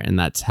Power. And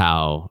that's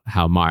how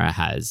Mara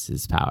has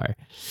his power.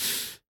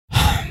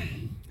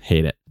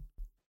 Hate it.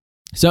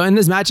 So in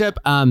this matchup,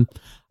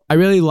 I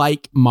really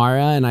like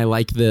Mara and I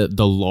like the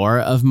lore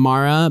of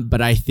Mara,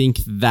 but I think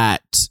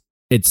that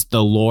it's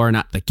the lore,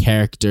 not the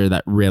character,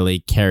 that really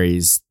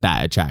carries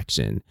that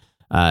attraction.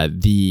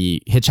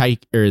 The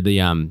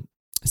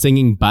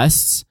singing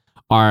busts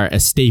are a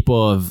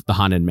staple of the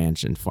Haunted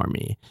Mansion for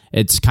me.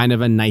 It's kind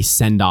of a nice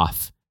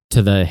send-off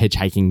to the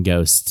hitchhiking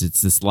ghosts.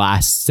 It's this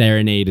last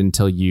serenade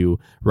until you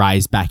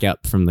rise back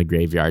up from the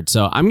graveyard.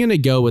 So I'm going to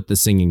go with the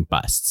singing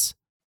busts.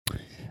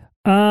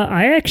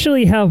 I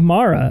actually have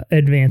Mara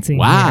advancing.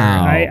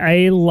 Wow. Here.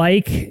 I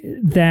like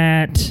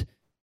that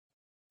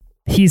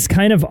he's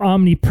kind of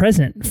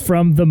omnipresent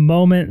from the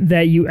moment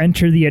that you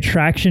enter the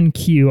attraction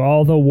queue.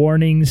 All the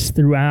warnings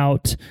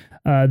throughout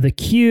the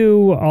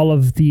queue, all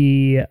of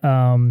the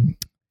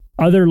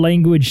other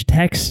language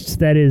text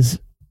that is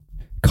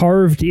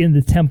carved in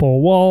the temple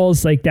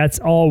walls, like that's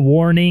all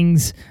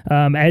warnings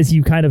as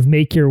you kind of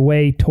make your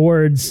way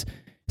towards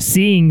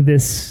seeing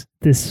this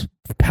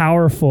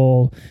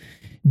powerful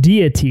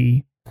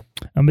deity.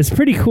 It's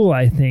pretty cool,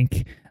 I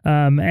think.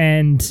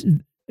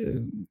 And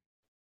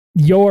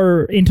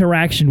your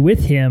interaction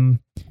with him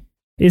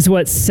is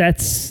what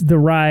sets the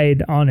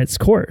ride on its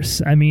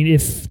course. I mean,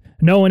 if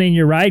no one in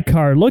your ride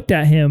car looked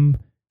at him,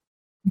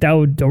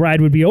 the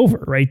ride would be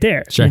over right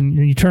there. Sure. And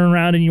you turn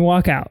around and you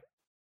walk out.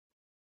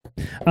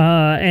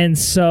 And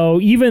so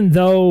even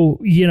though,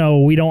 you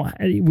know, we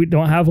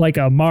don't have like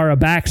a Mara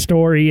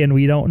backstory and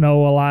we don't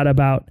know a lot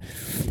about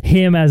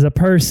him as a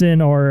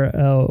person or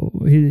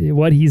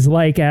what he's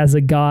like as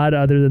a god,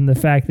 other than the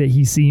fact that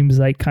he seems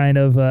like kind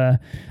of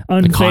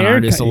unfair. The con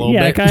artist a little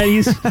bit.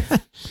 Kind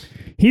of,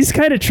 he's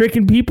kind of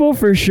tricking people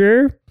for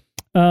sure.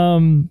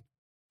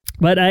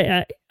 But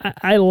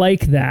I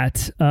like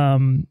that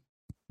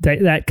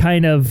that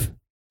kind of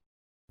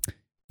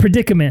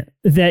predicament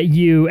that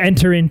you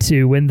enter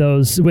into when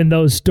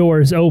those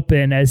doors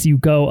open as you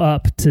go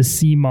up to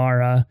see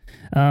Mara.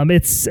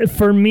 It's,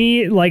 for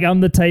me, like,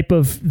 I'm the type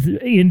of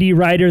indie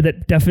writer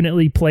that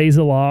definitely plays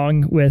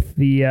along with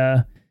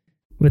the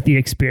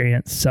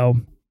experience. So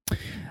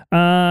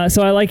I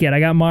like it. I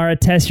got Mara.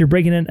 Tess, you're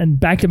breaking in and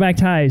back-to-back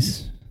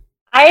ties.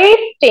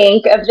 I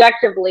think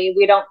objectively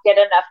we don't get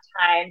enough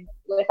time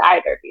with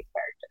either of these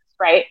characters,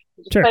 right?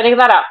 Just Sure. putting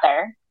that out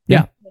there.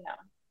 Yeah. You know,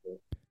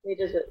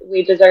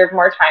 we deserve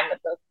more time with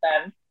both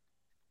of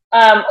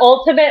them.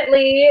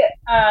 Ultimately,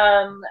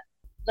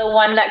 the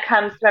one that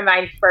comes to my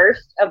mind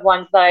first of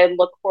ones that I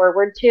look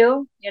forward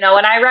to, you know,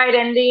 when I ride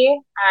Indy,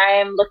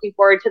 I'm looking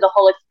forward to the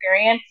whole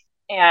experience,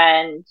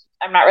 and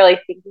I'm not really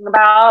thinking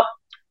about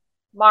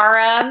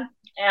Mara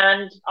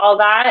and all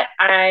that.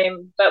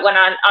 But when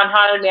on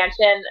Haunted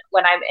Mansion,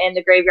 when I'm in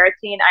the graveyard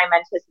scene, I'm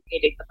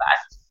anticipating the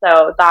best.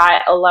 So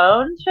that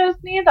alone shows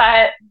me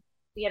that,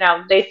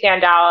 they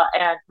stand out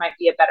and might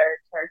be a better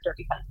character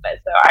because of it.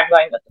 So I'm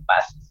going with the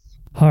best.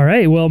 All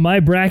right. Well, my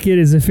bracket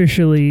is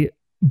officially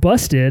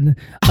busted.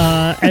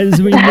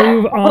 As we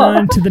move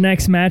on to the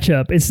next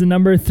matchup, it's the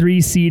number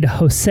 3 seed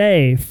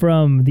Jose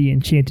from the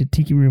Enchanted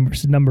Tiki Room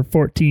versus number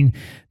 14,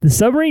 the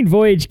Submarine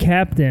Voyage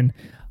captain.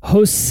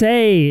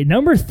 Jose,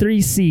 number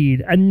 3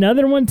 seed,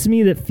 another one to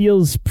me that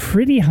feels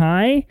pretty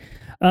high.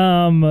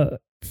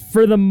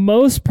 For the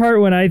most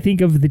part, when I think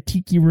of the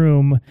Tiki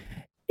Room,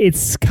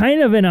 it's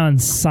kind of an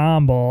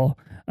ensemble,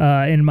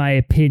 in my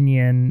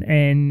opinion.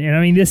 And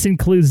I mean, this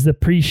includes the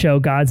pre-show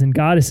gods and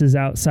goddesses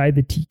outside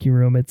the Tiki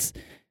Room. It's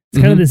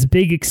kind of this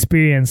big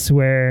experience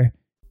where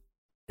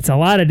it's a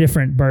lot of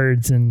different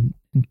birds and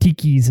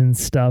tikis and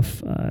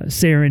stuff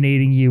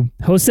serenading you.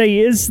 Jose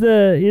is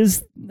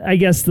I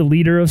guess the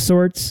leader of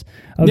sorts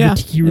of the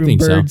Tiki Room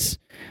birds.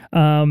 So.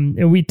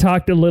 And we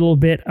talked a little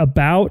bit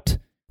about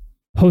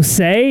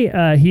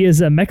Jose. He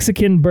is a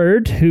Mexican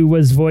bird who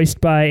was voiced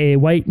by a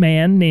white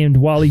man named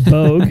Wally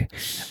Bogue.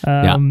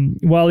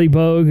 Wally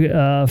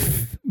Bogue,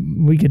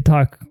 we could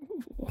talk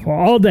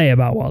all day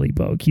about Wally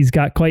Bogue. He's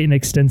got quite an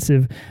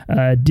extensive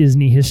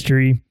Disney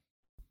history.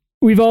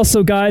 We've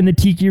also got in the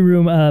Tiki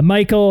Room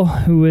Michael,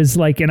 who is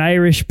like an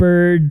Irish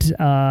bird,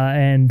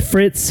 and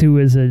Fritz, who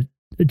is a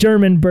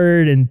German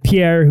bird, and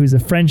Pierre, who's a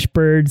French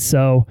bird.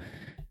 So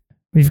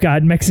we've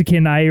got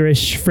Mexican,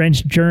 Irish,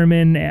 French,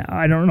 German.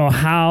 I don't know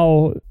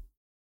how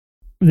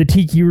the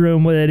Tiki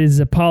Room, that is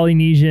a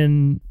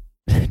Polynesian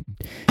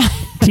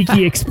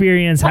Tiki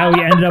experience, how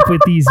we ended up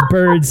with these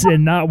birds,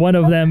 and not one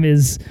of them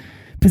is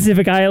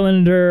Pacific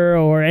Islander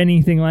or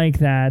anything like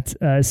that.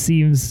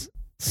 Seems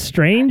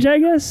strange, I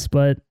guess,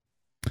 but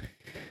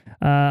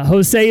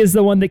Jose is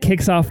the one that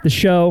kicks off the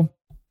show.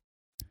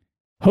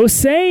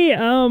 Jose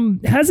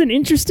has an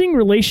interesting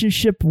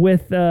relationship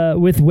with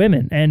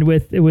women and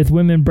with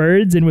women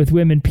birds and with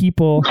women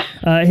people.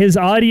 His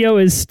audio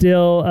is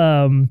still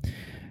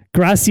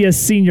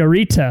 "Gracias,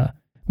 Señorita"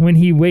 when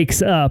he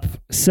wakes up.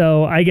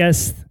 So I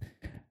guess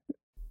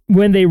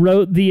when they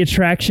wrote the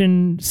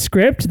attraction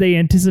script, they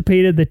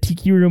anticipated the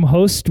Tiki Room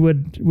host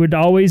would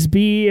always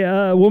be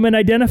a woman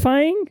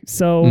identifying.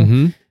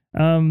 So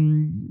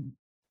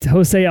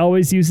Jose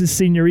always uses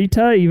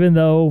Señorita, even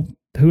though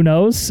who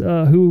knows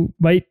who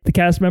might the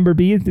cast member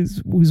be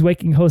who's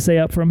waking Jose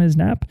up from his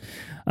nap.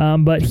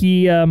 But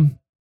he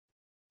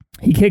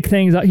kicks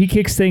things off.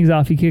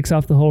 He kicks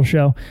off the whole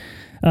show.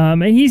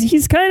 And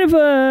he's kind of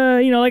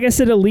a, like I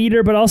said, a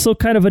leader, but also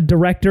kind of a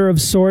director of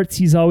sorts.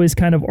 He's always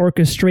kind of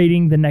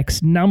orchestrating the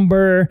next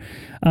number.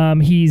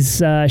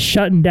 He's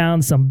shutting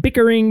down some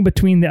bickering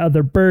between the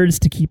other birds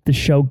to keep the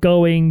show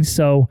going.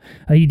 So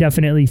he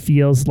definitely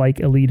feels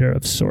like a leader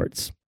of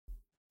sorts.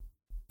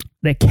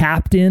 The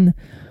captain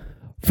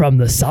from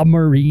the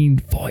Submarine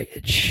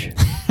Voyage.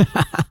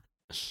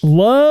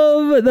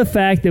 Love the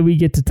fact that we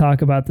get to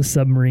talk about the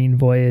Submarine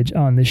Voyage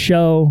on the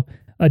show.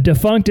 A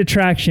defunct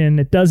attraction.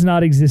 It does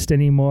not exist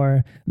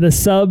anymore. The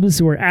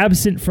subs were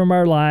absent from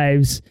our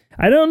lives.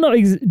 I don't know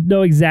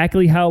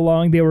exactly how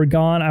long they were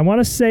gone. I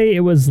want to say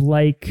it was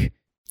like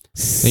I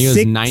think it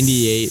was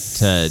 98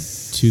 to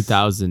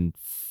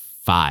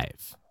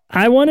 2005.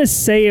 I want to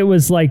say it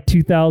was like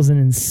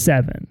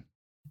 2007.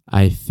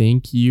 I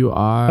think you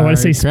are. I want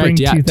to say spring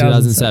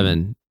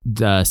 2007.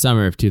 The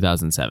summer of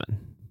 2007.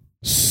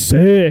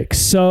 Sick.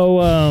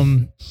 So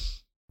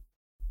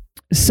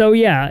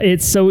yeah,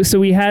 so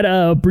we had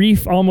a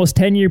brief, almost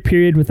 10-year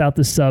period without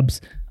the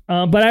subs.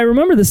 But I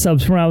remember the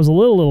subs from when I was a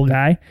little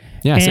guy.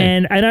 Yeah,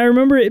 and I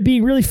remember it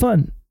being really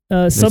fun.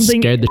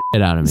 Something scared the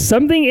shit out of me.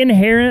 Something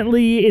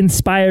inherently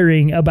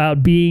inspiring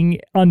about being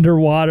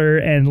underwater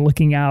and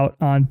looking out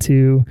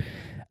onto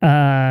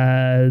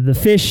the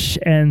fish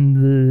and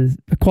the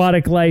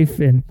aquatic life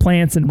and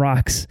plants and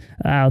rocks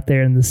out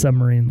there in the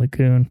submarine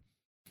lagoon.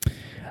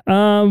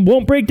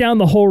 Won't break down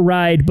the whole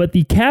ride, but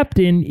the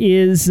captain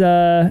is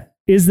the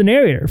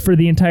narrator for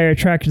the entire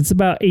attraction. It's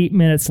about 8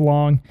 minutes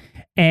long,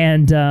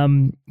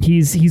 and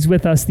he's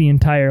with us the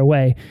entire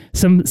way.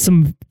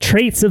 Some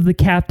traits of the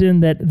captain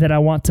that I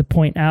want to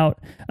point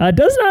out: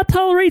 does not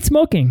tolerate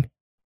smoking.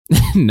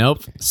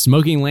 Nope.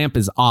 Smoking lamp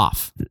is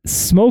off.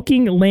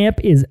 Smoking lamp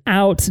is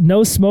out.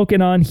 No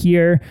smoking on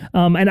here.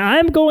 And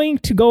I'm going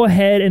to go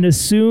ahead and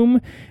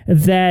assume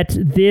that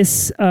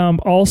this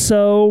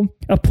also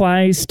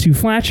applies to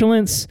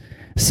flatulence.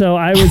 So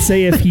I would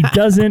say if he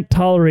doesn't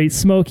tolerate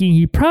smoking,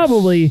 he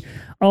probably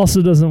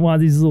also doesn't want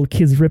these little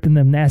kids ripping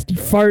them nasty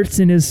farts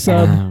in his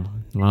sub.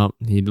 Well,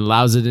 he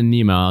allows it in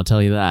Nemo, I'll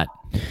tell you that.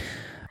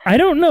 I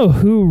don't know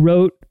who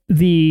wrote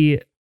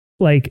the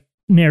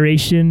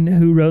narration,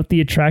 who wrote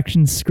the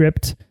attraction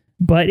script,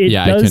 but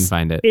I couldn't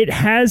find it. It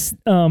has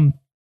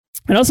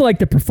and also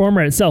the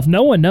performer itself,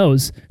 no one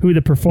knows who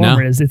the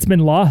performer is. It's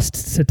been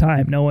lost to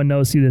time. No one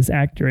knows who this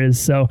actor is.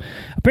 So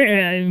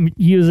apparently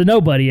he was a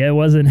nobody. It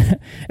wasn't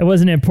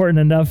important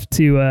enough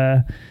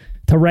to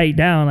write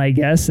down, I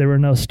guess. There were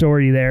no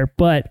story there,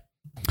 but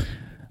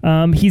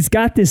He's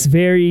got this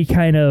very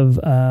kind of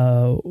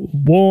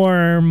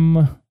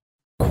warm,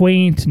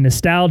 quaint,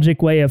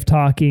 nostalgic way of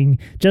talking,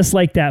 just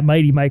like that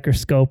Mighty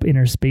Microscope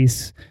Inner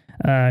Space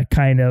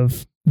kind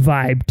of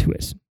vibe to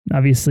it.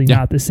 Obviously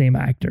not the same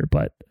actor,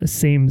 but the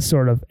same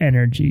sort of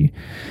energy.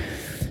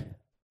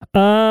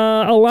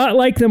 A lot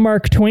like the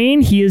Mark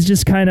Twain, he is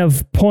just kind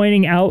of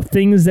pointing out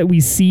things that we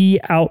see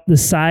out the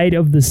side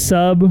of the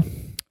sub.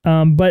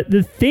 But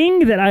the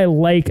thing that I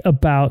like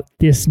about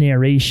this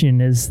narration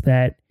is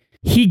that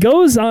he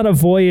goes on a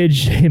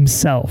voyage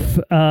himself,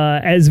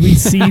 as we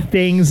see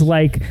things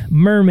like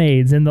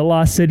mermaids in the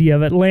lost city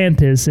of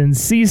Atlantis and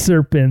sea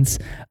serpents.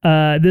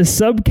 The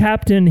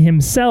sub-captain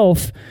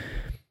himself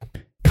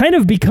kind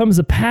of becomes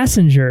a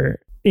passenger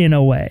in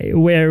a way,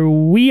 where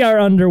we are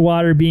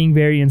underwater being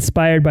very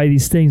inspired by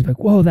these things, like,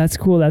 whoa, that's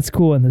cool, that's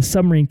cool. And the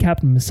submarine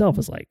captain himself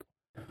is like,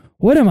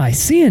 what am I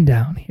seeing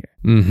down here?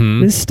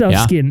 Mm-hmm. This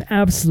stuff's getting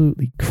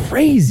absolutely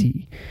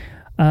crazy.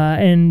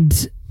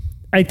 And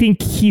I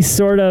think he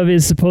sort of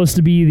is supposed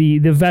to be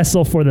the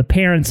vessel for the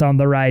parents on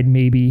the ride,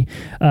 maybe.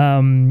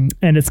 And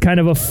it's kind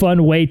of a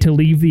fun way to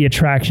leave the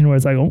attraction where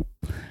it's like, oh,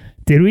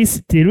 did we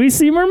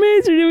see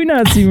mermaids or did we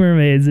not see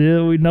mermaids?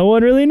 No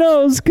one really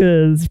knows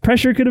because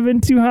pressure could have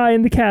been too high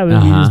in the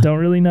cabin. We just don't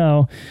really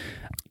know.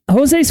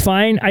 Jose's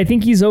fine. I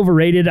think he's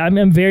overrated.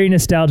 I'm very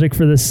nostalgic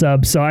for this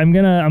sub, so I'm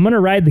gonna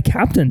ride the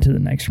captain to the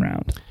next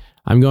round.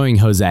 I'm going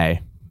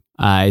Jose.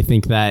 I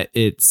think that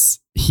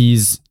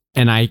he's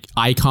an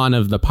icon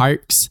of the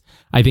parks.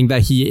 I think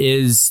that he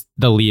is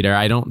the leader.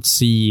 I don't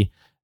see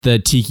the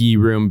Tiki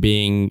Room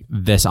being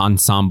this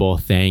ensemble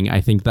thing.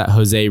 I think that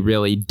Jose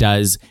really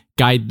does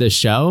guide the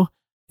show.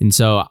 And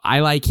so I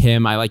like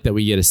him. I like that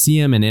we get to see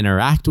him and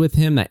interact with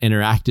him. That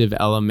interactive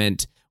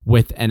element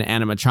with an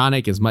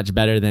animatronic is much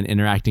better than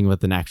interacting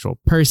with an actual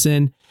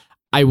person.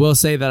 I will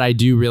say that I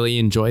do really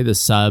enjoy the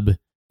sub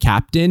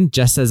captain,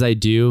 just as I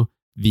do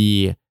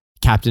the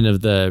captain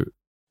of the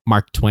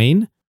Mark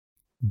Twain,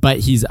 but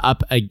he's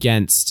up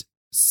against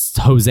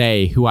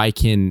Jose, who I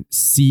can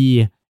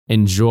see,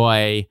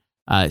 enjoy,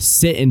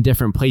 sit in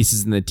different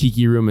places in the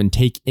Tiki Room and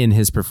take in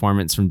his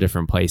performance from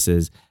different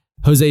places.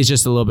 Jose is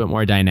just a little bit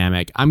more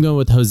dynamic. I'm going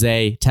with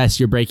Jose. Tess,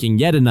 you're breaking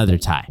yet another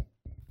tie.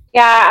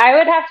 Yeah, I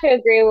would have to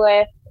agree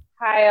with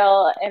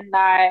Kyle in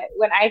that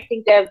when I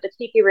think of the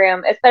Tiki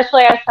Room,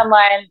 especially as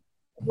someone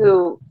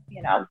who,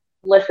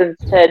 listens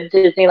to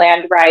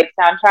Disneyland ride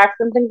soundtracks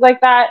and things like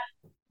that,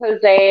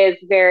 Jose is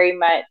very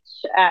much,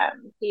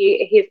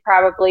 he's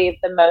probably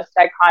the most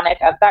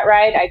iconic of that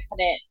ride. I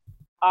couldn't,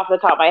 off the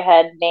top of my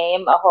head,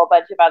 name a whole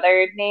bunch of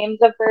other names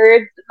of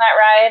birds in that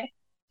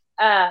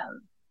ride.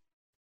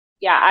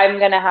 Yeah, I'm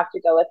going to have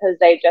to go with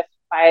Jose just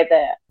by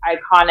the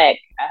iconic,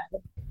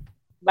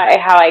 by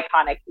how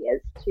iconic he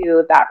is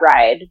to that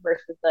ride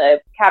versus the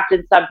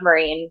Captain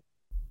Submarine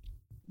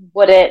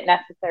wouldn't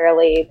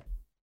necessarily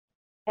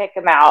pick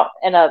him out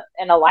in a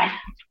lineup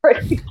or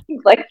things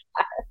like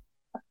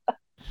that.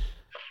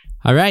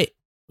 All right.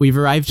 We've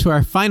arrived to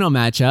our final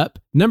matchup.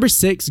 Number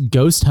 6,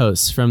 Ghost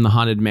Hosts from the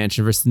Haunted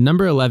Mansion versus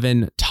number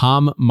 11,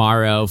 Tom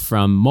Morrow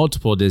from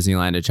multiple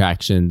Disneyland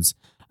attractions.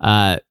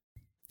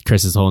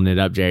 Chris is holding it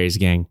up, Jerry's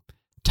gang.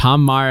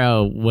 Tom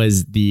Morrow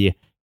was the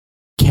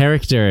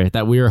character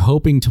that we were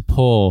hoping to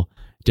pull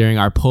during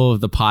our pull of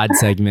the pod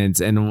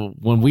segments. And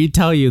when we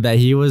tell you that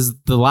he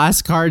was the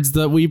last cards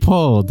that we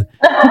pulled,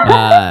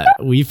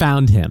 we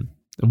found him.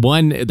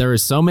 There were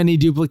so many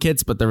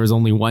duplicates, but there was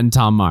only one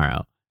Tom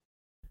Morrow.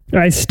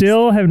 I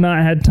still have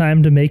not had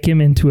time to make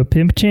him into a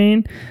pimp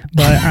chain,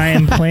 but I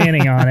am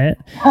planning on it.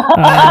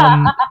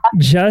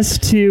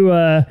 Just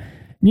to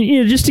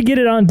get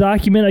it on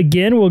document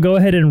again, we'll go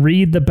ahead and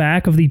read the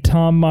back of the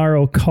Tom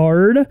Morrow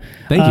card.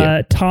 Thank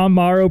you. Tom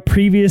Morrow,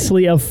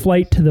 previously of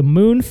Flight to the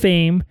Moon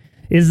fame,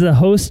 is the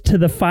host to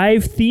the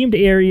 5 themed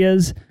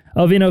areas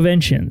of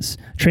Innoventions: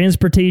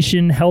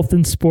 transportation, health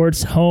and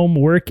sports, home,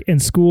 work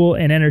and school,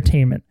 and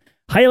entertainment.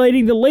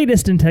 Highlighting the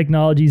latest in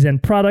technologies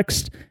and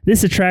products,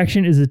 this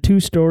attraction is a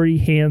 2-story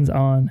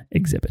hands-on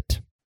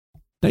exhibit.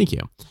 Thank you.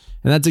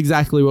 And that's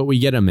exactly what we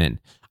get him in.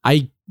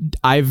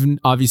 I've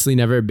obviously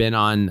never been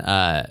on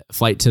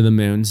Flight to the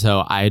Moon,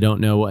 so I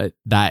don't know what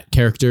that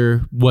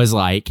character was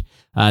like.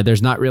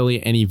 There's not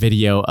really any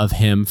video of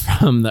him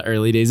from the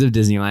early days of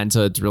Disneyland,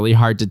 so it's really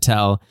hard to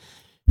tell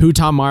who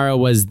Tom Morrow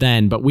was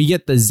then. But we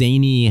get the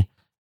zany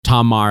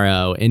Tom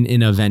Morrow in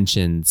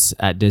Innoventions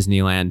at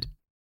Disneyland.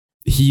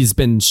 He's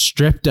been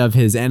stripped of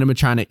his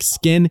animatronic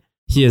skin.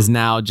 He is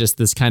now just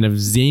this kind of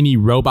zany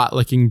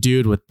robot-looking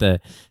dude with the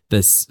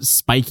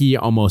spiky,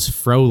 almost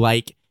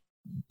fro-like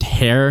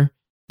hair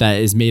that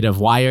is made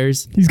of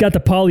wires. He's got the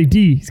Pauly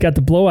D. He's got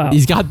the blowout.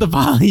 He's got the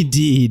Pauly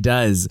D. He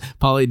does.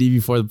 Pauly D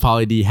before the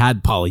Pauly D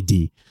had Pauly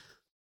D.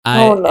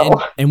 Oh,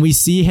 no. And we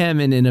see him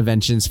in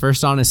Innoventions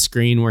first on a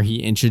screen where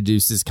he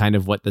introduces kind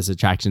of what this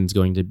attraction is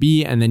going to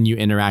be, and then you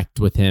interact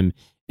with him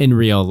in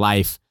real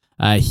life.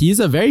 He's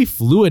a very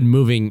fluid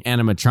moving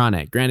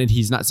animatronic. Granted,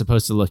 he's not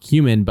supposed to look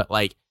human, but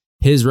like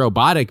his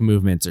robotic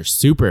movements are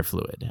super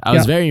fluid. I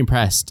was very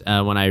impressed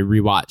when I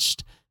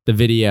rewatched the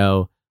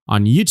video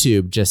on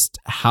YouTube just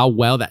how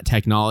well that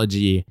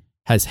technology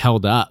has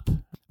held up.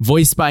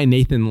 Voiced by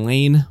Nathan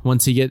Lane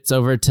once he gets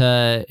over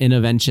to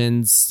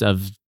Innoventions,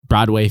 of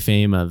Broadway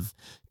fame, of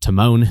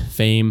Timon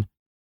fame.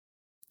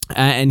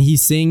 And he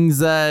sings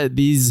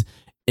these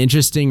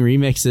interesting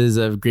remixes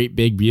of Great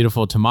Big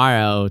Beautiful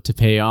Tomorrow to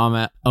pay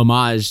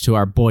homage to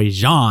our boy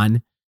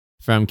Jean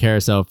from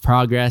Carousel of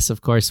Progress,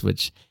 of course,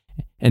 which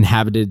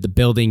inhabited the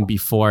building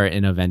before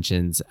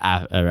Innoventions,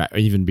 or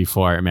even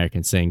before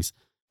American Sings.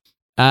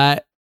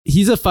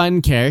 He's a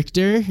fun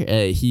character.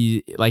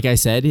 He, like I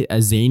said,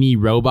 a zany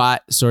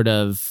robot sort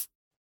of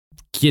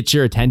gets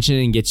your attention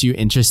and gets you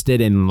interested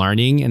in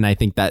learning. And I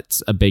think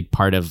that's a big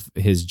part of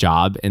his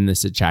job in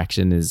this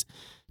attraction, is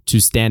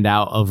to stand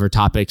out over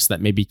topics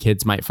that maybe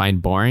kids might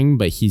find boring,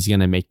 but he's going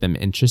to make them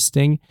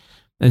interesting.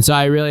 And so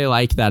I really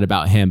like that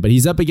about him. But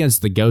he's up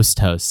against the Ghost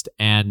Host,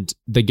 and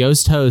the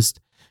Ghost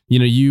Host, you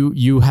know,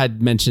 you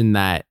had mentioned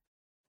that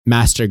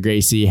Master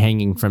Gracey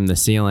hanging from the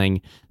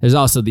ceiling. There's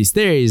also these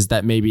theories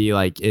that maybe,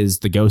 like, is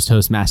the Ghost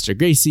Host Master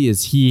Gracey?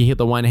 Is he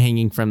the one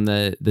hanging from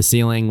the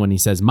ceiling when he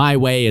says my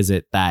way? Is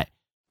it that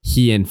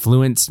he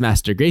influenced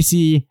Master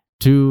Gracey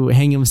to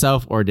hang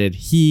himself, or did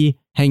he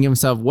hang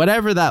himself?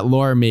 Whatever that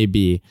lore may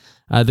be,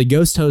 the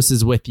Ghost Host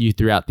is with you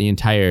throughout the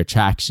entire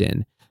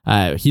attraction.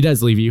 He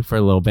does leave you for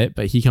a little bit,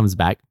 but he comes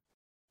back.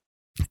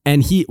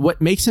 And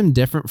what makes him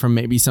different from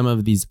maybe some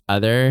of these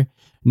other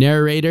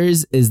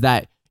narrators is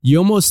that you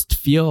almost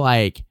feel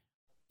like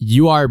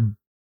you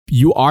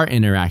are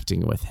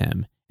interacting with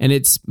him. And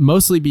it's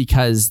mostly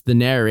because the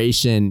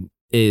narration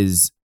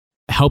is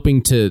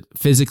helping to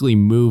physically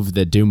move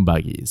the Doom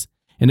buggies.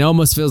 And it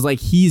almost feels like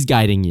he's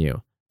guiding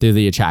you through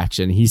the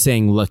attraction. He's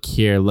saying, look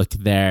here, look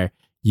there.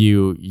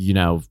 You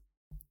know,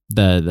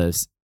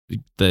 the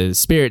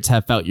spirits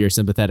have felt your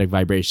sympathetic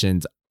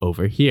vibrations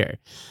over here.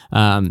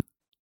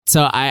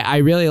 So I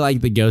really like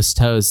the Ghost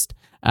Host.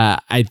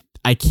 I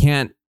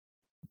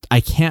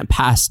can't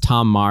pass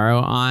Tom Morrow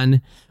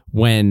on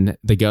when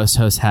the Ghost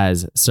Host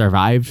has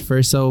survived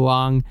for so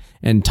long,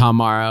 and Tom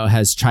Morrow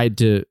has tried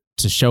to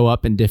show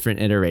up in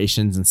different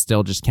iterations and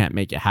still just can't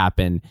make it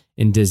happen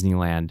in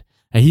Disneyland.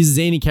 He's a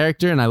zany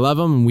character, and I love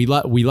him, and we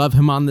love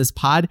him on this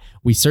pod.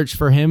 We searched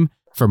for him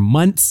for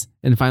months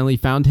and finally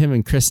found him,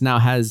 and Chris now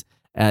has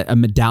a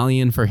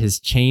medallion for his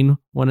chain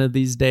one of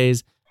these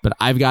days. But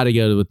I've got to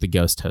go with the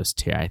Ghost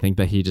Host here. I think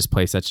that he just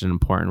plays such an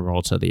important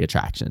role to the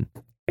attraction.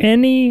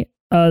 Any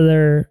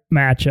other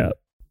matchup,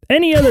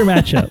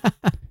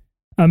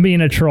 I'm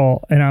being a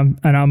troll and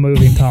I'm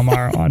moving Tom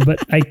Morrow on, but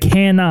I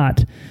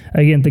cannot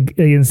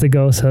against the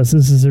Ghost Host.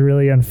 This is a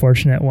really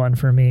unfortunate one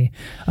for me.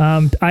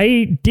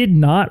 I did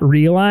not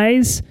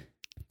realize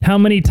how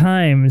many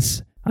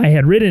times I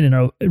had ridden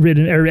or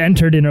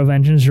entered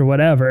Innoventions or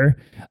whatever,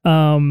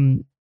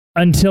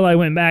 until I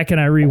went back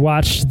and I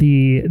rewatched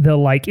the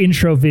like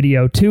intro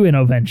video to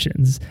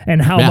Innoventions,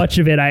 and how much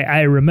of it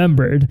I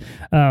remembered.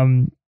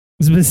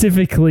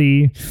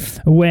 Specifically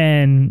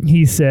when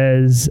he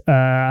says,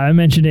 I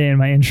mentioned it in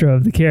my intro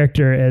of the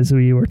character as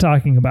we were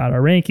talking about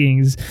our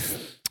rankings,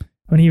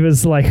 when he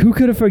was like, who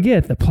could have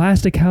forget the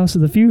plastic house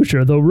of the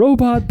future, the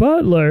robot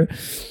butler,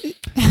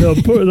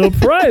 the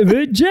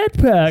private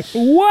jetpack.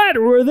 What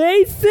were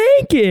they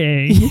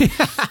thinking?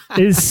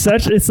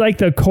 It's like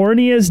the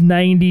corniest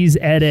 90s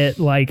edit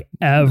like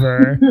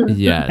ever.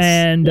 Yes.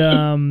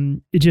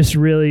 And it just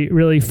really,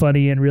 really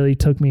funny and really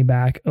took me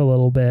back a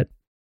little bit.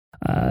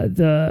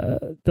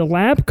 The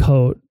lab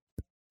coat,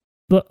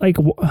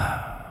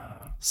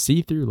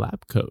 see-through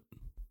lab coat.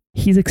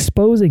 He's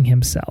exposing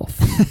himself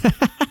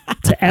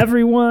to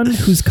everyone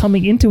who's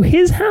coming into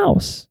his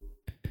house.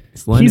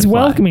 He's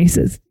welcoming. He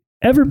says,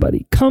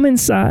 everybody, come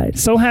inside.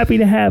 So happy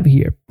to have you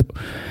here.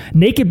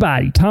 Naked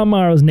body. Tom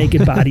Morrow's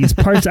naked body. His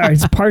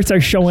parts are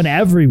showing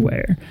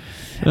everywhere.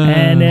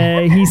 And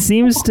it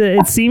seems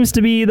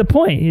to be the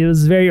point. It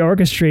was very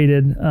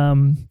orchestrated.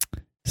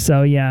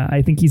 So yeah,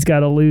 I think he's got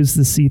to lose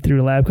the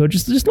see-through lab coat.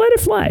 Just let it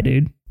fly,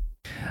 dude.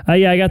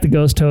 I got the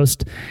Ghost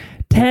Host.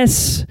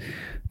 Tess,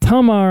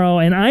 Tom Morrow,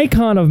 an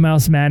icon of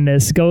Mouse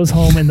Madness, goes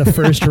home in the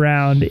first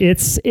round.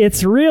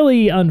 It's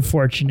really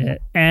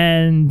unfortunate,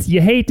 and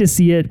you hate to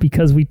see it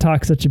because we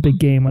talk such a big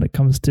game when it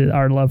comes to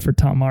our love for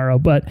Tom Morrow.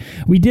 But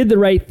we did the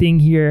right thing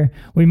here.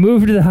 We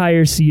moved to the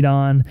higher seat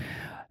on.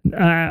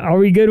 Are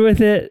we good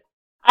with it?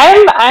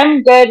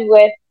 I'm good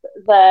with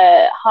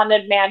the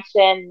Haunted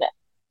Mansion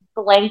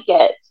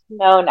blanket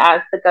known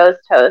as the Ghost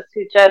Host,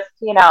 who just,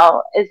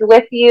 is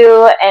with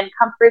you and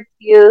comforts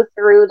you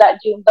through that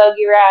June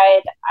buggy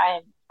ride.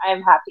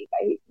 I'm happy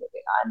that he's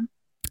moving on.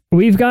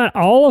 We've got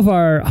all of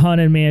our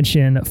Haunted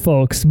Mansion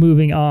folks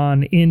moving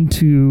on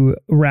into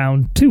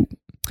round 2.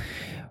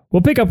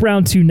 We'll pick up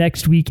round 2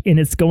 next week, and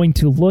it's going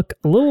to look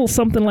a little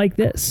something like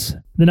this.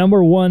 The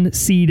number 1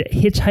 seed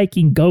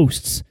Hitchhiking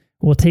Ghosts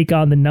will take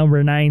on the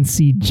number 9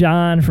 seed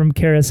John from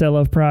Carousel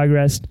of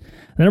Progress.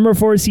 The number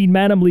 4 seed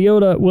Madame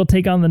Leota will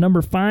take on the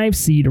number 5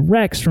 seed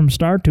Rex from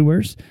Star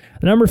Tours.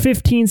 The number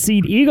 15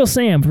 seed Eagle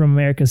Sam from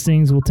America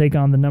Sings will take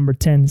on the number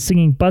 10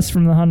 Singing Bus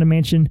from the Haunted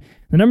Mansion.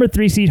 The number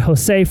 3 seed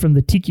Jose from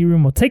the Tiki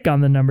Room will take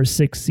on the number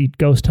 6 seed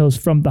Ghost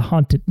Host from the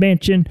Haunted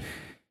Mansion.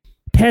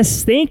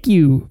 Tess, thank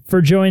you for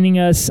joining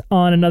us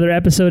on another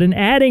episode and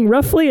adding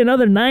roughly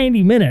another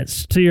 90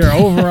 minutes to your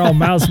overall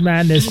Mouse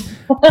Madness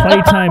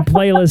Playtime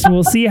playlist.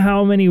 We'll see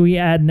how many we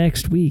add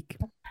next week.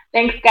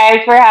 Thanks, guys,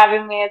 for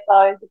having me. It's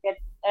always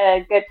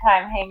a good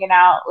time hanging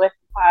out with the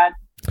pod.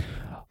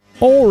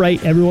 All right,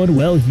 everyone.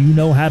 Well, you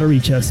know how to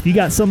reach us. If you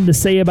got something to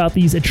say about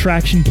these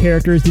attraction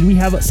characters, did we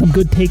have some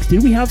good takes?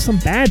 Did we have some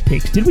bad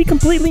takes? Did we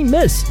completely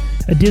miss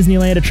a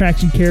Disneyland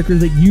attraction character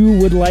that you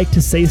would like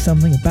to say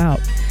something about?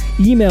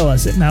 Email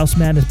us at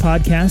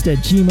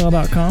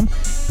mousemadnesspodcast@gmail.com.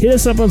 Hit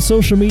us up on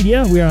social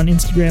media. We are on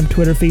Instagram,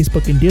 Twitter,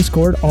 Facebook, and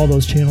Discord. All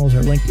those channels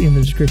are linked in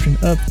the description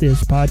of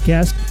this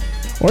podcast.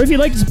 Or if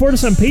you'd like to support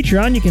us on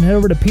Patreon, you can head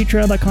over to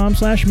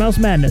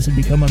patreon.com/mousemadness and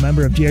become a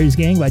member of Jerry's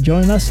Gang by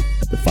joining us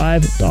at the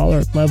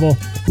 $5 level.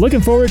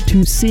 Looking forward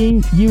to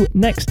seeing you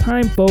next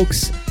time,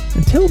 folks.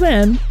 Until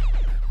then,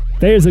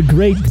 there's a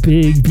great,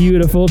 big,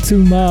 beautiful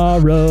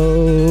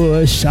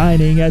tomorrow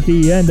shining at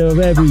the end of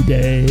every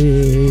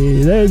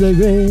day. There's a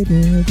great...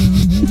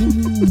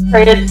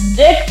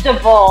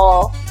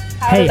 Predictable.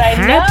 Hey,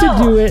 had to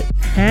do it.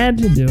 Had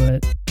to do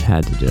it.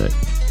 Had to do it.